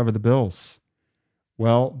couldn't cover the bills.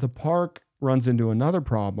 Well, the park runs into another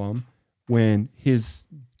problem when his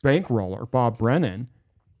bankroller, Bob Brennan,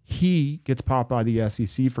 he gets popped by the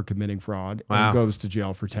SEC for committing fraud and goes to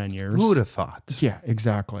jail for 10 years. Who would have thought? Yeah,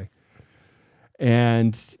 exactly.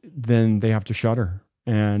 And then they have to shutter.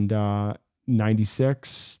 And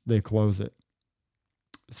 96, they close it.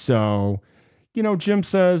 So, Jim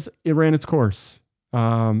says it ran its course.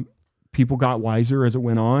 People got wiser as it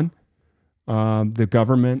went on. The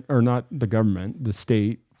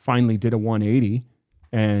state finally did a 180.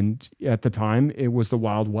 And at the time, it was the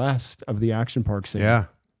Wild West of the action park scene. Yeah.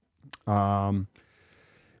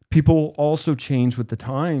 People also changed with the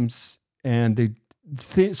times, and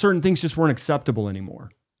certain things just weren't acceptable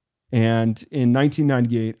anymore. And in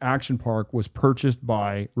 1998, Action Park was purchased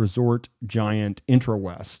by resort giant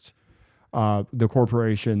IntraWest, the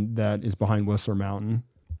corporation that is behind Whistler Mountain.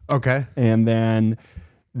 Okay. And then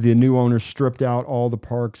The new owners stripped out all the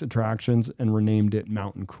park's attractions and renamed it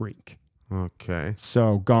Mountain Creek. Okay.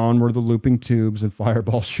 So gone were the looping tubes and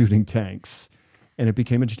fireball shooting tanks, and it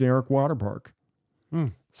became a generic water park.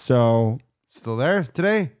 So still there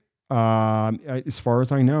today? As far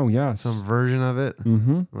as I know, yes. Some version of it.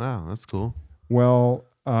 Mm-hmm. Wow, that's cool. Well,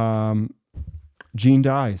 Gene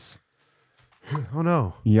dies. Oh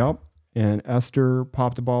no. Yep. And Esther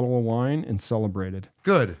popped a bottle of wine and celebrated.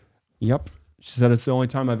 Good. Yep. She said it's the only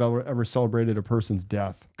time I've ever celebrated a person's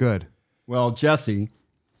death. Good. Well, Jessie,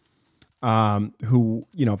 who,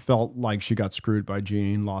 felt like she got screwed by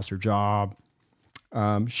Gene, lost her job.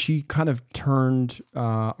 She kind of turned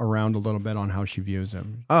around a little bit on how she views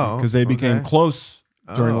him. Oh, because they became close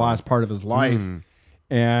during the Oh. last part of his life.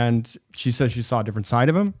 And she said she saw a different side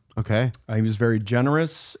of him. Okay. He was very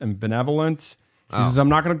generous and benevolent. She says, I'm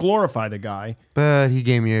not going to glorify the guy. But he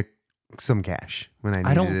gave me some cash when I needed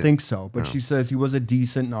I don't it. think so. But she says he was a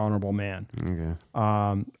decent and honorable man. Okay.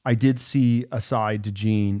 I did see a side to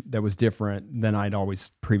Gene that was different than I'd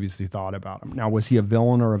always previously thought about him. Now, was he a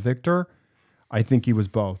villain or a victor? I think he was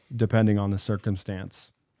both, depending on the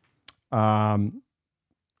circumstance. Yeah.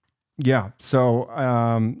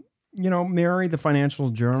 So, Mary, the financial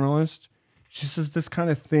journalist, she says this kind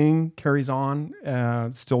of thing carries on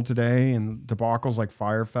still today, and debacles like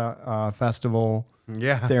Fire Festival,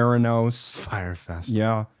 Yeah. Theranos, Firefest.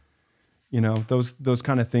 yeah, those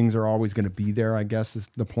kind of things are always going to be there, I guess, is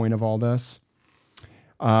the point of all this.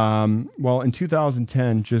 Well, in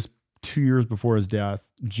 2010, just 2 years before his death,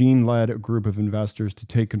 Gene led a group of investors to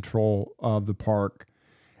take control of the park.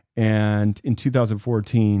 And in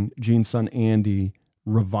 2014, Gene's son Andy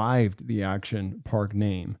revived the Action Park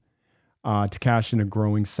name to cash in a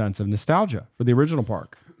growing sense of nostalgia for the original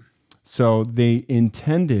park. So they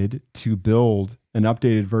intended to build an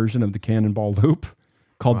updated version of the Cannonball Loop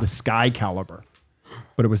called the Sky Caliber,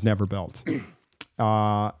 but it was never built.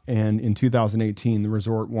 And in 2018, the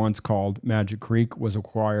resort, once called Magic Creek, was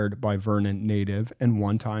acquired by Vernon native and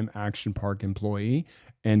one-time Action Park employee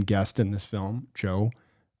and guest in this film, Joe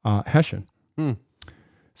Hession.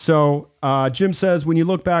 So Jim says, when you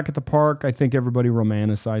look back at the park, I think everybody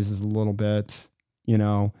romanticizes a little bit.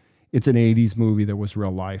 It's an 80s movie that was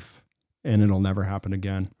real life, and it'll never happen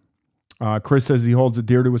again. Chris says he holds it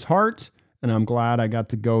dear to his heart, and I'm glad I got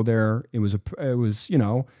to go there. It was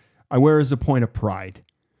I wear it as a point of pride.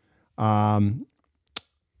 And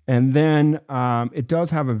then it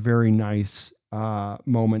does have a very nice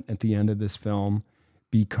moment at the end of this film,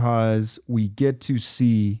 because we get to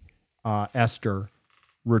see Esther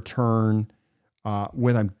return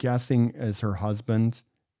with, I'm guessing, as her husband,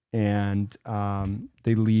 and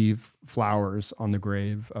they leave flowers on the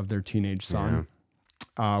grave of their teenage son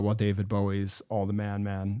while David Bowie's All the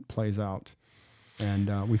Man plays out.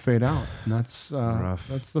 And we fade out. And that's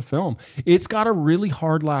the film. It's got a really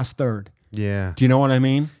hard last third. Yeah. Do you know what I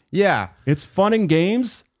mean? Yeah. It's fun and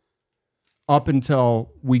games up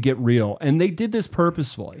until we get real. And they did this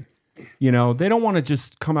purposefully. They don't want to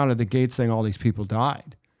just come out of the gate saying all these people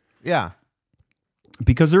died. Yeah.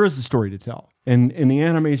 Because there is a story to tell. And the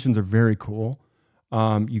animations are very cool.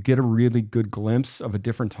 You get a really good glimpse of a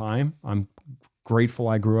different time. I'm grateful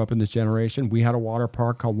I grew up in this generation. We had a water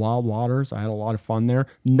park called Wild Waters. I had a lot of fun there.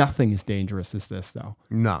 Nothing as dangerous as this, though.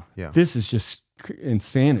 No. Yeah. This is just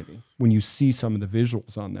insanity when you see some of the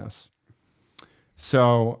visuals on this.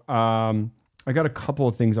 So I got a couple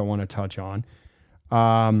of things I want to touch on.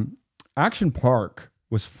 Action Park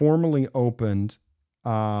was formally opened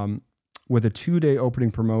with a 2-day opening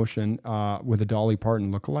promotion with a Dolly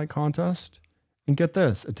Parton lookalike contest. And get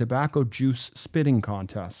this, a tobacco juice spitting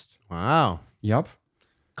contest. Wow. Yep.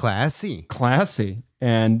 Classy.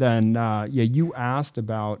 And then, you asked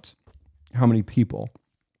about how many people.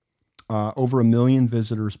 Over 1 million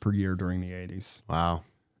visitors per year during the 80s. Wow.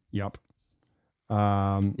 Yep.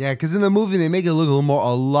 Yeah, because in the movie they make it look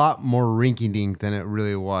a lot more rinky-dink than it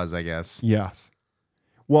really was, I guess. Yes.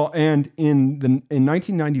 Well, and in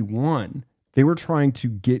 1991, they were trying to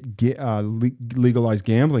get legalized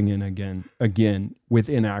gambling in again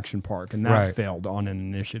within Action Park, and that failed on an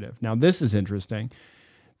initiative. Now, this is interesting.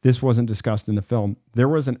 This wasn't discussed in the film. There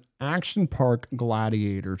was an Action Park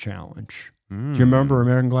Gladiator Challenge. Do you remember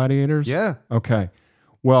American Gladiators? Yeah. Okay.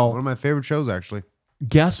 Well, One of my favorite shows, actually.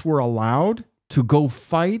 guests were allowed to go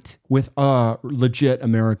fight with legit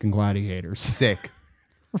American gladiators. Sick.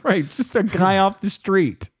 Right. Just a guy off the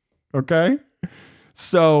street. Okay.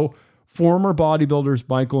 So former bodybuilders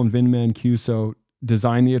Michael and Vin Mancuso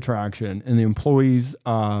designed the attraction, and the employees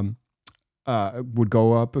would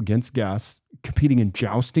go up against guests competing in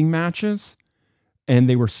jousting matches, and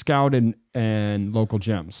they were scouted in local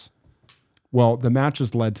gyms. Well, the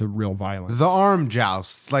matches led to real violence. The arm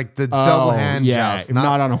jousts, like the double hand joust.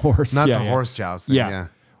 Not on a horse. Not the horse jousting. Yeah.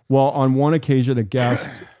 Well, on one occasion, a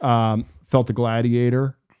guest felt the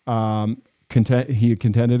gladiator he had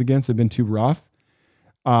contended against had been too rough.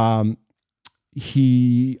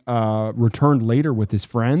 He returned later with his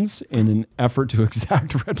friends in an effort to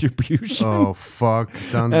exact retribution. Oh, fuck.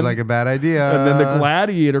 Sounds like a bad idea. And then the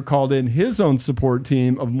gladiator called in his own support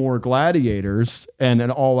team of more gladiators, and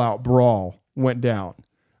an all-out brawl went down.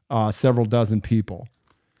 Several dozen people.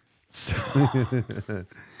 So,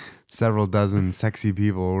 several dozen sexy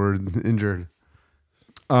people were injured.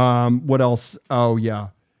 What else? Oh, yeah.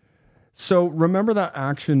 So remember that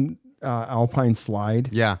action alpine slide?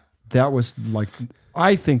 Yeah. That was like,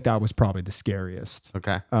 I think that was probably the scariest.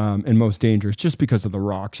 Okay. And most dangerous just because of the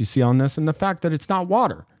rocks you see on this and the fact that it's not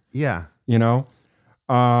water. Yeah. You know,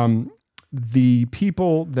 the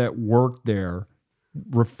people that worked there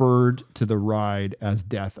referred to the ride as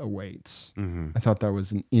Death Awaits. Mm-hmm. I thought that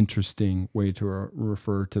was an interesting way to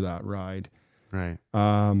refer to that ride. Right.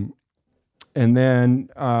 And then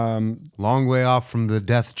long way off from the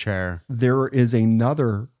death chair. There is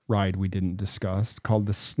another ride we didn't discuss called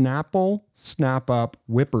the Snapple Snap Up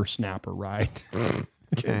Whippersnapper ride.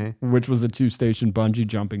 Okay. Which was a 2-station bungee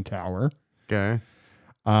jumping tower. Okay.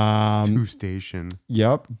 2-station.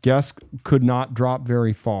 Yep. Guests could not drop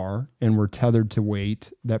very far and were tethered to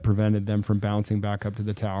weight that prevented them from bouncing back up to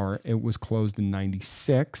the tower. It was closed in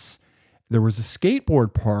 96. There was a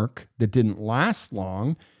skateboard park that didn't last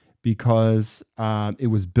long because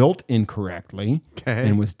it was built incorrectly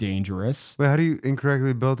and was dangerous. Wait, how do you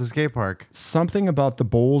incorrectly build a skate park? Something about the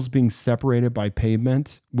bowls being separated by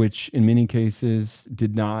pavement, which in many cases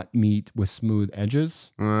did not meet with smooth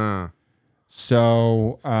edges.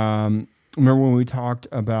 So remember when we talked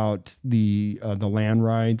about the land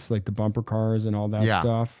rides, like the bumper cars and all that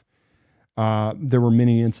stuff? There were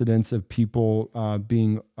many incidents of people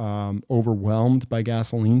being overwhelmed by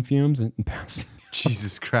gasoline fumes and passing.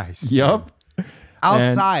 Jesus Christ. Yep.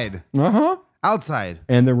 Outside. And, outside.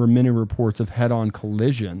 And there were many reports of head-on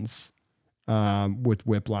collisions with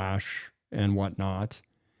whiplash and whatnot.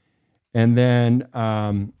 And then,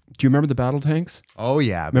 do you remember the battle tanks? Oh,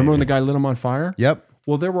 yeah. Remember when the guy lit them on fire? Yep.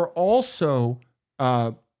 Well, there were also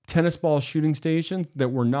tennis ball shooting stations that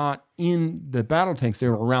were not in the battle tanks. They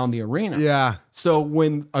were around the arena. Yeah. So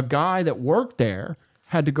when a guy that worked there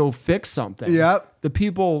had to go fix something, the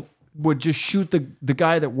people would just shoot the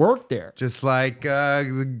guy that worked there. Just like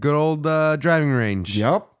the good old driving range.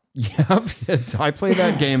 Yep. I played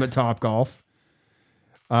that game at Topgolf.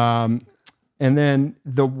 And then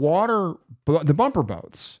the bumper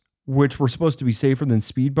boats, which were supposed to be safer than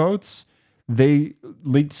speedboats, they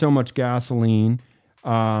leaked so much gasoline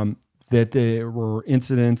that there were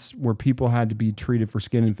incidents where people had to be treated for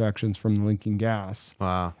skin infections from leaking gas.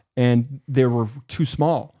 Wow. And they were too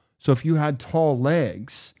small. So if you had tall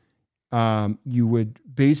legs, you would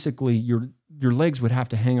basically, your legs would have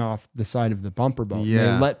to hang off the side of the bumper boat.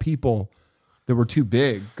 Yeah. They let people that were too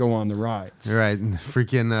big go on the rides. You're right. And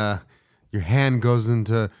freaking your hand goes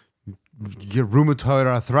into your rheumatoid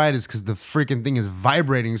arthritis because the freaking thing is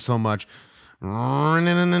vibrating so much when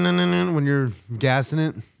you're gassing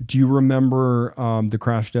it. Do you remember the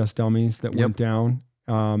crash test dummies that went down?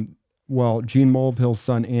 Well, Gene Mulvihill's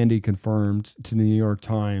son Andy confirmed to the New York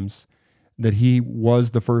Times that he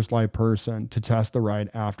was the first live person to test the ride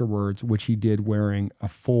afterwards, which he did wearing a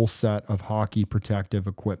full set of hockey protective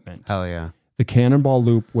equipment. Hell yeah. The Cannonball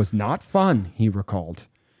Loop was not fun, he recalled.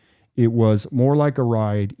 It was more like a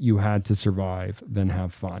ride you had to survive than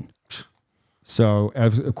have fun. So,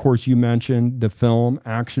 of course, you mentioned the film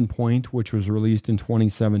Action Point, which was released in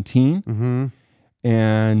 2017. Mm-hmm.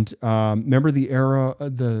 And remember the era,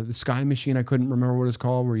 the Sky Machine, I couldn't remember what it's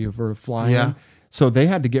called, where you were flying. Yeah. So they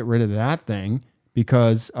had to get rid of that thing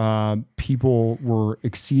because people were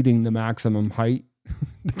exceeding the maximum height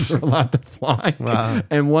they were allowed to fly. Wow.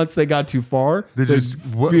 And once they got too far, they just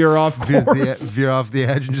veer off course. Veer off the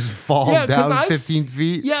edge and just fall down 15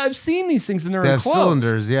 feet. Yeah, I've seen these things and they're they have enclosed.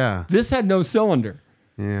 Cylinders, yeah. This had no cylinder.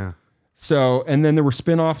 Yeah. So, and then there were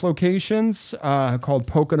spin-off locations called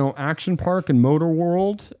Pocono Action Park and Motor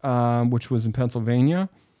World, which was in Pennsylvania.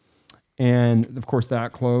 And, of course,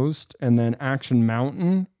 that closed. And then Action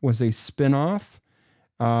Mountain was a spin-off,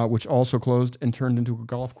 which also closed and turned into a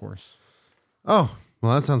golf course. Oh,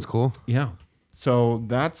 well, that sounds cool. Yeah. So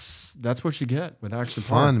that's what you get with Action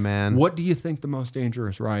Park. Fun, man. What do you think the most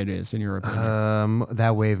dangerous ride is, in your opinion?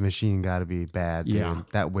 That wave machine got to be bad, dude. Yeah.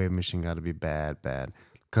 That wave machine got to be bad.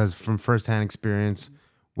 Because from firsthand experience,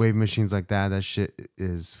 wave machines like that shit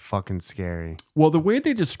is fucking scary. Well, the way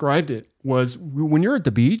they described it was when you're at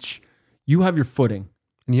the beach, you have your footing.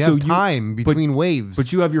 And you So have time between waves.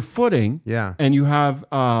 But you have your footing. Yeah. And you have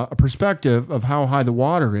a perspective of how high the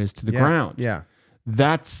water is to the ground. Yeah.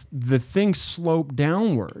 That's the thing sloped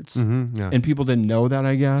downwards. Yeah. And people didn't know that,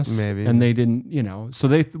 I guess. Maybe. And they didn't, so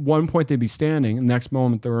they, one point they'd be standing, and the next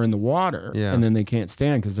moment they're in the water. Yeah. And then they can't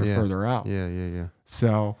stand because they're further out. Yeah.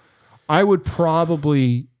 So I would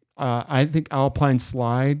probably, I think Alpine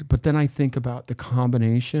slide, but then I think about the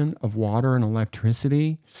combination of water and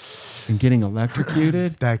electricity and getting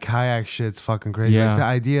electrocuted. That kayak shit's fucking crazy. Yeah. Like the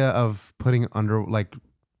idea of putting under, like,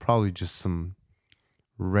 probably just some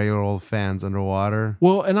regular old fans underwater.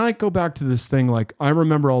 Well, and I go back to this thing, like I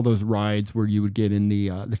remember all those rides where you would get in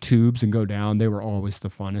the tubes and go down. They were always the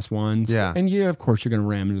funnest ones. Yeah. And of course you're going to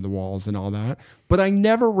ram into the walls and all that. But I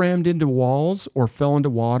never rammed into walls or fell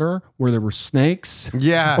into water where there were snakes.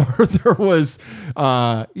 Yeah. Or there was,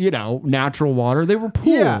 natural water. They were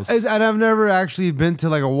pools. Yeah. And I've never actually been to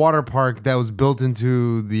like a water park that was built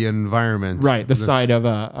into the environment. Right. The side of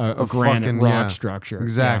a granite fucking- rock yeah. structure.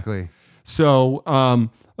 Exactly. Yeah. So,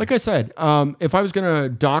 like I said, if I was going to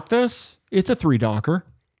dock this, it's a 3-docker.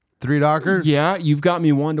 3-docker? Yeah, you've got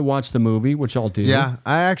me wanting to watch the movie, which I'll do. Yeah.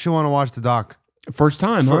 I actually want to watch the doc. First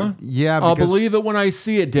time, huh? Yeah. I'll because- believe it when I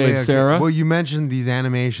see it, Dave, Yeah, okay. Sarah. Well, you mentioned these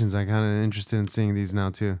animations. I'm kind of interested in seeing these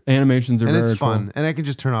now too. Animations are And very it's fun. cool. And I can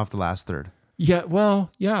just turn off the last third. Yeah,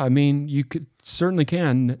 well, yeah. I mean, you certainly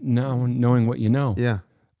can now knowing what you know. Yeah.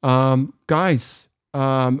 Guys,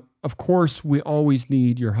 of course, we always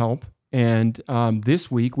need your help. And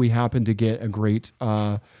this week we happened to get a great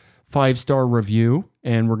 5-star review,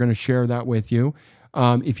 and we're going to share that with you.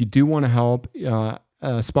 If you do want to help,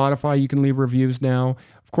 Spotify, you can leave reviews now.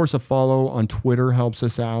 Of course, a follow on Twitter helps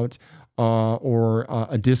us out, or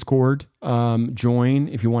a Discord join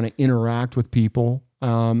if you want to interact with people.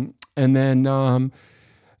 And then,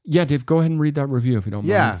 Dave, go ahead and read that review if you don't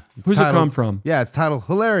Yeah. mind. Who's it come from? Yeah, it's titled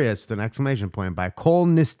Hilarious with an exclamation point by Cole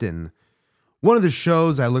Niston. One of the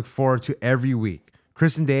shows I look forward to every week.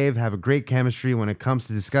 Chris and Dave have a great chemistry when it comes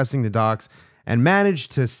to discussing the docs and manage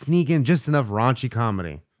to sneak in just enough raunchy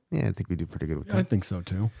comedy. Yeah, I think we do pretty good with that. I think so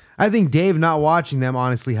too. I think Dave not watching them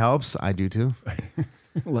honestly helps. I do too.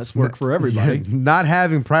 Less work for everybody. Not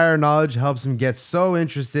having prior knowledge helps him get so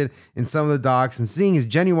interested in some of the docs, and seeing his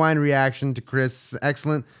genuine reaction to Chris'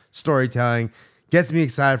 excellent storytelling gets me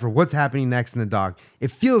excited for what's happening next in the doc.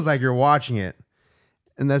 It feels like you're watching it,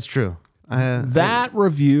 and that's true. That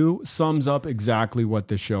review sums up exactly what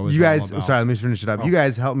this show is You guys, all about. sorry, let me finish it up. You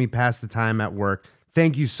guys helped me pass the time at work.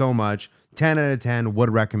 Thank you so much. 10 out of 10 would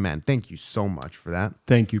recommend. Thank you so much for that.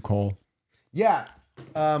 Thank you, Cole. Yeah.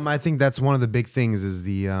 I think that's one of the big things is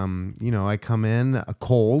the, I come in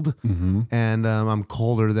cold and I'm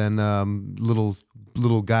colder than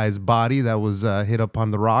little guy's body that was hit up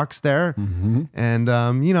on the rocks there.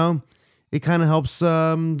 And, it kind of helps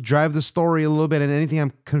drive the story a little bit. And anything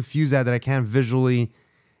I'm confused at that I can't visually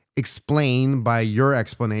explain by your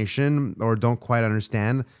explanation or don't quite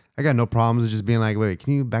understand, I got no problems with just being like, wait,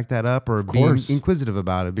 can you back that up? Or being inquisitive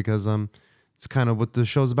about it, because it's kind of what the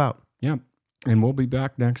show's about. Yeah. And we'll be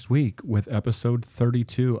back next week with episode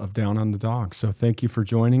 32 of Down on the Dock. So thank you for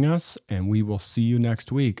joining us, and we will see you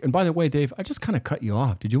next week. And by the way, Dave, I just kind of cut you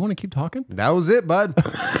off. Did you want to keep talking? That was it, bud.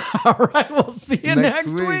 All right. We'll see you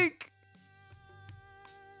next week. week.